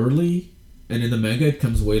really early, and in the manga it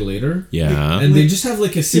comes way later. Yeah, and they just have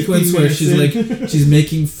like a sequence where she's like she's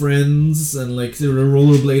making friends and like they're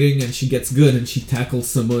rollerblading and she gets good and she tackles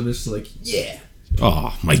someone and she's like, yeah.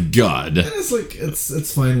 Oh my god! And it's like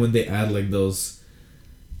it's fine when they add like those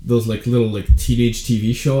like little like teenage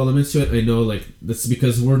TV show elements to it. I know like that's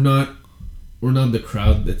because we're not the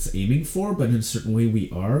crowd that's aiming for, but in a certain way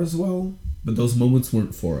we are as well. But those moments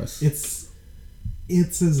weren't for us. It's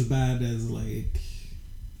as bad as like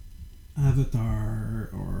Avatar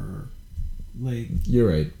or like you're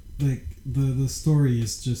right. Like the story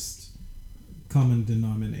is just common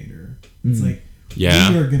denominator. It's like.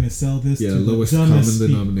 Yeah. We are gonna sell this to the lowest dumbest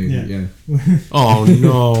common denominator. Yeah. Oh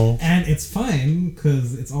no. And it's fine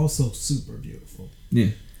because it's also super beautiful. Yeah.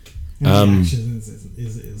 And the action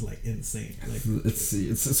is like insane. Like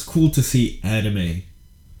it's cool to see anime.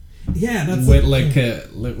 Yeah, that's with like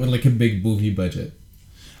a big movie budget.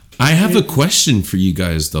 I have a question for you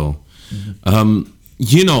guys though. Mm-hmm.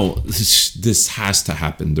 You know, this has to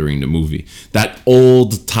happen during the movie. That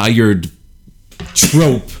old tired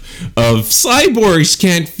trope of cyborgs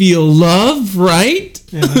can't feel love, right?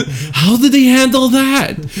 Yeah. How did they handle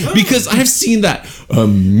that? Because I've seen that a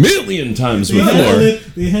million times before.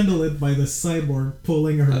 They handle it by the cyborg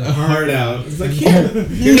pulling her heart out. It's like,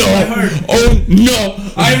 oh no,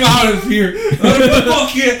 I'm out of here.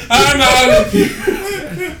 I'm out of here.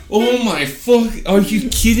 Oh my fuck! Are you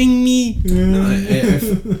kidding me? No,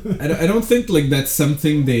 I don't think like that's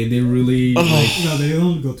something they really. Like, no, they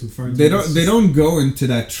don't go too far. They don't go into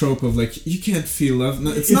that trope of like you can't feel love.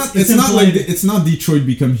 No, it's not like it's not Detroit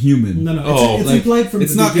Become Human. No, it's like, implied from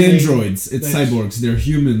it's not androids. It's cyborgs. They're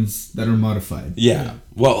humans that are modified. Yeah.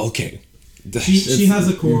 Well, okay. She has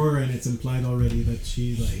a core, and it's implied already that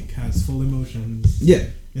she like has full emotions. Yeah.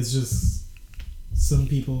 It's just. Some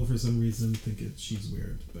people, for some reason, think she's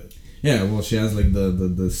weird, but yeah. Well, she has like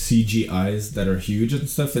the CG eyes that are huge and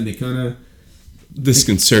stuff, and they kind of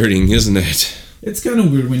disconcerting, isn't it? It's kind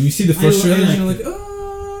of weird when you see the first trailer. You're like,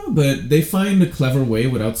 oh, but they find a clever way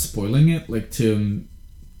without spoiling it, like to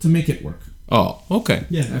make it work. Oh, okay.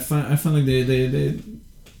 Yeah, I find like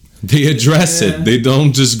they address it. They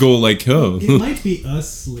don't just go like, oh. It might be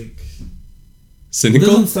us, like. Cynical?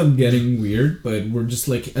 It doesn't stop getting weird, but we're just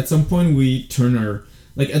like at some point we turn our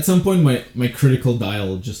at some point my critical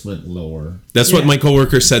dial just went lower. That's what my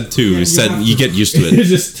coworker said too. He said you get used to it. You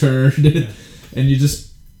just turned it, and you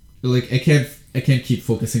just like I can't keep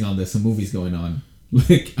focusing on this. A movie's going on.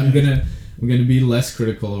 Like I'm gonna be less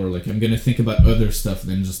critical, or like I'm gonna think about other stuff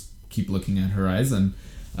than just keep looking at her eyes. And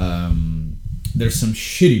there's some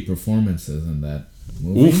shitty performances in that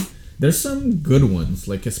movie. Oof. There's some good ones,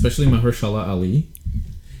 like especially Mahershala Ali.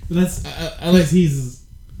 But that's I like he's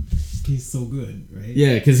so good, right?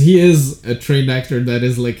 Yeah, because he is a trained actor. That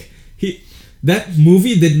is like that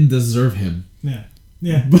movie didn't deserve him. Yeah.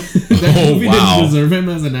 That movie didn't deserve him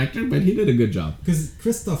as an actor, but he did a good job. Because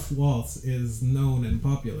Christoph Waltz is known and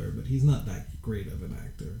popular, but he's not that great of an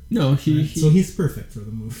actor. No, so he's perfect for the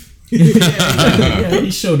movie. Yeah,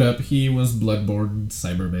 he showed up. He was Bloodborne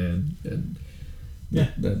Cyberman, and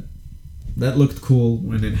that looked cool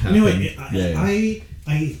when it happened. Anyway,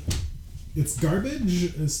 I it's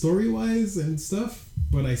garbage story wise and stuff,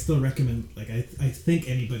 but I still recommend. Like, I think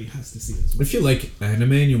anybody has to see this movie. If you like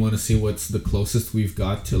anime and you want to see what's the closest we've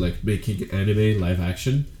got to like making anime live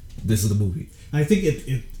action, this is the movie. I think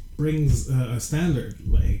it brings a standard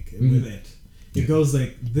with it. It goes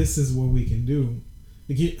like, this is what we can do.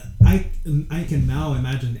 Like I can now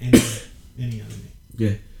imagine any anime.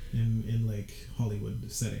 Yeah. In like Hollywood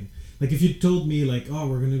setting. Like if you told me like, oh,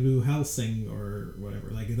 we're gonna do Hellsing or whatever,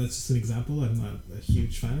 like that's just an example. I'm not a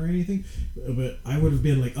huge fan or anything, but I would have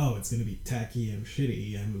been like, oh, it's gonna be tacky and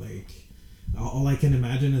shitty, and like all I can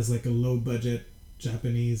imagine is like a low budget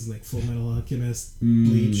Japanese like Full Metal Alchemist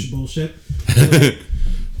Bleach bullshit.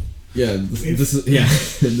 Yeah, this is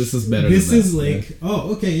this is better. This than is that. like,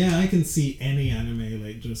 oh, okay, yeah, I can see any anime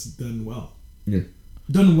like just done well. Yeah.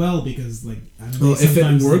 Done well because like anime. Well, if it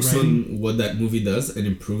sometimes the works writing- on what that movie does and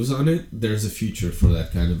improves on it, there's a future for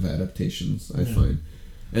that kind of adaptations, I find.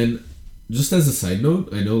 And just as a side note,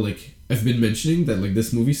 I know like I've been mentioning that like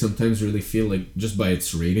this movie sometimes really feel like just by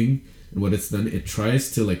its rating and what it's done, it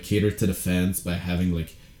tries to like cater to the fans by having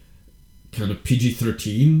like kind of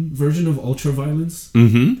PG-13 version of ultra violence.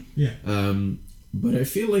 Mm-hmm. Yeah. But I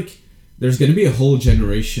feel like there's gonna be a whole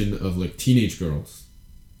generation of like teenage girls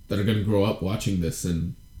that are gonna grow up watching this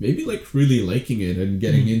and maybe like really liking it and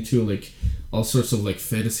getting into like all sorts of like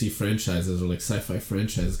fantasy franchises or like sci-fi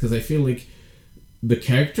franchises, because I feel like the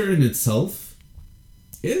character in itself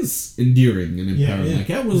is endearing and empowering. Yeah. Like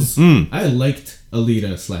I liked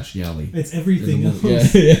Alita / Yali. It's everything In else. the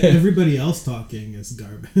movie. Yeah. Everybody else talking is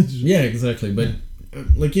garbage. Yeah, exactly. But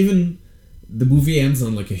like even the movie ends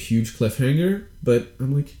on like a huge cliffhanger, but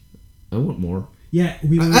I'm like, I want more. Yeah,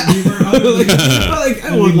 we were out of the,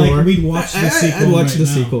 I want more. We'd watch the sequel. I'd watch right the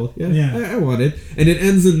now. sequel. Yeah. Yeah. I want it. And it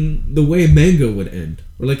ends in the way a manga would end.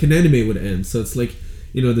 Or like an anime would end. So it's like,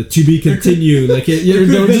 you know, the to be continued. Like you're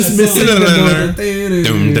just missing the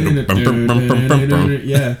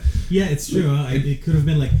Yeah. Yeah, it's true. Huh? It could have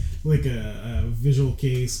been like a visual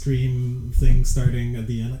kei scream thing starting at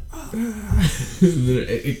the end.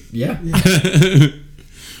 Like, Yeah.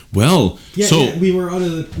 Well, yeah, we were out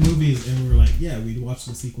of the movies and we were like, yeah, we'd watch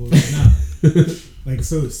the sequel right now. Like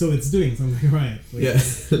so it's doing something right. Like, Yeah.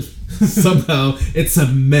 Somehow it's a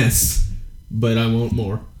mess, but I want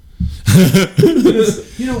more.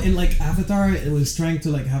 You know, in like Avatar, it was trying to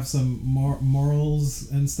like have some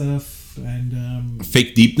morals and stuff, and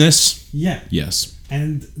fake deepness. yeah, Yes.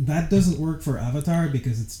 and that doesn't work for Avatar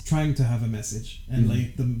because it's trying to have a message, and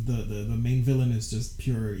like the main villain is just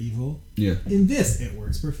pure evil. Yeah. In this, it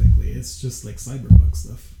works perfectly. It's just like cyberpunk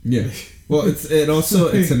stuff. Yeah. Well, it's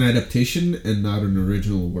an adaptation and not an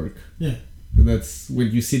original work. Yeah. And that's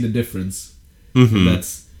when you see the difference. Mm-hmm.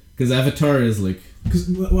 That's because Avatar is like. Because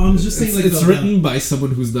I'm just saying, like it's written by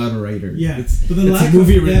someone who's not a writer. Yeah, it's but the a lack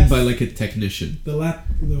movie of written depth- by like a technician. The lack,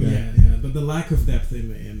 but the lack of depth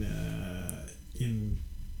in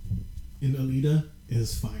Alita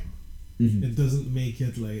is fine. Mm-hmm. It doesn't make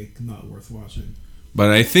it like not worth watching.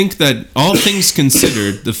 But I think that all things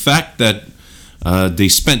considered, the fact that they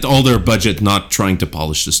spent all their budget not trying to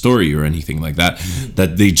polish the story or anything like that,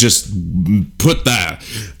 that they just put the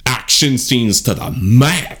action scenes to the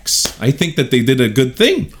max. I think that they did a good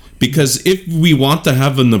thing. Because if we want to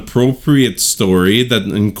have an appropriate story that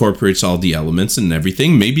incorporates all the elements and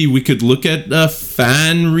everything, maybe we could look at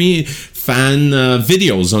fan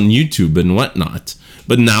videos on YouTube and whatnot.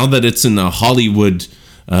 But now that it's in a Hollywood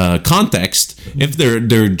context, if they're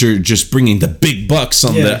just bringing the big bucks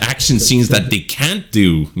on the action scenes that they can't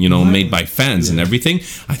do, made by fans and everything,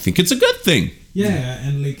 I think it's a good thing. Yeah,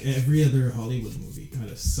 and like every other Hollywood movie kind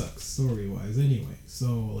of sucks story-wise anyway.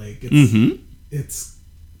 So like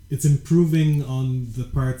it's improving on the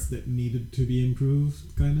parts that needed to be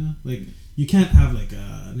improved, kind of. Like you can't have like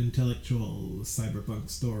an intellectual cyberpunk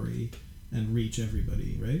story and reach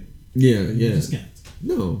everybody, right? Yeah, You yeah. just can't.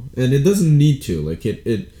 No, and it doesn't need to. Like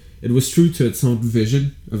it was true to its own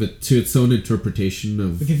vision of it, to its own interpretation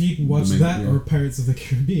of. Like if you watch the that yeah. or Pirates of the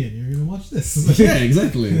Caribbean, you're gonna watch this. Yeah,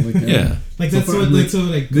 exactly. Like, Yeah. Like So that's far, what like, that's what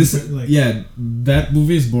like this. like Yeah, that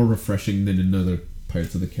movie is more refreshing than another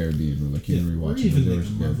Pirates of the Caribbean, or like even or rewatching even the like a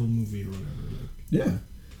original. Marvel movie or whatever. Like. Yeah.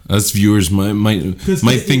 Us viewers might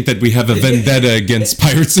think that we have a vendetta against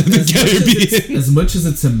Pirates of the Caribbean. As much as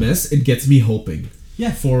it's a mess, it gets me hoping.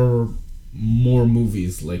 Yeah. For more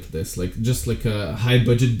movies like this, like just like a high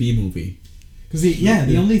budget B movie. Because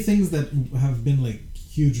the only things that have been like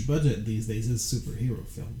huge budget these days is superhero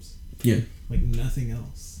films. Yeah. Like nothing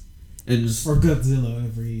else. and just Or Godzilla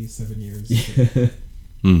every 7 years. yeah.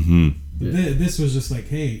 Mm-hmm. But this was just like,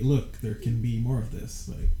 hey, look, there can be more of this.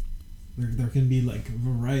 Like, there can be like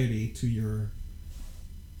variety to your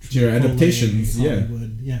adaptations.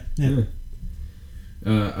 Hollywood. Yeah.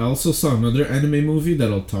 I also saw another anime movie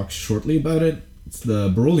that I'll talk shortly about it. It's the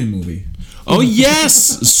Broly movie. Oh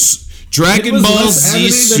yes, Dragon It was Ball less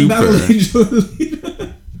Z anime than Battle Super. Angel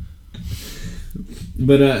Alita.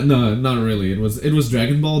 But no, not really. It was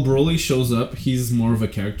Dragon Ball. Broly shows up. He's more of a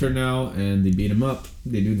character now, and they beat him up.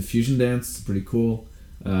 They do the fusion dance. It's pretty cool.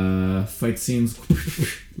 Fight scenes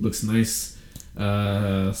looks nice.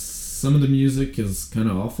 Some of the music is kind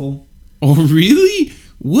of awful. Oh really?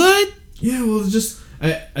 What? Yeah, well, it's just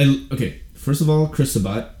I okay. First of all, Chris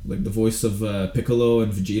Sabat, like the voice of Piccolo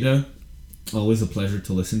and Vegeta, always a pleasure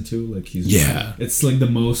to listen to. Like he's it's like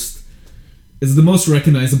it's the most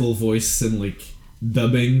recognizable voice in like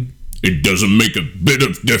dubbing. It doesn't make a bit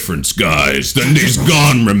of difference, guys. Then he's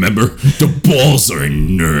gone, remember? The balls are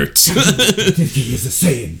inert. He is a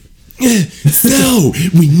Saiyan. So,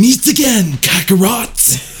 we meet again,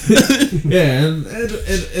 Kakarot. Yeah, and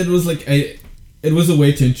it was like it was a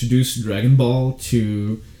way to introduce Dragon Ball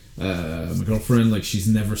to my girlfriend. Like she's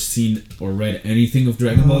never seen or read anything of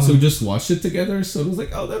Dragon Ball, so we just watched it together. So it was like,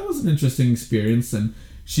 oh, that was an interesting experience, and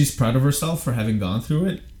she's proud of herself for having gone through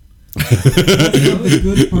it.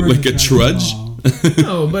 Like a trudge?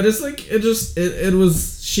 No, but it's like it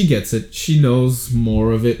was. She gets it. She knows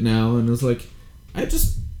more of it now, and it's like I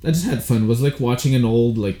just had fun. It was like watching an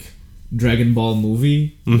old like Dragon Ball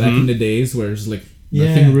movie back in the days where it's like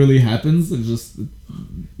nothing really happens. It's just.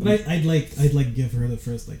 But I'd like give her the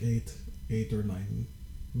first like eight or 9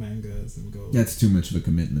 mangas and go. That's too much of a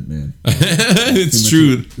commitment, man. It's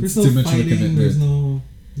true. There's It's no too much of a fighting. commitment. There's no.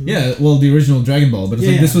 Yeah, well, the original Dragon Ball, but it's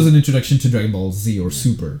like Yeah. this was an introduction to Dragon Ball Z or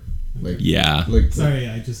Super. Like, Yeah. like Sorry,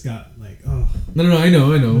 I just got like no, I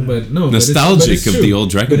know, but no, Nostalgic but it's of true. the old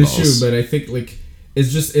Dragon But it's Balls. true, but I think like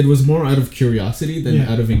it's just it was more out of curiosity than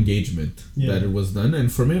out of engagement that it was done, and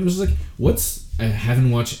for me it was like, I haven't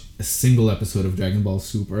watched a single episode of Dragon Ball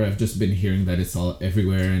Super. I've just been hearing that it's all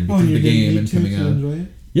everywhere and become the game and coming out. Enjoy it?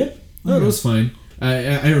 Yeah, no, it was fine.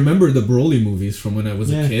 I remember the Broly movies from when I was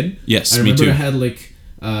a kid. Yes, I me remember too. I had like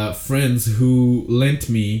friends who lent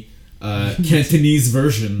me Cantonese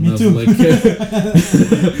version of like of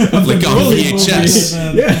Like the on Broly VHS.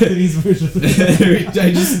 movie. Yeah. Japanese version.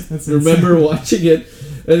 I just That's remember watching it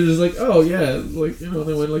and it was like, oh yeah, like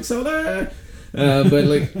they went like so there. But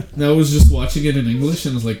like I was just watching it in English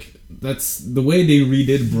and I was like, that's the way they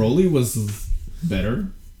redid Broly was better.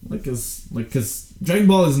 Because Dragon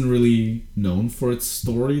Ball isn't really known for its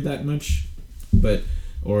story that much,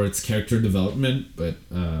 or its character development, but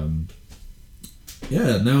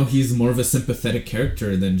now he's more of a sympathetic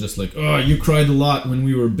character than just like, oh, you cried a lot when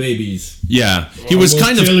we were babies. Yeah. He was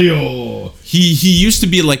kind of... you. He used to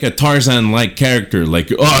be like a Tarzan-like character.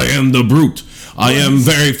 Like, I am the brute. I am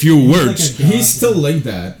very few words. like a- He's still like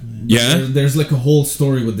that. Yeah? There's like a whole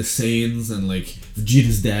story with the Saiyans and like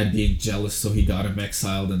Vegeta's dad being jealous, so he got him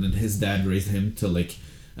exiled, and then his dad raised him to like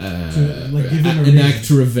give him a enact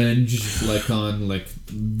revenge like on like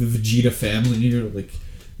the Vegeta family or like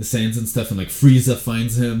the Saiyans and stuff, and like Frieza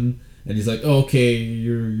finds him and he's like, oh, okay,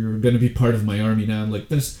 you're gonna be part of my army now. And like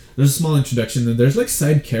there's a small introduction, and there's like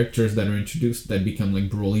side characters that are introduced that become like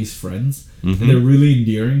Broly's friends, and they're really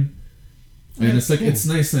endearing. And it's like it's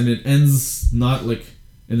nice, and it ends not like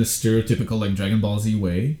in a stereotypical like Dragon Ball Z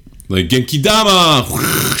way. Like Genki Dama,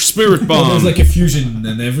 Spirit Well, Bomb. there's like a fusion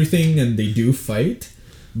and everything, and they do fight,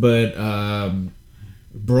 but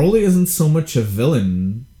Broly isn't so much a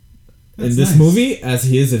villain in this movie as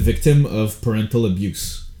he is a victim of parental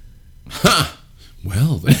abuse. Ha!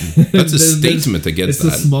 Well, then, that's a statement against it's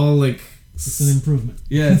that. a small like It's an improvement.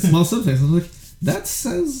 yeah, it's small subtext. I'm like,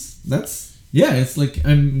 it's like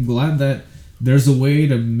I'm glad that there's a way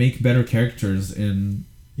to make better characters in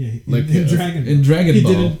Like in Dragon Ball. in Dragon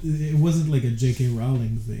Ball. It wasn't like a J.K.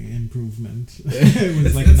 Rowling thing improvement. It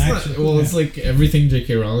was like an actual. Well, it's like everything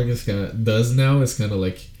J.K. Rowling does now is kind of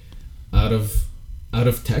like out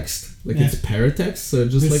of text. Like it's paratext, so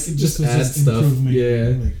just this was add stuff. improvement,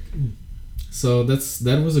 Yeah. like, So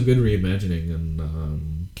that was a good reimagining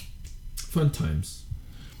and fun times.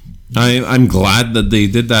 I'm glad that they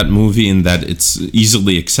did that movie and that it's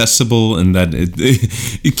easily accessible and that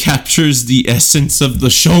it captures the essence of the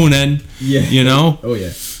shonen. Yeah. You know? Oh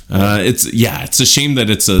yeah. It's a shame that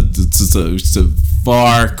it's a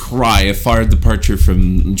far cry, a far departure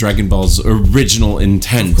from Dragon Ball's original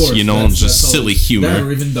intent. Of course, just silly humor. That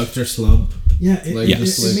or even Dr. Slump. Yeah, it Like, it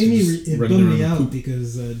just made me just it running bummed me around the out coop.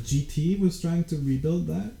 because GT was trying to rebuild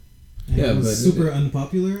that. And Yeah, it was but super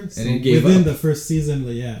unpopular. So it gave within up. the first season,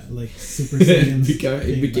 like Super Saiyans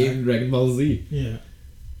it became Dragon Ball Z. Yeah.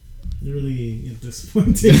 Really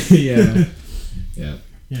disappointing. Yeah. Yeah.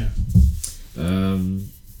 Yeah.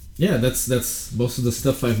 Yeah, that's most of the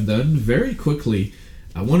stuff I've done. Very quickly,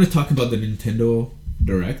 I want to talk about the Nintendo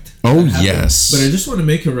Direct. Oh, that happened. yes. But I just want to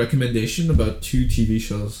make a recommendation about 2 TV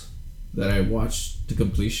shows that I watched to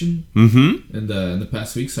completion. Mm-hmm. In the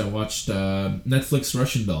past weeks, I watched Netflix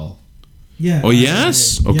Russian Doll. Yeah. Oh,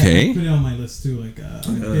 yes? Yeah, Okay. I put it on my list too. Like, I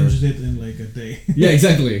binged it in like a day. Yeah,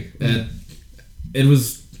 exactly. And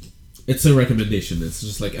it's a recommendation. It's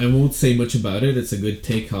just like, I won't say much about it. It's a good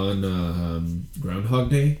take on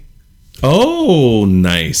Groundhog Day. Oh,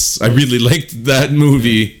 nice. I really liked that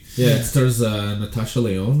movie. Yeah, it stars Natasha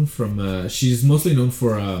Lyonne from. She's mostly known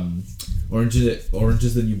for Orange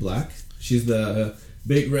is the New Black. She's the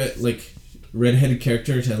big redheaded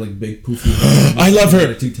character. She has like big poofy hair. I love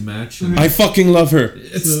her. To match. I fucking love her.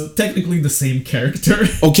 It's technically the same character.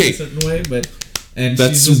 Okay. In a certain way, but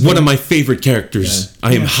that's one of my favorite characters. Yeah.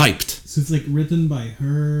 I am hyped. So it's like written by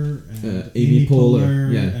her and Amy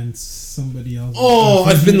Poehler, yeah. and somebody else. Oh,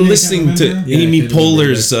 I've been listening to Yeah, Amy I can't remember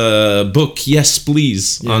Poehler's book. Yes,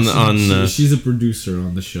 please. Yeah, she's a producer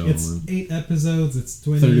on the show. It's 8 episodes. It's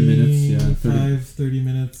 30 minutes. Yeah, 30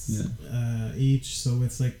 minutes each. So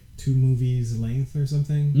it's like 2 movies length or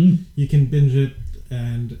something. Mm. You can binge it,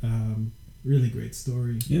 and really great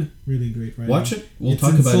story. Yeah, really great writing. watch it. We'll It's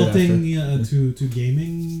talk about it after. insulting to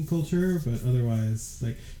gaming culture, but otherwise,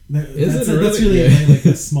 like Is that's it really? really Yeah. like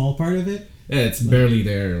a small part of it. Yeah, it's barely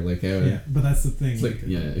there. Like, Yeah, but that's the thing. it's like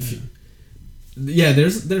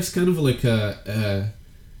there's kind of like an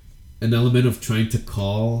element of trying to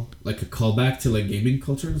call like a callback to like gaming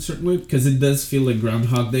culture in a certain way, because it does feel like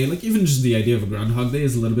Groundhog Day. Like, even just the idea of a Groundhog Day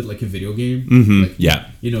is a little bit like a video game. Mm-hmm. Like, Yeah.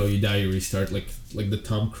 you know, you die, you restart, like the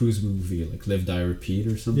Tom Cruise movie, like Live, Die, Repeat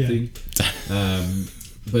or something. Yeah.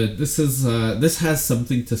 But this has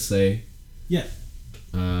something to say. Yeah.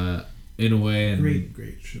 In a way, and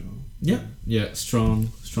Great show. Yeah,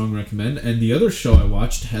 strong recommend. And the other show I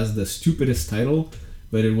watched has the stupidest title,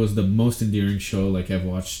 but it was the most endearing show like I've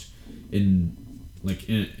watched in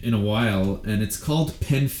a while, and it's called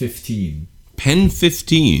Pen 15. Pen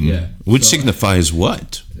 15? Yeah. Which So, signifies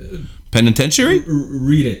what? Penitentiary?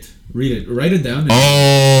 Read it. Write it down.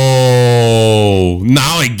 Oh,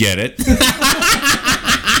 now I get it.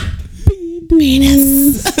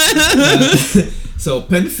 Penis. So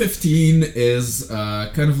Pen 15 is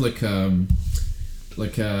kind of like a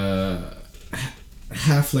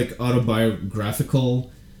half like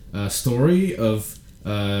autobiographical story of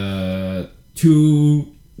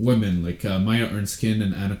 2 women, like Maya Erskine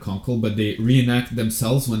and Anna Konkle, but they reenact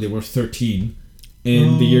themselves when they were 13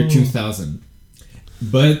 in the year 2000.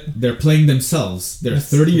 But they're playing themselves. They're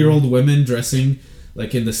 30-year-old women dressing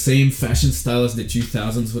like in the same fashion style as the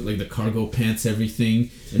 2000s, with like the cargo pants, everything,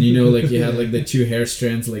 and you know, like you had like the 2 hair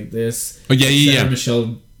strands like this. Oh yeah. Sarah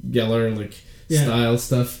Michelle Gellar style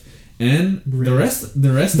stuff, and the rest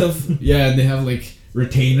of they have like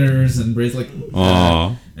retainers and braids like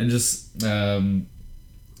that, and just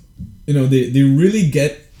you know, they really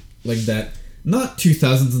get like that, not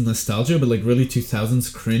 2000s nostalgia, but like really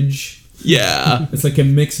 2000s cringe. Yeah. It's like a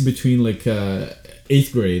mix between like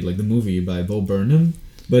 8th Grade, like the movie by Bo Burnham,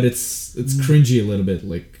 but it's cringy a little bit,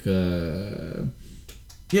 like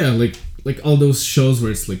like all those shows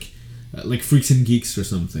where it's like Freaks and Geeks or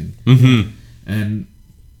something. Mm-hmm. And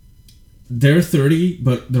they're 30,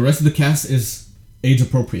 but the rest of the cast is age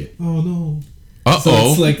appropriate. Oh no. So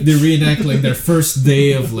it's like they reenact like their first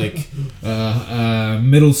day of like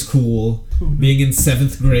middle school, being in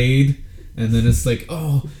 7th grade, and then it's like,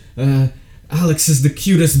 Alex is the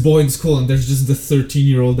cutest boy in school, and there's just the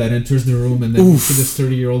 13-year-old that enters the room, and then you see this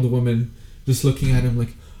 30-year-old woman just looking at him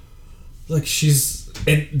like she's,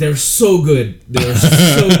 and they're so good. They're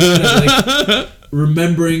so good at like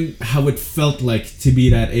remembering how it felt like to be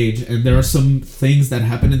that age, and there are some things that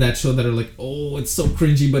happen in that show that are like, oh, it's so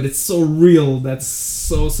cringy, but it's so real. That's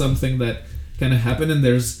so something that kind of happened, and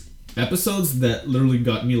there's episodes that literally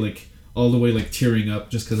got me like all the way like tearing up,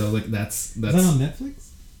 just because I was like, that's. Is that on Netflix?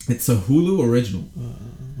 It's a Hulu original.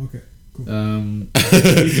 Okay, cool.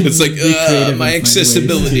 It's like my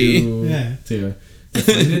accessibility. To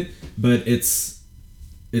find it, but it's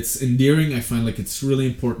endearing. I find like it's really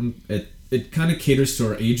important. It kind of caters to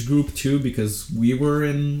our age group too, because we were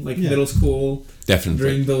in like middle school definitely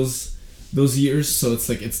during those years. So it's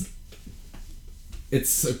like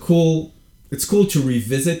it's cool to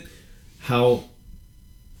revisit how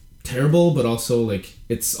terrible, but also like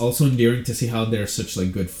it's also endearing to see how they're such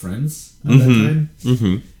like good friends at that time.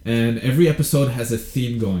 Mm-hmm. And every episode has a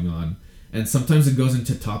theme going on, and sometimes it goes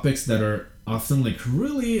into topics that are often like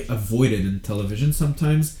really avoided in television.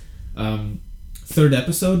 Sometimes, third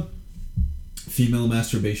episode, female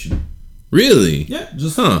masturbation. Really? Yeah,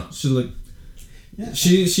 just she like. Yeah.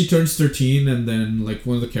 She turns 13, and then like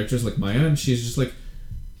one of the characters like Maya, and she's just like,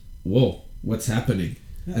 whoa, what's happening?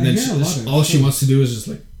 Yeah, And then all she wants to do is just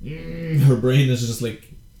like her brain is just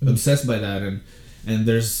like obsessed by that, and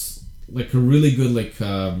there's like a really good like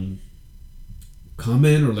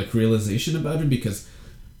comment or like realization about it, because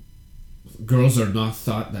girls are not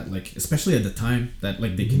thought that like, especially at the time, that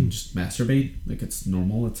like they can just masturbate, like it's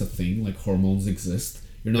normal, it's a thing, like hormones exist.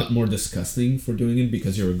 You're not more disgusting for doing it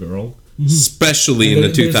because you're a girl. Especially in the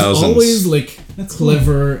 2000s. There's always like That's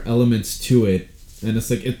clever elements to it, and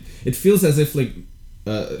it's like it feels as if like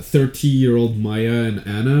 30-year-old Maya and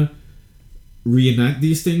Anna reenact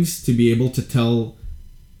these things to be able to tell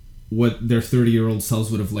what their 30-year-old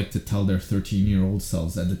selves would have liked to tell their 13-year-old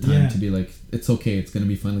selves at the time. Yeah. To be like, it's okay, it's gonna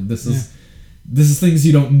be fine. Like this is things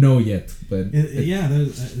you don't know yet, but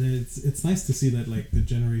it's nice to see that like the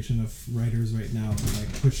generation of writers right now are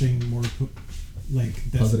like pushing more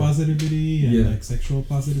like death positivity and like sexual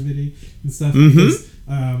positivity and stuff. Because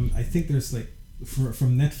I think there's like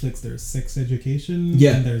from Netflix there's Sex Education,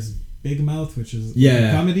 and there's Big Mouth, which is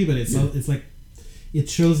like comedy, but it's like it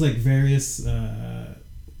shows like various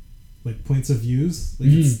like points of views. Like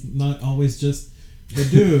it's not always just the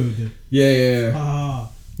dude. Yeah.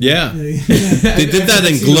 They did that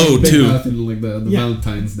in Glow too. In, like the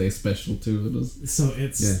Valentine's Day special too. It was, so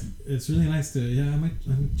it's really nice to I might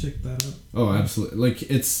check that out. Oh, absolutely! Like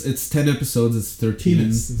it's 10 episodes. It's 13.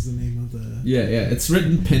 Penis is the name of the. It's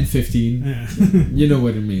written pen 15. Yeah. You know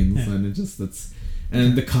what it means, and it just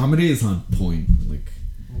and the comedy is on point. Like,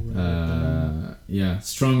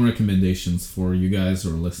 strong recommendations for you guys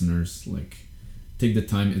or listeners. Like, take the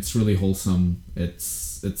time. It's really wholesome.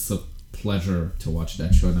 It's a pleasure to watch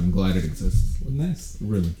that show, and I'm glad it exists. Nice.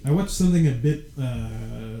 Really. I watched something a bit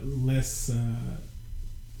less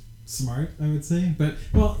smart, I would say, but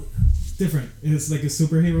different. It's like a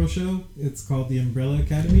superhero show. It's called The Umbrella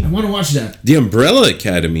Academy. I want to watch that. The Umbrella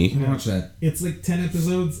Academy. I want to watch that. It's like 10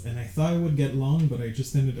 episodes, and I thought it would get long, but I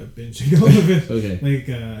just ended up binging all of it. Okay. Like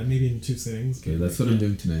maybe in 2 sittings. Okay, that's what I'm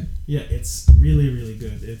doing tonight. Yeah, it's really, really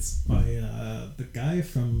good. It's by the guy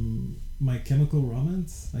from My Chemical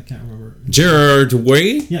Romance. I can't remember. Gerard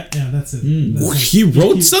Way? Yeah, that's it. He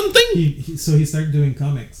wrote something? So he started doing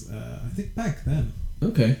comics, I think back then.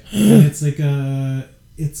 Okay. And it's like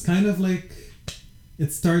it's kind of like,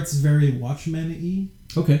 it starts very Watchmen-y.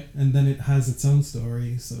 Okay. And then it has its own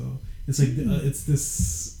story. So it's like it's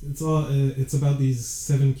about these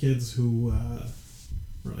 7 kids who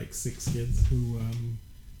or like 6 kids who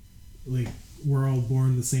like were all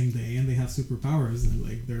born the same day, and they have superpowers, and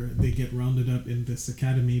like they get rounded up in this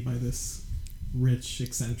academy by this rich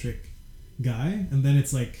eccentric guy, and then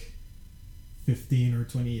it's like 15 or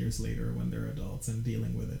 20 years later when they're adults and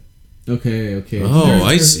dealing with it. Okay. Oh,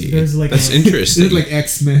 I see. There's like that's interesting. Is it like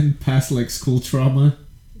X-Men past like school trauma?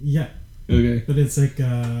 Yeah. Okay. But it's like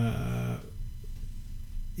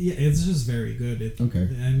it's just very good. Okay.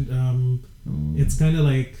 And it's kind of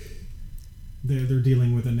like they're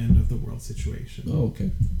dealing with an end of the world situation. Oh,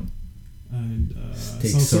 okay. And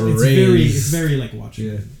Takes it's very like watching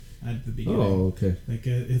it at the beginning. Oh, okay. Like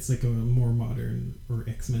it's like a more modern or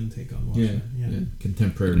X-Men take on Watchmen. Yeah.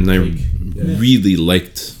 Contemporary. And I really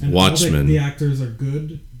liked and Watchmen. all the actors are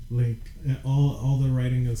good. Like all the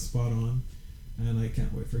writing is spot on, and I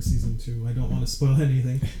can't wait for season 2. I don't want to spoil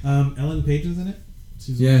anything. Ellen Page is in it.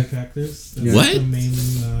 She's one of the actors. That's What? the main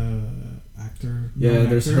actor. Yeah,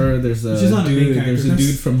 there's actor. her. There's a She's not dude. a main There's a character.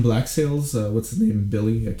 dude from Black Sails. What's his name?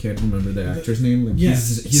 Billy. I can't remember the actor's name. Like, Yeah.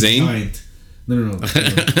 he's Zane? giant. No. Oh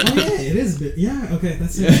yeah, it is. Yeah, okay,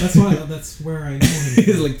 that's where I know him.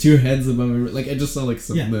 He's like 2 heads above every. Like I just saw like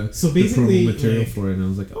some of the So the basically, promo material like, for it, and I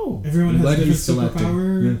was like, oh, everyone I'm has glad a he's different still acting.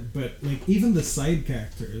 superpower, but like even the side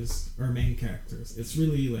characters are main characters. It's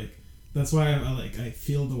really like that's why I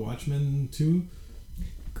feel the Watchmen too.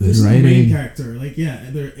 Good No writing. main character, like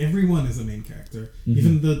everyone is a main character. Mm-hmm.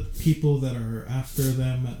 Even the people that are after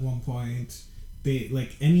them at one point, they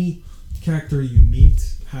like any character you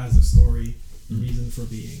meet has a story, reason for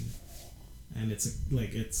being, and it's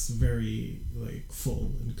very like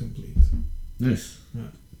full and complete. Nice.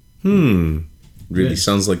 Really Yeah.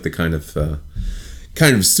 sounds like the kind of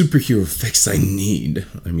superhero effects I need.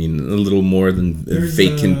 I mean, a little more than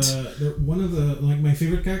vacant. One of the my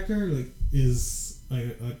favorite character is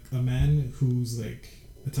a man who's like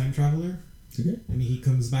a time traveler, Okay. And he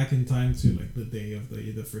comes back in time to like the day of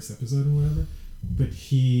the first episode or whatever, but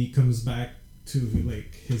he comes back to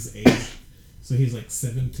like his age, so he's like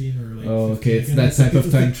 17 or like. Oh, 15 okay. It's again. that It's type like,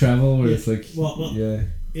 of time like, travel where yeah, it's like well, yeah.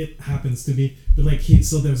 it happens to be, but like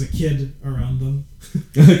so there's a kid around them.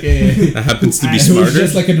 Okay. That happens to be And Who's smarter.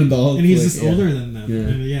 just like an adult, and he's like, just older than them.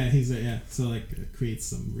 Yeah. And he's so like it creates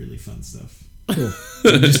some really fun stuff. Cool.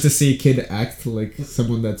 And just to see a kid act like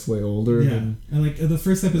someone that's way older. Yeah, Than, and like the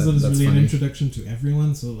first episode is that's really funny. an introduction to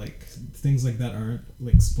everyone, so like things like that aren't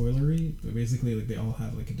like spoilery, but basically like they all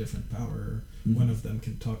have like a different power. Mhm. One of them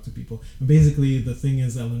can talk to people, but basically the thing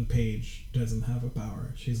is Ellen Page doesn't have a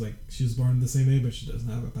power. She was born the same way, but she doesn't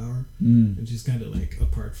have a power, and she's kind of like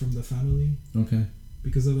apart from the family Okay.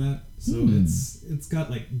 because of that. So Mm. it's got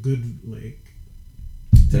like good like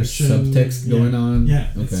There's tension, subtext going on.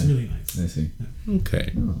 Yeah, Okay. it's really nice. I see.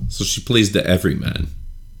 Okay. Oh. So she plays the everyman.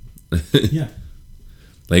 Yeah.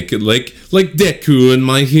 Like Deku and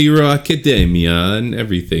My Hero Academia and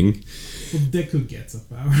everything. Well, Deku gets a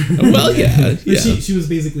power. Well, yeah, But yeah. she was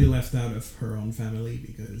basically left out of her own family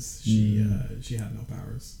because she had no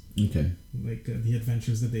powers. Okay. Like the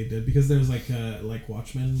adventures that they did, because there's like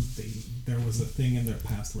Watchmen. There was a thing in their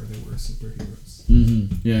past where they were superheroes.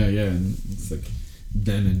 Mm-hmm. Yeah, yeah. And it's like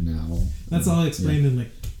then and now. That's all explained in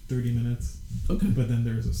like 30 minutes. Okay. But then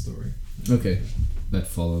there's a story. Okay. That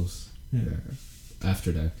follows. Yeah.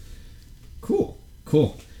 After that. Cool.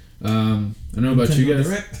 I don't know about you Nintendo guys.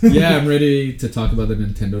 Direct. Yeah, I'm ready to talk about the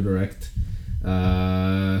Nintendo Direct.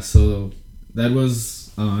 So that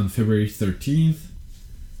was on February 13th.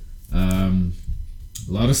 A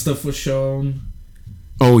lot of stuff was shown.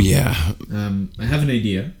 Oh yeah. I have an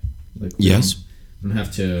idea. Like Yes. we don't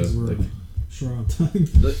have to. 'Cause we're Like, sure on time.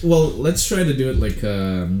 well, let's try to do it like.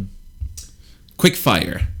 Quick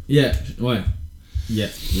fire. Yeah. What? Yeah.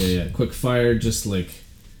 Quick fire. Just like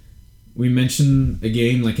we mentioned a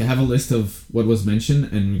game. Like I have a list of what was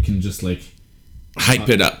mentioned, and we can just like Hype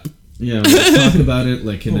it up. yeah we'll talk about it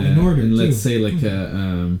like in order, let's too. say like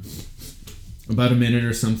about a minute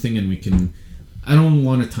or something, and we can. I don't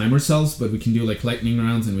want to time ourselves, but we can do like lightning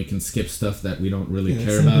rounds, and we can skip stuff that we don't really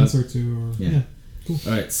care about. Or two, or, Yeah. Cool.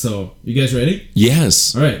 All right, so you guys ready?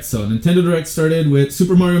 Yes. All right, so Nintendo Direct started with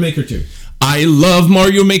Super Mario Maker 2. I love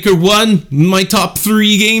Mario Maker 1, my top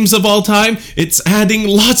 3 games of all time. It's adding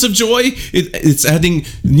lots of joy. It's adding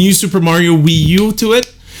new Super Mario Wii U to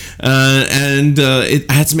it. And it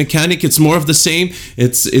adds mechanic. It's more of the same.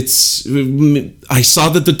 I saw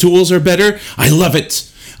that the tools are better. I love it.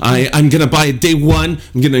 I'm going to buy it day one.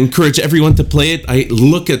 I'm going to encourage everyone to play it. I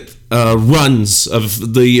look at runs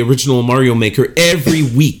of the original Mario Maker every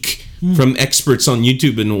week from experts on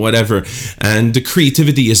YouTube and whatever. And the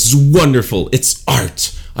creativity is wonderful. It's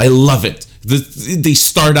art. I love it. They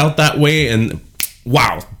start out that way, and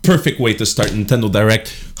wow, perfect way to start Nintendo Direct.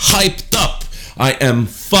 Hyped up. I am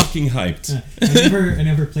fucking hyped. I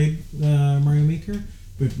never played Mario Maker,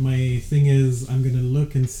 but my thing is I'm gonna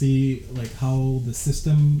look and see like how the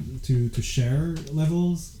system to share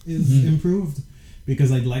levels is improved,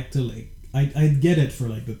 because I'd like to I'd get it for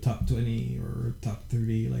like the top 20 or top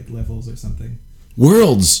 30 like levels or something.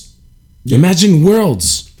 Worlds. Yeah. Imagine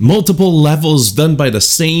worlds. Multiple levels done by the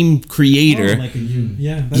same creator. Oh, like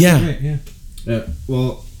that's great. Yeah.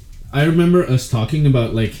 Well, I remember us talking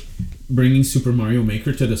about like bringing Super Mario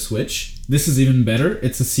Maker to the Switch. This is even better.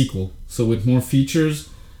 It's a sequel, so with more features.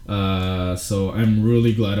 So I'm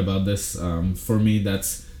really glad about this. For me,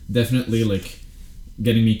 that's definitely like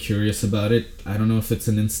getting me curious about it. I don't know if it's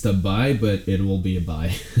an insta buy, but it will be a buy.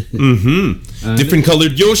 Different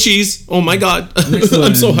colored Yoshis. Oh my god.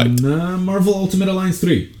 I'm so hyped. Marvel Ultimate Alliance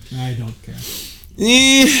 3. I don't care.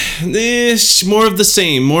 More of the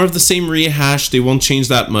same. More of the same rehash. They won't change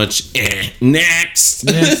that much. Next.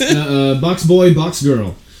 Next, Box Boy, Box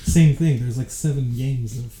Girl. Same thing. There's like 7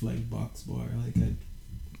 games of like Box Boy. Like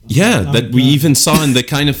that we even saw in the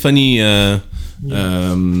kind of funny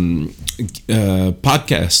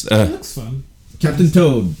podcast. It looks fun. Captain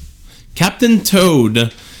Toad. Captain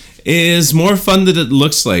Toad is more fun than it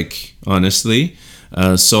looks like, honestly.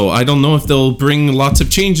 So I don't know if they'll bring lots of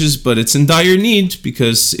changes, but it's in dire need,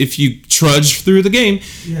 because if you trudge through the game,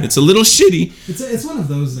 it's a little shitty. It's one of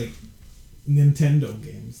those like Nintendo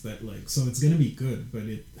games that like, so it's gonna be good, but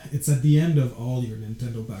it's at the end of all your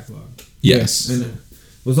Nintendo backlog. Yes. And it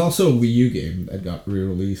was also a Wii U game that got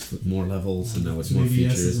re-released with more levels and now with more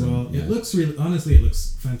features as well. And, yeah. It looks really, honestly, it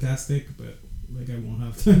looks fantastic, but like I won't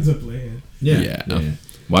have time to play it. Yeah.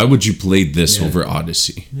 Why would you play this over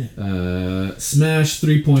Odyssey? Smash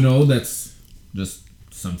 3.0, that's just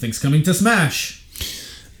something's coming to Smash.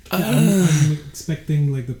 I'm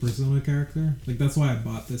expecting like the Persona character. Like that's why I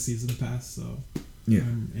bought the season pass. So Yeah.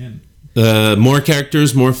 I'm in. More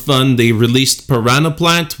characters, more fun. They released Piranha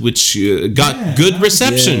Plant, which got good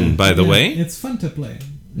reception, by the way. It's fun to play.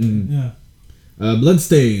 Mm. Yeah.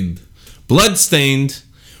 Bloodstained. Bloodstained.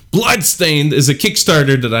 Bloodstained is a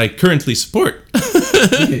Kickstarter that I currently support.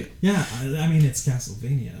 Okay. Yeah, I mean it's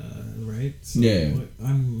Castlevania, right? So Yeah. like,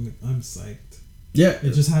 I'm psyched. Yeah.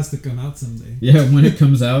 It just has to come out someday. Yeah, when it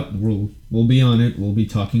comes out, we'll be on it. We'll be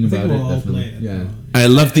talking I think about we'll it. all Definitely. play it. Yeah. I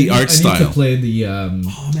love the I art need style. to play the Oh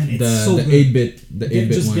man, it's so the good. 8-bit the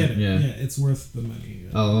 8-bit Just one. get it. Yeah. Yeah, it's worth the money.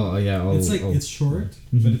 Oh yeah. It's like it's short,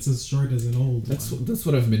 Mhm. but it's as short as an old That's one. that's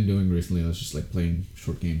what I've been doing recently. I was just like playing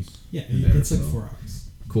short games. Yeah, in there, it's like so. 4 hours.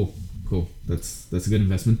 Cool. That's a good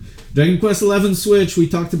investment. Dragon Quest XI Switch. We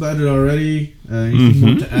talked about it already. Anything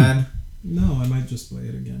more to add? No, I might just play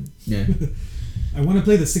it again. Yeah. I want to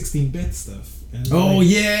play the 16-bit stuff. And Oh like,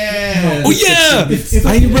 yeah! Oh yeah! If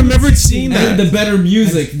I I can remembered do seeing 16 And that. the better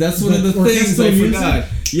music. That's one of the The things I orchestral music. forgot.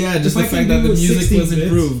 Yeah, just if the I fact can that the do music was 16-bit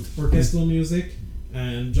improved. orchestral music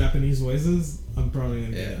and Japanese voices, I'm probably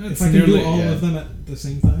gonna get Yeah, it. it's If I can do nearly- all yeah. of them at the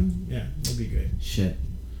same time, yeah, it'll be great. Shit.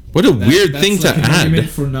 What a weird That's thing like to an argument add.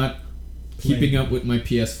 for not keeping Playing. up with my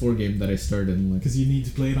PS4 game that I started. Like, Because you need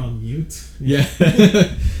to play it on mute. yeah.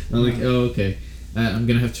 I'm like, oh okay. I'm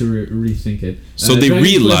gonna have to rethink it. So they Dragon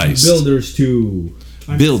Quest realized- Builders 2.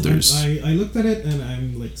 Builders. I looked at it and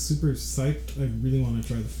I'm like super psyched. I really want to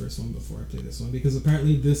try the first one before I play this one because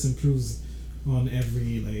apparently this improves on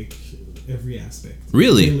every aspect.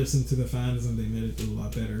 Really? They listened to the fans and they made it a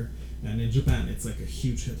lot better. And in Japan, it's like a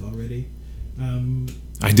huge hit already.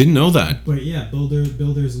 I didn't know that. But yeah,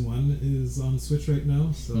 Builders 1 is on Switch right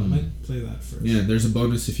now, so I might play that first. Yeah, there's a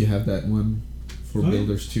bonus if you have that one for Oh, yeah?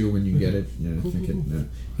 Builders 2 when you get it. Yeah, Cool, I think cool, it.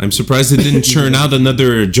 I'm surprised they didn't churn out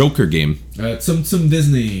another Joker game. Some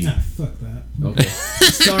Disney. Nah, fuck that. Okay.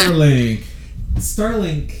 Starlink.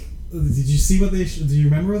 Starlink. Did you see what they? Do you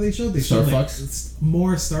remember what they showed? They Star showed Fox? like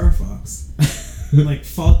more Star Fox, like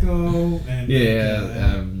Falco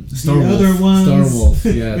and Star the Wolf. other ones. Star Wolf.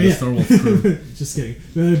 Yeah, But the Star Wolf crew. Just kidding.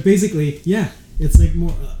 But basically, yeah, it's like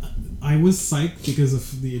more. I was psyched because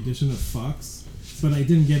of the addition of Fox, but I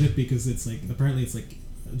didn't get it because it's like apparently it's like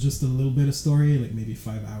just a little bit of story, like maybe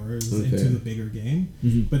 5 hours Okay. into the bigger game.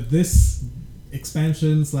 Mhm. But this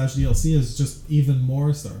expansion / DLC is just even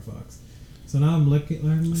more Star Fox. So now I'm looking.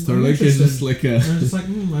 Starlink is just like a. I'm just like, I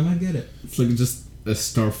might get it. It's like just a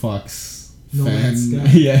Star Fox No fan. Man's Sky.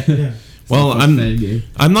 Yeah. Yeah. Well, Star Fox fan game.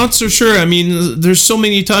 I'm not so sure. I mean, there's so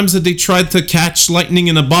many times that they tried to catch lightning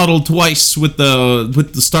in a bottle twice with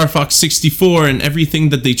the Star Fox 64 and everything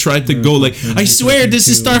that they tried to go like, I swear this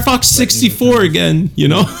is Star Fox 64 again, you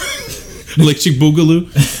know? Electric Boogaloo.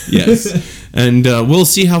 Yes. And we'll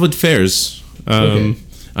see how it fares. Okay.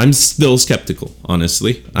 I'm still skeptical,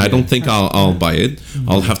 honestly. I don't think I'll buy it.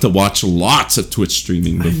 I'll have to watch lots of Twitch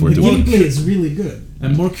streaming before The doing it. gameplay is really good.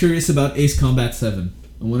 I'm more curious about Ace Combat 7.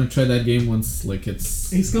 I want to try that game once, like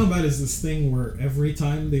it's. Ace Combat is this thing where every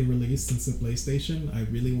time they release since the PlayStation, I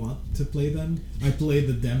really want to play them. I played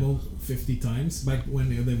the demo 50 times back when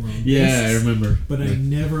they were on Yeah, I discs, remember. but I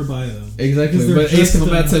never buy them. Exactly, Because they're but Ace just,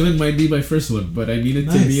 Combat 7 might be my first one, but I need it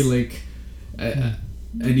to be Nice. like.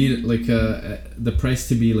 I need it like the price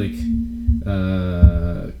to be like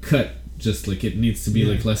cut. Just like it needs to be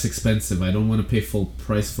like less expensive. I don't want to pay full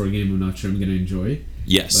price for a game I'm not sure I'm gonna enjoy.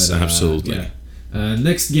 Yes, But, absolutely. yeah.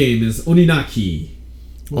 Next game is Oninaki.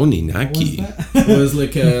 Oninaki. What It was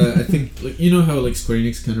like I think like, you know how like Square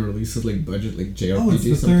Enix kind of releases like budget like it's JRPG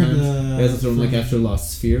the sometimes. third, Yeah, it's from like from- after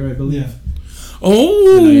Lost Sphere, I believe. Yeah.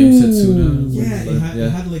 Oh! And I am Setsuna. Yeah, Yeah. it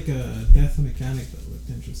had like a death mechanic that looked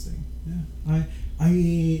interesting. Yeah,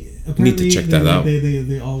 I apparently Need to check that out.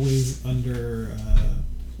 They always under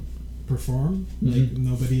perform. Like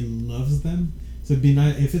nobody loves them. So it'd be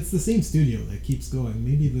nice if it's the same studio that keeps going.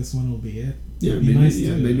 Maybe this one will be it. Yeah, It'd be maybe, nice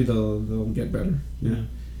yeah, to- maybe they'll get better. Yeah. Yeah.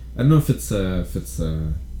 I don't know if it's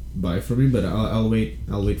buy for me, but I'll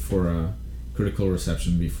wait for a critical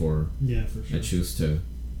reception before Yeah, for sure. I choose to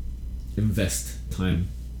invest time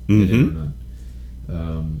in it or Mm-hmm.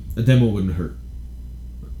 not. A demo wouldn't hurt.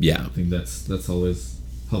 Yeah. I think that's always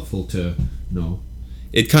helpful to know.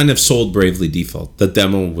 It kind of sold Bravely Default. The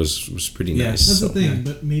demo was pretty Yeah, nice. That's so. the thing,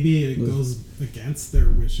 but maybe it goes against their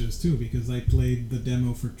wishes too, because I played the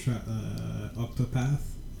demo for Octopath,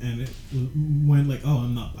 and it went like, "Oh,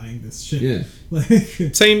 I'm not buying this shit." Yeah. Like,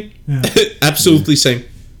 Same. yeah. Absolutely same.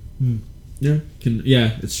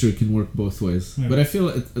 Yeah, it's true. It can work both ways. Yeah. But I feel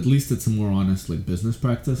at least it's a more honest like business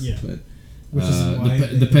practice. Yeah. But Which is why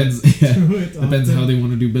depends. Yeah, depends how they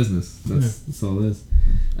want to do business. That's all it is.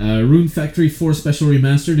 Rune Factory 4 Special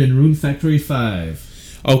Remastered and Rune Factory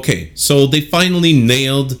 5. Okay, so they finally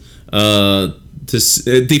nailed this.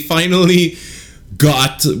 They finally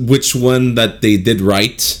got which one that they did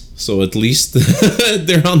right. So at least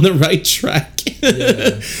they're on the right track.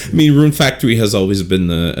 Yeah. I mean, Rune Factory has always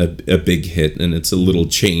been a big hit, and it's a little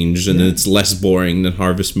change, and it's less boring than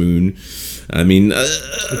Harvest Moon. I mean,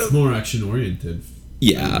 it's more action oriented.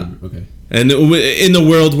 Yeah. Okay. And in a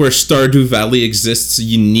world where Stardew Valley exists,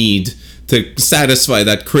 you need to satisfy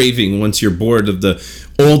that craving once you're bored of the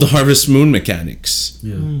old Harvest Moon mechanics.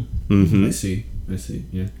 Yeah. Mm-hmm. I see.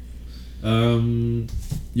 Yeah.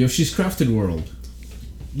 Yoshi's Crafted World.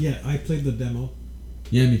 Yeah, I played the demo.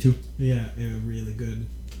 Yeah, me too. Yeah, really good.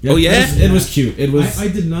 Oh yeah, it was cute. It was. I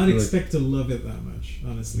did not expect to love it that much.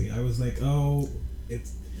 Honestly, I was like, oh, it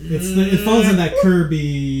falls in that Kirby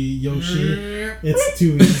Yoshi. It's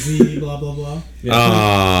too easy. Blah blah blah.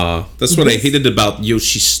 That's what I hated about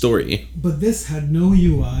Yoshi's story. But this had no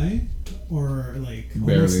UI or like almost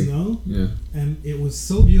Barely. no. Yeah. And it was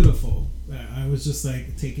so beautiful. I was just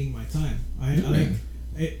like taking my time.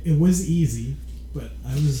 It was easy, but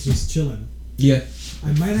I was just chilling. Yeah.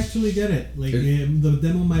 I might actually get it. Like the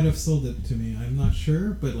demo might have sold it to me. I'm not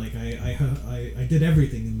sure, but like I did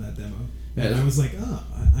everything in that demo, and I was like,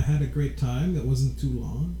 I had a great time. It wasn't too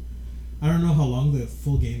long. I don't know how long the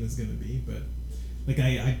full game is gonna be, but like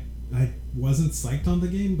I wasn't psyched on the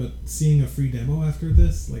game, but seeing a free demo after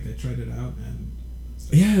this, like I tried it out and.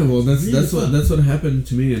 Yeah, well, that's fun. what happened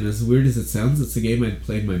to me, and as weird as it sounds, it's a game I'd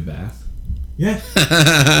play in my bath. Yeah.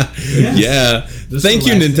 Yeah. Thank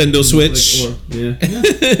you, Nintendo Switch.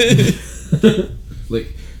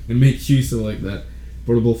 Like, and make use of like that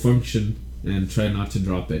portable function and try not to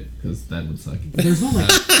drop it because that would suck. There's no like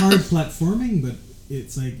hard platforming, but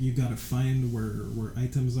it's like you gotta find where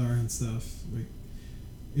items are and stuff.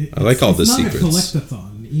 Like. I like all the secrets. It's not a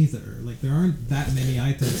collectathon either. Like there aren't that many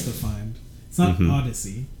items to find. It's not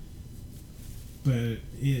Odyssey, but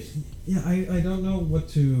I don't know what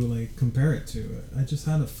to like compare it to. I just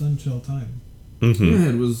had a fun, chill time. Mm-hmm. Yeah,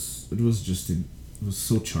 it was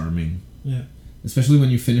so charming. Yeah, especially when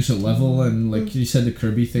you finish a level and like you said the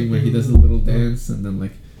Kirby thing where he does the little dance and then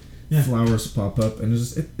like flowers pop up and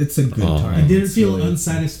it's a good time. I didn't feel really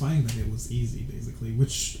unsatisfying that it was easy, basically,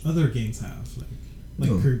 which other games have like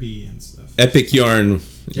Kirby and stuff. Epic Yarn.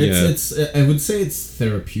 It's I would say it's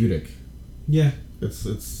therapeutic. Yeah,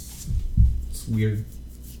 it's weird.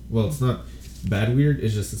 Well, it's not bad weird.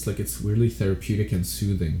 It's like it's weirdly therapeutic and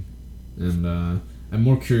soothing, and I'm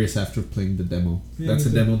more curious after playing the demo. That's a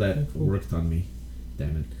demo that worked on me.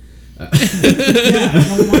 Damn it.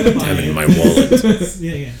 Damn it, my wallet.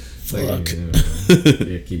 yeah. Fuck.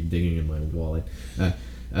 Yeah, keep digging in my wallet.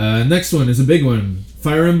 Next one is a big one.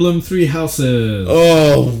 Fire Emblem 3 Houses.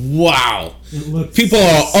 Oh, wow. People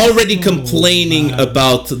are already complaining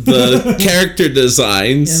about the character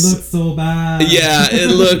designs. It looks so bad. Yeah, it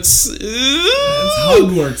looks... It's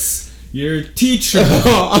Hogwarts. Your teacher.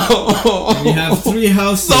 We have 3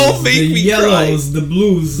 houses. Don't make the me yellows, cry. the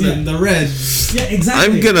blues, and the reds. Yeah,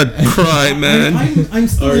 exactly. I'm gonna cry, man. I'm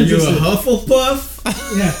still interested. Are you a Hufflepuff?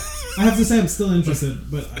 Yeah. I have to say I'm still interested,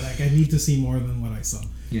 but like I need to see more than what I saw.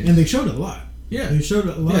 Yeah. And they showed a lot. Yeah. They showed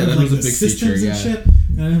a lot of like the systems and shit.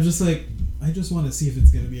 And I'm just like, I just want to see if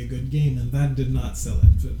it's going to be a good game, and that did not sell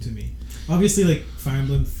it to me. Obviously, like Fire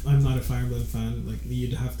Emblem, I'm not a Fire Emblem fan. Like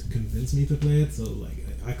you'd have to convince me to play it, so like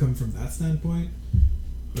I come from that standpoint.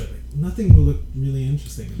 But like, nothing will look really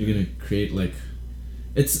interesting. You're gonna create like,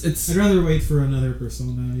 it's. I'd rather wait for another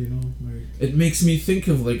Persona, you know. Like it makes me think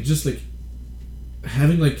of like just like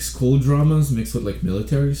having like school dramas mixed with like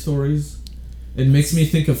military stories. It makes me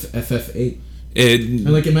think of FF8. And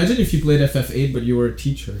like imagine if you played FF8 but you were a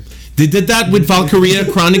teacher. They did that with Valkyria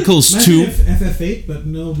Chronicles 2. FF8 but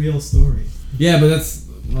no real story. Yeah, but that's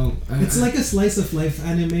it's like a slice of life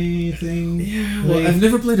anime thing. Yeah, well, I've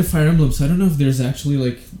never played a Fire Emblem, so I don't know if there's actually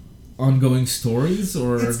like ongoing stories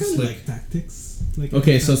or it's kind of like tactics. Like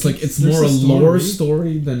okay, so it's like it's more a lore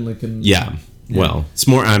story than like an well, it's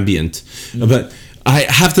more ambient, but. I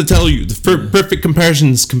have to tell you, the perfect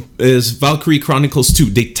comparison is Valkyrie Chronicles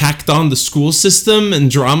 2. They tacked on the school system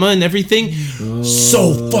and drama and everything.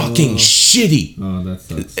 So fucking shitty. Oh, that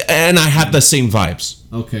sucks. And I have the same vibes.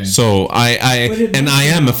 Okay. So I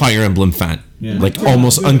am a Fire Emblem fan. Yeah. Like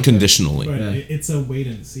almost unconditionally. But it's a wait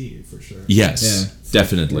and see for sure. Yes,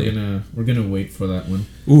 definitely. We're gonna wait for that one.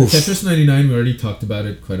 Tetris 99, we already talked about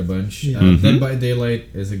it quite a bunch. Dead by Daylight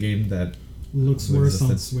is a game that Looks worse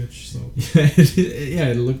on Switch, so yeah,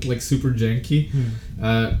 it looked like super janky.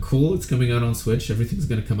 Cool, it's coming out on Switch. Everything's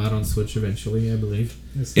gonna come out on Switch eventually, I believe.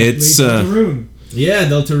 It's Deltarune. Yeah,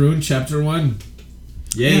 Deltarune Chapter 1.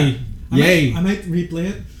 Yay! Yeah, I might replay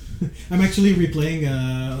it. I'm actually replaying.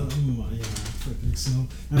 Freaking snow.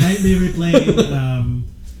 I might be replaying.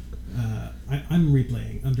 I'm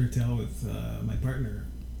replaying Undertale with my partner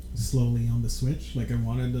slowly on the Switch. Like I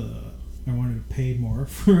wanted to pay more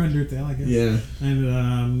for Undertale, I guess. Yeah. And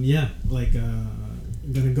I'm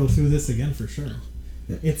gonna go through this again for sure.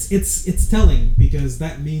 Yeah. It's telling because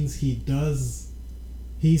that means he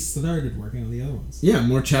started working on the other ones. Yeah,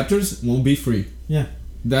 more chapters won't be free. Yeah.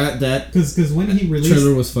 That because when he released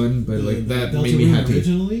trailer was fun, but that made me happy.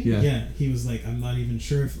 Originally, yeah, he was like, I'm not even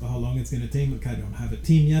sure how long it's gonna take. Like, I don't have a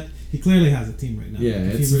team yet. He clearly has a team right now. Yeah,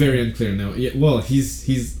 like, it's very unclear now. Yeah, well, he's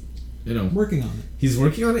working on it. He's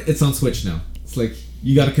working on it. It's on Switch now. It's like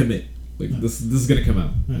you gotta commit. Like this is gonna come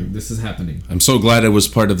out. Yeah. Like, this is happening. I'm so glad I was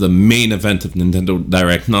part of the main event of Nintendo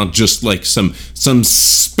Direct, not just like some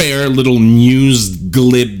spare little news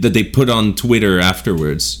glib that they put on Twitter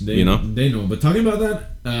afterwards. They know. But talking about that,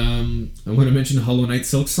 I want to mention Hollow Knight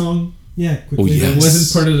Silk Song. Yeah, quickly. Oh, yes. It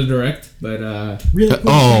wasn't part of the direct, but really quick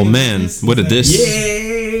oh man, what a diss!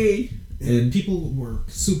 Yay! And people were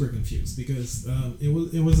super confused because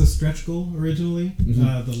it was a stretch goal originally.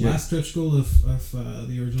 The last stretch goal of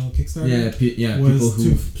the original Kickstarter was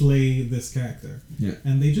people to play this character. Yeah.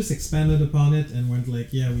 And they just expanded upon it and went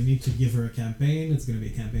like, yeah, we need to give her a campaign. It's going to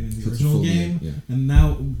be a campaign in the original game. Yeah. And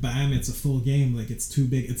now, bam, it's a full game. Like, it's too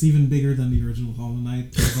big. It's even bigger than the original Hollow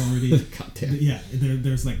Knight. There's already... God damn. Yeah,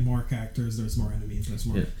 there's like more characters, there's more enemies, there's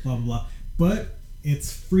more blah, blah, blah. But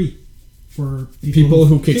it's free. For people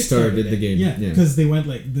who kickstarted the game. Yeah, because they went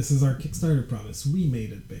like, this is our Kickstarter promise. We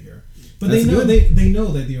made it bigger. But That's they know good. they know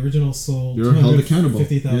that the original sold You're held accountable.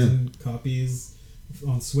 50,000 copies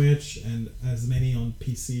on Switch and as many on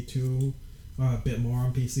PC too, a bit more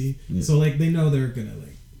on PC. Yeah. So like they know they're gonna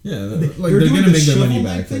like they're gonna make their money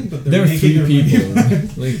back. Thing, but they're three people.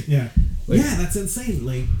 That's insane.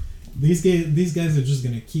 Like these guys are just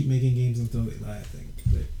gonna keep making games until they die. I think.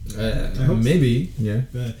 I hope maybe so. Yeah.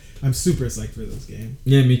 But I'm super psyched for this game.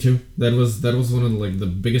 Yeah, me too. That was one of the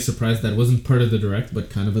biggest surprise that wasn't part of the direct but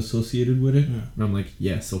kind of associated with it. Yeah. And I'm like,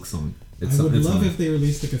 yeah, Silk Song. I would love if they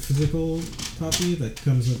released like a physical copy that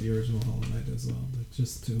comes with the original Hollow Knight as well. Like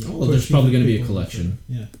just to there's probably going to be a collection.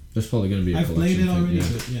 Yeah. There's probably going to be a collection. I've played it already,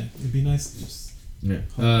 but yeah, it'd be nice to just...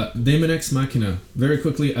 Yeah. Daemon X Machina. Very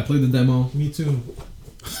quickly, I played the demo. Me too.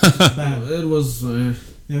 It was...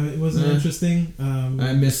 Yeah, it wasn't interesting.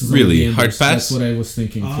 I miss really hard pass. That's what I was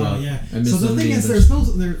thinking. Oh yeah. So the thing is,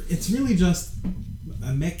 it's really just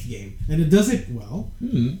a mech game, and it does it well.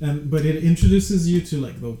 But it introduces you to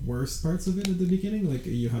like the worst parts of it at the beginning. Like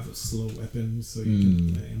you have a slow weapon, so you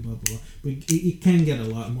can play and blah blah blah. But it can get a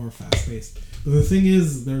lot more fast paced. But the thing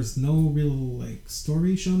is, there's no real like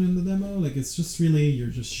story shown in the demo. Like it's just really you're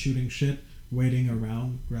just shooting shit, waiting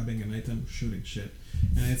around, grabbing an item, shooting shit,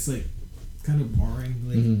 and it's like. Kind of boring.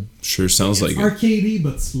 Like, sure sounds like it. Arcadey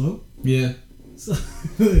but slow. Yeah. So,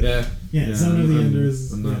 yeah. Some of the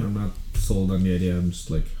enders. I'm not sold on the idea. I'm just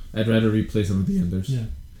like I'd rather replay some of the enders. Yeah.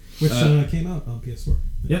 Which came out on PS4.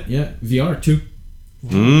 Yeah. VR too. Wow.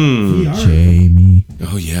 VR. Jamie.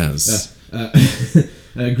 Oh yes.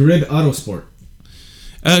 Grid Autosport.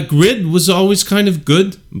 Grid was always kind of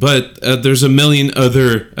good, but there's a million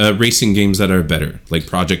other racing games that are better, like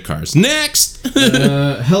Project Cars. Next!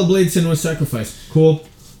 Hellblade: Senua's Sacrifice. Cool.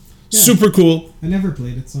 Yeah. Super cool. I never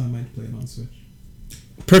played it, so I might play it on Switch.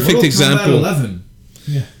 Perfect Mortal example. Kombat 11.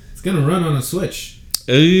 Yeah. It's gonna run on a Switch.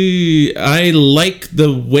 I like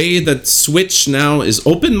the way that Switch now is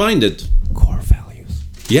open-minded. Core values.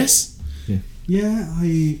 Yes. Yeah, I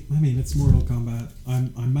mean, it's Mortal Kombat.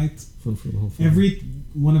 I might... Fun for the whole family. Every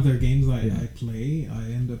one of their games I play, I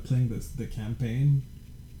end up playing the campaign,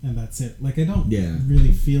 and that's it. Like, I don't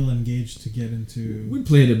really feel engaged to get into... We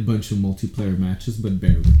played a bunch of multiplayer matches, but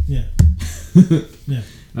barely. Yeah. Yeah.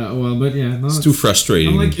 But yeah. No, it's too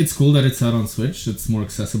frustrating. I'm like, it's cool that it's out on Switch. It's more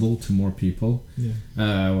accessible to more people.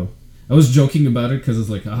 Yeah. I was joking about it because it's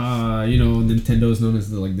like, Nintendo is known as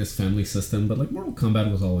this family system, but like Mortal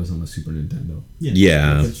Kombat was always on the Super Nintendo.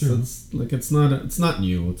 Yeah. It's not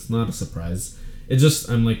new. It's not a surprise. It just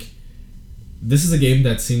I'm like, this is a game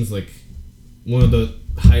that seems like one of the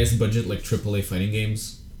highest budget like AAA fighting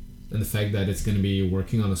games, and the fact that it's going to be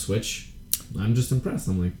working on a Switch, I'm just impressed.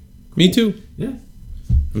 I'm like, cool. Me too. Yeah.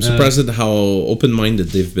 I'm surprised at how open-minded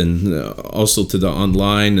they've been, also to the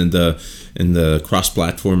online and the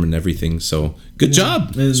cross-platform and everything. So good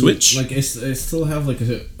job, and Switch. Like I still have like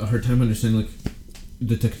a hard time understanding like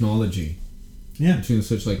the technology. Yeah. between the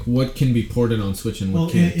Switch. Like, what can be ported on Switch and what Well,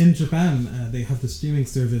 can't. in Japan, they have the streaming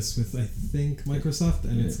service with, I think, Microsoft,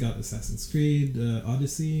 and it's got Assassin's Creed,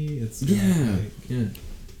 Odyssey. It's got, Yeah.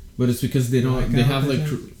 But it's because they don't. They have like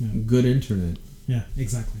good internet, Yeah,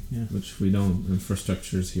 exactly. Yeah. which we don't.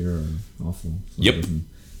 Infrastructures here are awful. So Yep.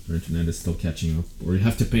 Our internet is still catching up, or you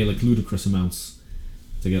have to pay like ludicrous amounts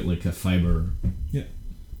to get like a fiber. Yeah.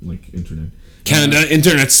 Like internet. Canada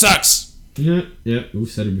internet sucks. Yeah. We've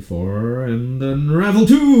said it before. And Unravel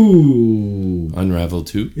 2. Unravel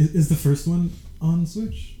 2. Is the first one on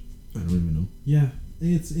Switch? I don't even know. Yeah,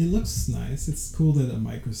 it looks nice. It's cool that a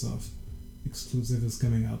Microsoft exclusive is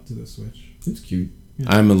coming out to the Switch. It's cute.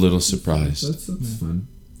 I'm a little surprised. That's fun.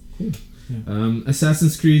 Cool. Yeah.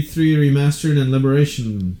 Assassin's Creed 3 Remastered and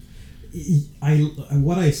Liberation.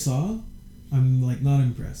 What I saw, I'm like not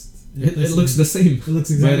impressed. It looks the same. It looks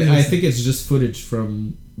exactly. But the I same. think it's just footage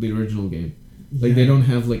from the original game. Like Yeah. they don't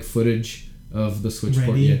have like footage of the Switch port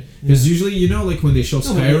Ready? yet. Because Yeah. usually, you know, like when they show No,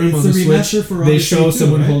 Skyrim it's on a the remaster Switch, for they Odyssey show too,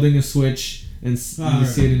 someone right? holding a Switch and you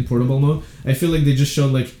see it in portable mode. I feel like they just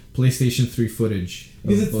showed like PlayStation 3 footage.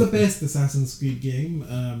 Because it's the both. best Assassin's Creed game,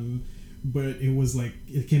 but it was like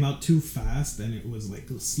it came out too fast and it was like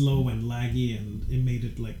slow and laggy, and it made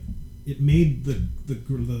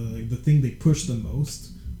the thing they pushed the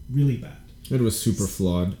most really bad. It was super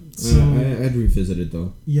flawed. So- I'd revisit it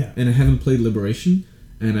though. Yeah. And I haven't played Liberation,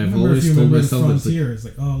 and I've Remember, always if you told remember myself it's like, Frontier, it's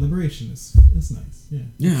like, oh, Liberation is nice. Yeah.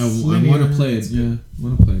 yeah, I It's want to linear, play it. it's Yeah, good. I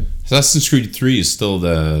want to play it. Assassin's Creed 3 is still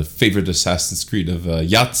the favorite Assassin's Creed of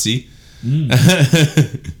Yahtzee.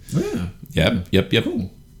 Oh, Yep.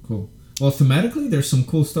 Cool. Well, thematically, there's some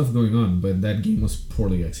cool stuff going on, but that game was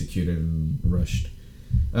poorly executed and rushed.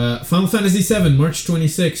 Final Fantasy VII, March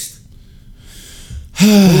 26th.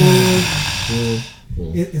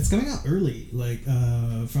 Cool. It's coming out early. Like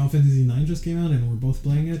Final Fantasy IX just came out, and we're both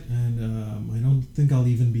playing it. And I don't think I'll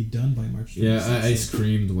even be done by March 26th. Yeah, I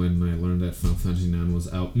screamed when I learned that Final Fantasy IX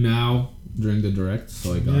was out now during the direct,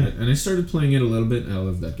 so I got it, and I started playing it a little bit. I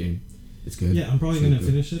love that game. It's good. Yeah, I'm probably It's really gonna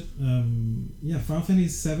good. finish it. Final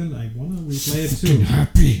Fantasy VII. I want to replay it too.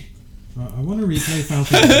 Happy. I want to replay Final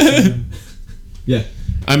Fantasy VII. Yeah.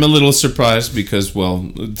 I'm a little surprised because,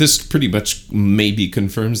 well, this pretty much maybe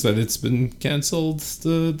confirms that it's been cancelled,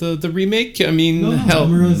 the remake. I mean, No, hell.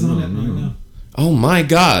 Nomura's on it No. right now. Oh my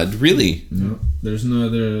god, really? No, there's no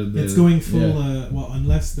other. It's going full. Yeah.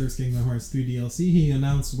 Unless there's Kingdom Hearts 3 DLC. He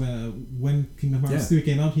announced when Kingdom Hearts 3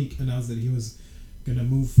 came out, he announced that he was gonna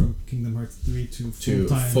move from Kingdom Hearts 3 to To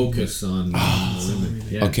full-time focus on.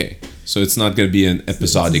 Yeah. Okay, so it's not going to be an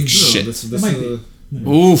episodic No, shit. It might be.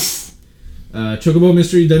 Oof. Chocobo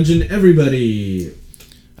Mystery Dungeon, everybody.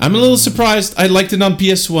 I'm a little surprised. I liked it on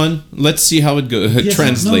PS1. Let's see how it Yes,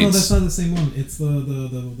 translates. No, that's not the same one. It's the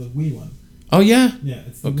Wii one. Oh yeah. Yeah,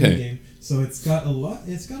 it's the Okay. Wii game. So it's got a lot.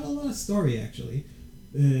 It's got a lot of story actually.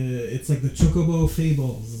 It's like the Chocobo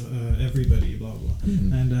Fables. Everybody, blah blah.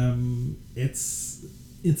 And it's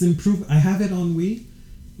improved. I have it on Wii.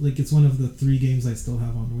 Like it's one of the 3 games I still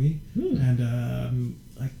have on Wii. And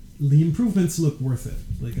the improvements look worth it.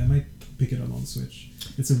 Like I might pick it up on Switch.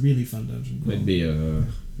 It's a really fun dungeon. Might be a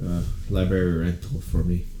library rental for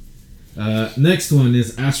me. Next one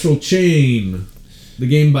is Astral Chain, the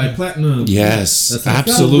game by Platinum. Yes, That's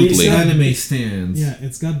absolutely. anime stands. Yeah,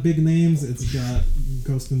 it's got big names. It's got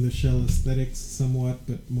Ghost in the Shell aesthetics somewhat,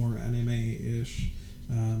 but more anime-ish.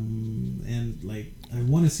 And like, I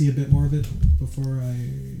want to see a bit more of it before I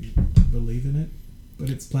believe in it. But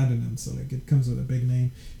it's Platinum, so like it comes with a big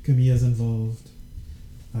name. Kamiya's involved.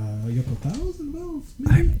 Yoko Taro's involved.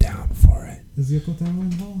 Maybe? I'm down for it. Is Yoko Taro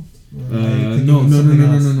involved? Or am I No, thinking no, of no, no, something no,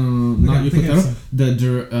 no, else? no, no, Look, not I'm Yoko thinking of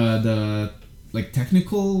Taro. The like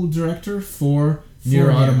technical director for Nier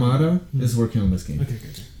Nier. Automata is working on this game. Okay.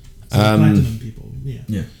 So Platinum people,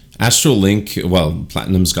 yeah. Astral Link. Well,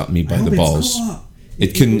 Platinum's got me by I hope the it's balls. co-op.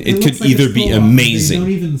 It could looks like either it's be co-op, but amazing. They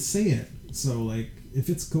don't even say it. So like, if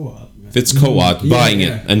it's co-op, If it's co-op, Yeah, buying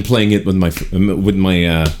yeah. it and playing it with my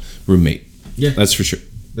roommate. Yeah, That's for sure.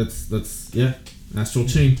 that's yeah. Astral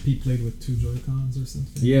Chain. he played with 2 Joy-Cons or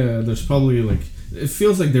something. Yeah, there's probably like it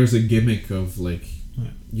feels like there's a gimmick of like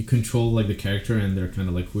Yeah. you control like the character and they're kind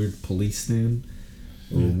of like weird police stand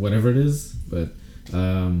or whatever it is. But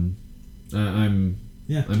I'm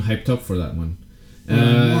hyped up for that one.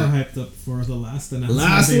 I'm more hyped up for the last announcement.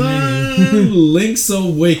 Last they made. one, Link's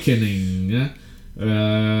Awakening.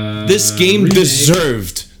 This game remake.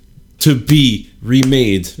 deserved to be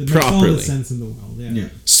remade It makes all the properly. sense in the world. Yeah.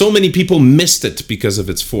 So many people missed it because of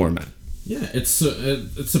its format. Yeah, it's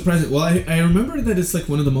surprising. Well, I remember that it's like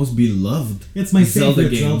one of the most beloved It's my Zelda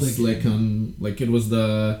favorite games. Zelda game. Like it was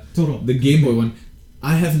the Total. Game Boy one.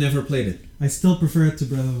 I have never played it. I still prefer it to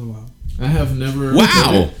Breath of the Wild. I have never. Wow.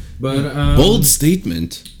 played it, but Bold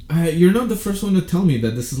statement. you're not the first one to tell me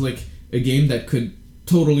that this is like a game that could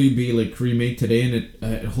totally be like remade today, and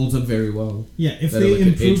it holds up very well. Yeah, if That they it, like,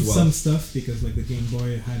 improve aged well. some stuff, because like the Game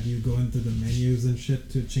Boy had you go into the menus and shit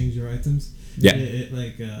to change your items. Yeah. It's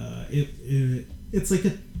like a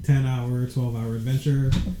 10-hour, 12-hour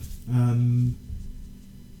adventure.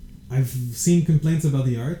 I've seen complaints about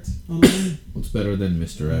the art online. It's better than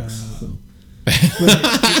Mr. X. So.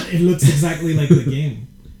 But it looks exactly like the game.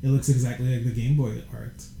 It looks exactly like the Game Boy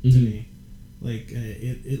art to me. Like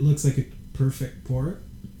it looks like a perfect port.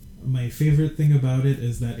 My favorite thing about it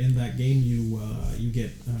is that in that game you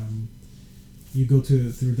get you go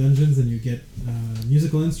through dungeons and you get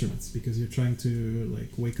musical instruments because you're trying to like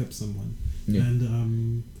wake up someone. Yeah.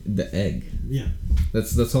 And The egg. yeah,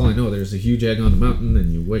 That's all I know. There's a huge egg on the mountain,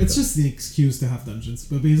 and you wake it's up. just the excuse to have dungeons.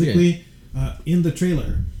 But basically, in the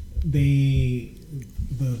trailer, the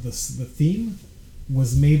theme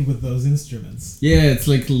was made with those instruments. Yeah, it's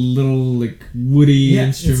like little like woody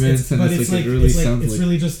instruments, and it really sounds it's like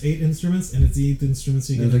really just 8 instruments, and it's the 8 instruments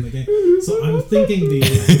you get in like, the game. So I'm thinking the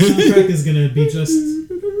soundtrack is gonna be just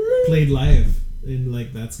played live, and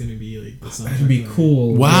like that's gonna be like the soundtrack. that'd be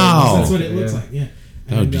cool. Wow. That's what it looks like. Yeah,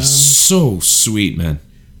 That would be so sweet, man.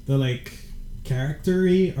 the like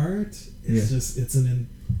character-y art is just it's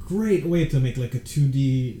great way to make like a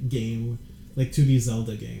 2D game, like 2D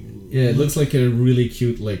Zelda game. Yeah, it looks like a really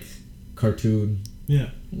cute like cartoon. Yeah.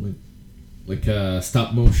 Like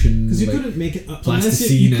stop motion. Because you like, couldn't make it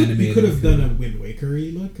plasticine you animated. could have done a Wind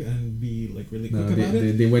Waker-y look and be like really quick about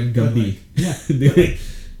it. They went But, Gumby. like, yeah, but, like,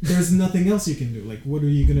 there's nothing else you can do. Like, what are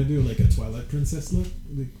you gonna do? Like a Twilight Princess look?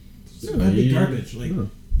 Like, that'd be garbage. Like,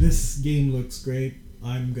 this game looks great.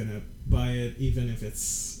 I'm gonna buy it, even if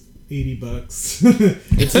it's $80.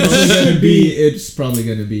 It's probably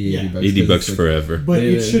gonna be $80. $80 forever. But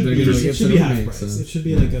it should be. gonna It get should the be half remake, price. so- It should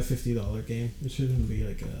be like a $50 game. It shouldn't be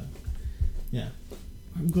like a. Yeah.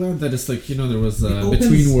 I'm glad that it's like there was opens-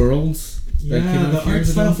 Between Worlds. That came Yeah, out the a few art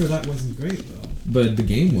years style ago. for that wasn't great though. But the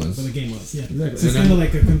game was. But the game was, yeah. Exactly. So it's And kind of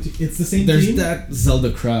like it's the same There's theme. that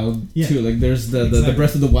Zelda crowd Yeah. too. Like there's the Exactly.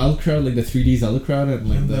 Breath of the Wild crowd, like the 3D Zelda crowd, and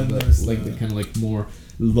like And the then there's like the the- kind of like more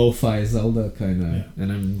lo-fi Zelda kind of. Yeah.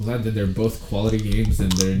 And I'm glad that they're both quality games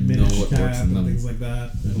and they know Minish what Cap works in and them. things like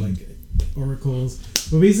that, and like oracles.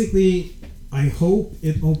 But basically, I hope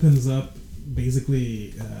it opens up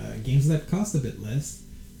basically games that cost a bit less,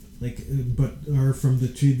 like but are from the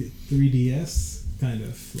 3DS kind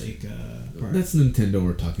of like. Part. That's Nintendo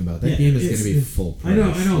we're talking about. That Yeah, game is it's- going to be full price. I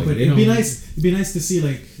know, Like, but they it'd be don't- nice. It'd be nice to see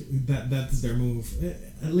like that's their move.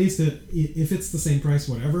 At least if it's the same price,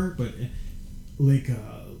 whatever. But like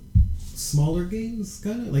smaller games,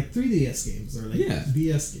 kind of like 3DS games or like Yeah.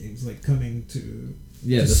 DS games, like coming to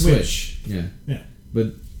Yeah, to the Switch. Yeah. Yeah.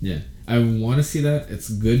 But yeah, I want to see that. It's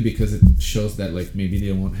good because it shows that like maybe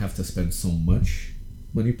they won't have to spend so much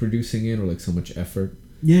money producing it or like so much effort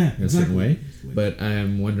yeah, in a certain way. But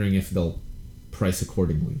I'm wondering if they'll price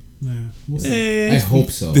accordingly. yeah, we'll see. I hope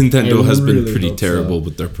so. Nintendo I has been really pretty hope so. terrible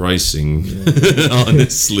with their pricing,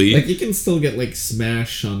 honestly. Like you can still get like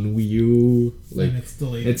Smash on Wii U. Like And it's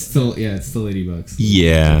still it's still $80. Like,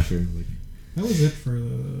 Yeah. for sure. Like, that was it for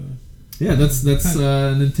the. yeah, that's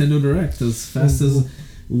Nintendo Direct. As fast as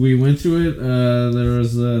we went through it, there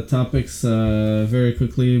was topics very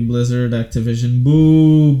quickly. Blizzard, Activision,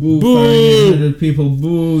 boo, Boo! firing 800 people,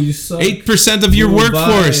 boo, you suck. 8% of your Boo,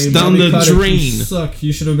 workforce bye, down Bobby the Kotick, drain. You suck.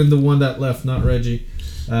 You should have been the one that left, not Reggie.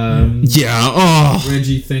 Yeah, oh.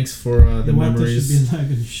 Reggie, thanks for the Iwata memories. should be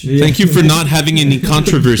alive and shit. Yeah. Thank you for not having any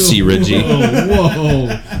controversy, Reggie. Whoa,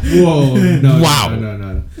 no, Wow.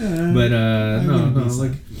 no. But no, wouldn't be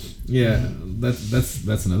like, yeah,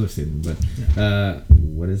 that's another statement. But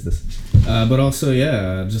what is this? But also,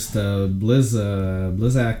 yeah, just Blizzard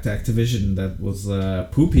Activision that was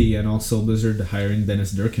poopy, and also Blizzard hiring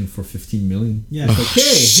Dennis Durkin for $15 million. Yeah. It's like,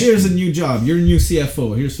 hey, here's a new job. You're a new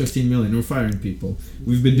CFO. Here's $15 million. We're firing people.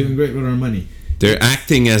 We've been doing great with our money. They're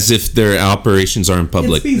acting as if their operations are in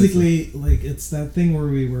public. It's basically like it's that thing where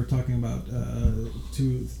we were talking about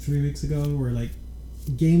 2-3 weeks ago, where like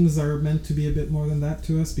games are meant to be a bit more than that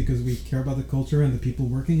to us because we care about the culture and the people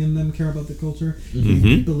working in them care about the culture. Mm-hmm.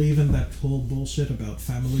 We believe in that whole bullshit about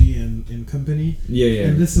family and company. Yeah.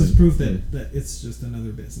 And this is proof that it's just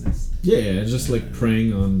another business. Yeah, just like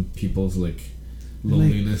preying on people's like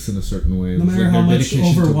loneliness in a certain way. No matter Like, how their much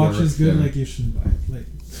dedication to Overwatch work, is good, yeah. like you shouldn't buy it. Like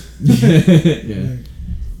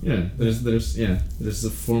yeah. There's a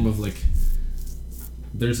form of like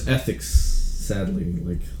there's ethics, sadly,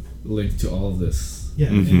 like link to all of this. Yeah,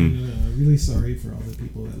 and really sorry for all the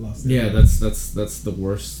people that lost their Yeah, that's the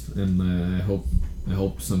worst, and I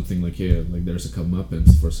hope something like there's a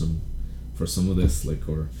comeuppance for some of this,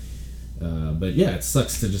 but yeah, it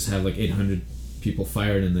sucks to just have 800 people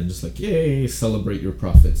fired and then just yay, celebrate your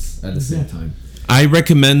profits at the same time. I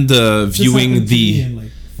recommend viewing the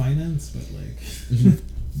in finance, but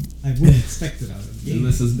I wouldn't expect it out of the game.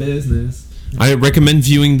 This is business. I recommend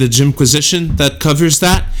viewing the Jimquisition that covers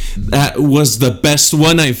that. That was the best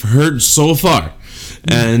one I've heard so far,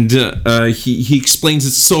 and he explains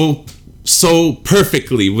it so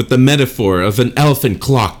perfectly with the metaphor of an elephant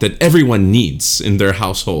clock that everyone needs in their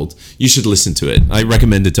household. You should listen to it. I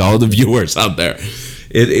recommend it to all the viewers out there.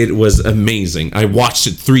 It was amazing. I watched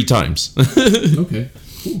it 3 times. Okay,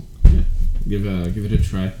 cool. Yeah. Give it a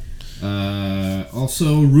try.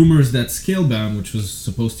 Also, rumors that Scalebound, which was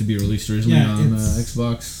supposed to be released originally on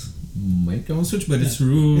Xbox, might go on Switch, but it's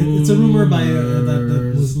rumor. It's a rumor by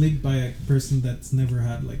that was leaked by a person that's never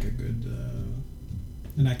had a good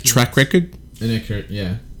an accurate Track record?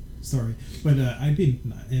 Yeah. Story, but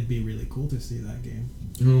it'd be really cool to see that game.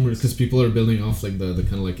 Because people are building off the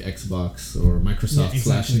kind of Xbox or Microsoft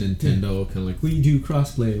slash Nintendo kind of we do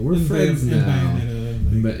crossplay. We're friends now.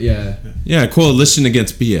 But Yeah, coalition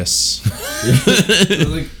against BS.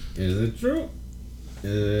 Is it true?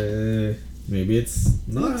 Maybe it's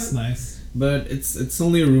not. That's nice. But it's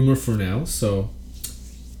only a rumor for now, so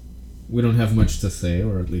we don't have much to say,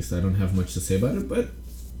 or at least I don't have much to say about it. But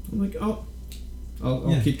I'm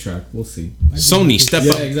I'll keep track. We'll see. Sony, step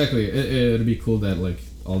up. Yeah, exactly. It'd be cool that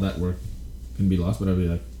all that work can be lost, but I'd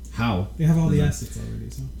be how? They have all the assets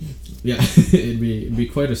already, so yeah, it'd be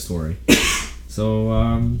quite a story.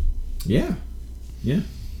 So yeah,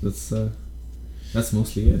 that's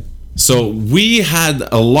mostly it. So we had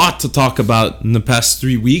a lot to talk about in the past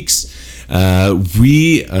 3 weeks.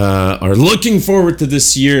 We are looking forward to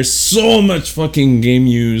this year. So much fucking game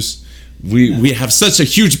news. We have such a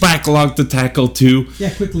huge backlog to tackle too.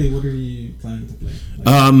 Yeah, quickly, what are you planning to play?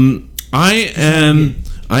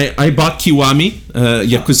 I bought Kiwami,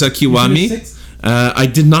 Yakuza Kiwami. I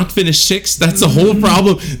did not finish 6. That's the whole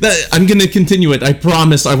problem. I'm gonna continue it. I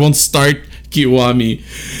promise. I won't start Kiwami.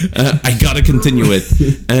 I gotta continue it.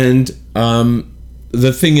 And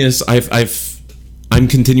the thing is, I'm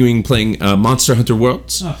continuing playing Monster Hunter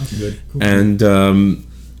Worlds. Oh, okay. Good. Cool. And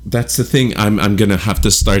that's the thing. I'm gonna have to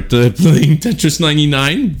start playing Tetris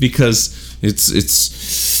 99 because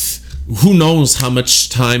it's who knows how much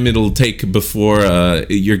time it'll take before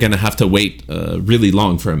you're gonna have to wait really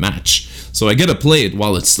long for a match. So I gotta play it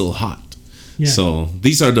while it's still hot. Yeah. So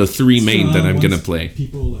these are the 3 main that I'm gonna play.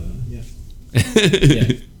 People,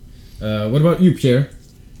 what about you, Pierre?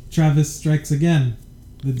 Travis Strikes Again.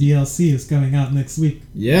 The DLC is coming out next week.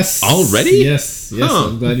 Yes. Already? Yes.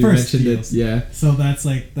 I'm glad you mentioned DLC. it. Yeah. So that's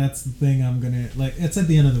the thing I'm gonna it's at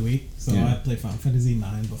the end of the week. So I played Final Fantasy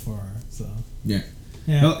 9 before. So yeah.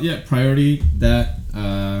 Well, priority that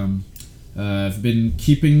I've been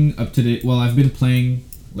keeping up to date. Well, I've been playing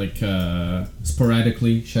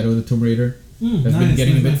sporadically Shadow of the Tomb Raider. I've been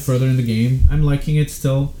getting a bit further in the game. I'm liking it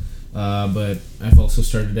still, but I've also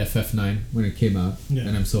started FF9 when it came out,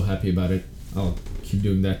 and I'm so happy about it. I'll keep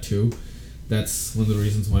doing that too. That's one of the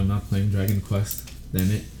reasons why I'm not playing Dragon Quest.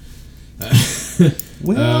 Damn it.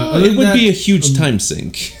 It would be a huge time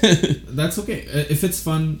sink. That's okay. If it's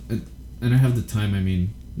fun and I have the time, I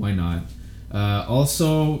mean, why not?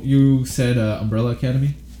 Also, you said Umbrella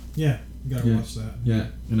Academy? Yeah, you gotta watch that. Yeah,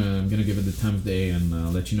 and I'm gonna give it the time of day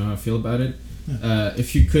and let you know how I feel about it. Yeah.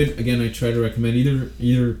 If you could, again, I try to recommend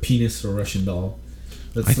either Penis or Russian Doll.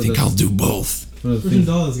 I think I'll do both. Russian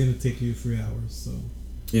Doll is gonna take you 3 hours, so...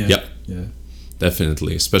 Yeah. Yep. Yeah.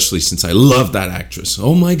 Definitely, especially since I love that actress.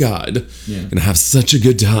 Oh my god. Yeah. Gonna have such a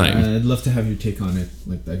good time. I'd love to have your take on it.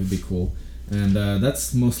 That would be cool. And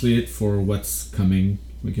that's mostly it for what's coming.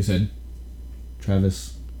 Like you said,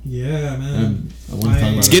 Travis. Yeah, man. I want to talk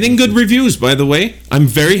about it's getting good reviews, by the way. I'm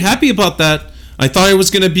very happy about that. I thought it was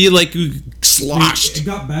gonna be sloshed. It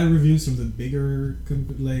got bad reviews from the bigger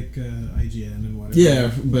IGN and whatever.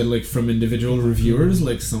 Yeah, but from individual reviewers,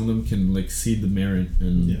 some of them can see the merit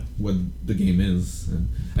and what the game is. And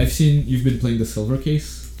I've seen you've been playing the Silver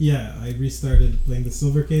Case. Yeah, I restarted playing the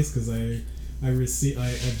Silver Case because I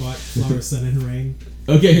bought Flower, Sun, and Rain.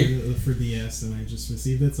 Okay. For DS, and I just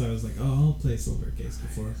received it, so I was like, oh, I'll play Silver Case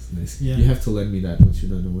before. Nice. Yeah. You have to lend me that once you're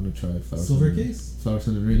done. I want to try Flower, Silver Sun, Case? Flower,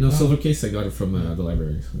 Sun, and Rain. No, Silver Case, I got it from the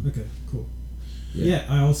library. So. Okay, cool. Yeah,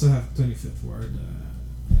 I also have 25th Ward,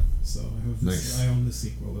 so I have I own the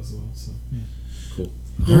sequel as well. So yeah, cool.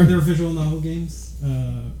 They're visual novel games,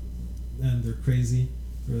 and they're crazy.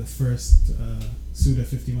 or the first Suda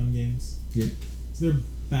 51 games. Yeah. So they're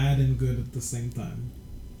bad and good at the same time.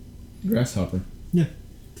 Grasshopper. Yeah.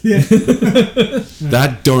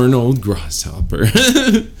 That darn old grasshopper.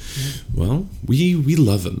 Well, we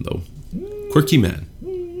love him though. Quirky man.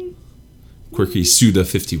 Quirky Suda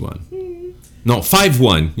 51. No,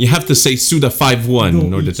 5-1. You have to say Suda 5-1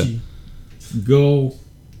 in order to. Go.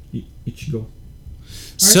 Ichigo.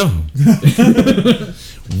 So,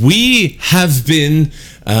 we have been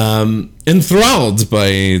enthralled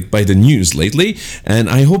by the news lately, and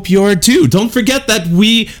I hope you are too. Don't forget that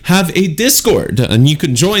we have a Discord, and you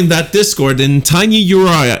can join that Discord in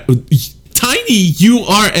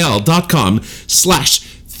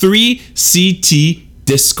tinyurl.com/3CT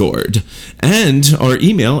Discord. And our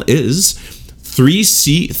email is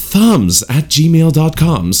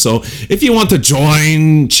 3cthumbs@gmail.com. So if you want to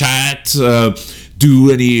join, chat,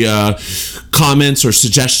 do any comments or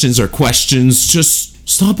suggestions or questions, just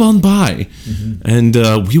stop on by. And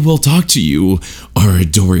we will talk to you, our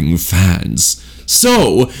adoring fans.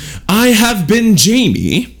 So, I have been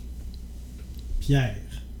Jamie. Pierre.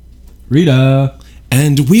 Rita.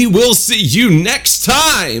 And we will see you next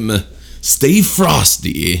time. Stay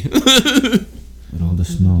frosty. And all the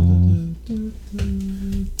snow.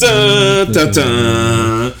 Da, da,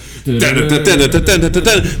 da. Da, da, da, da, da, da, da, da, da,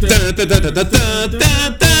 da, da, da, da,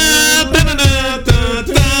 da.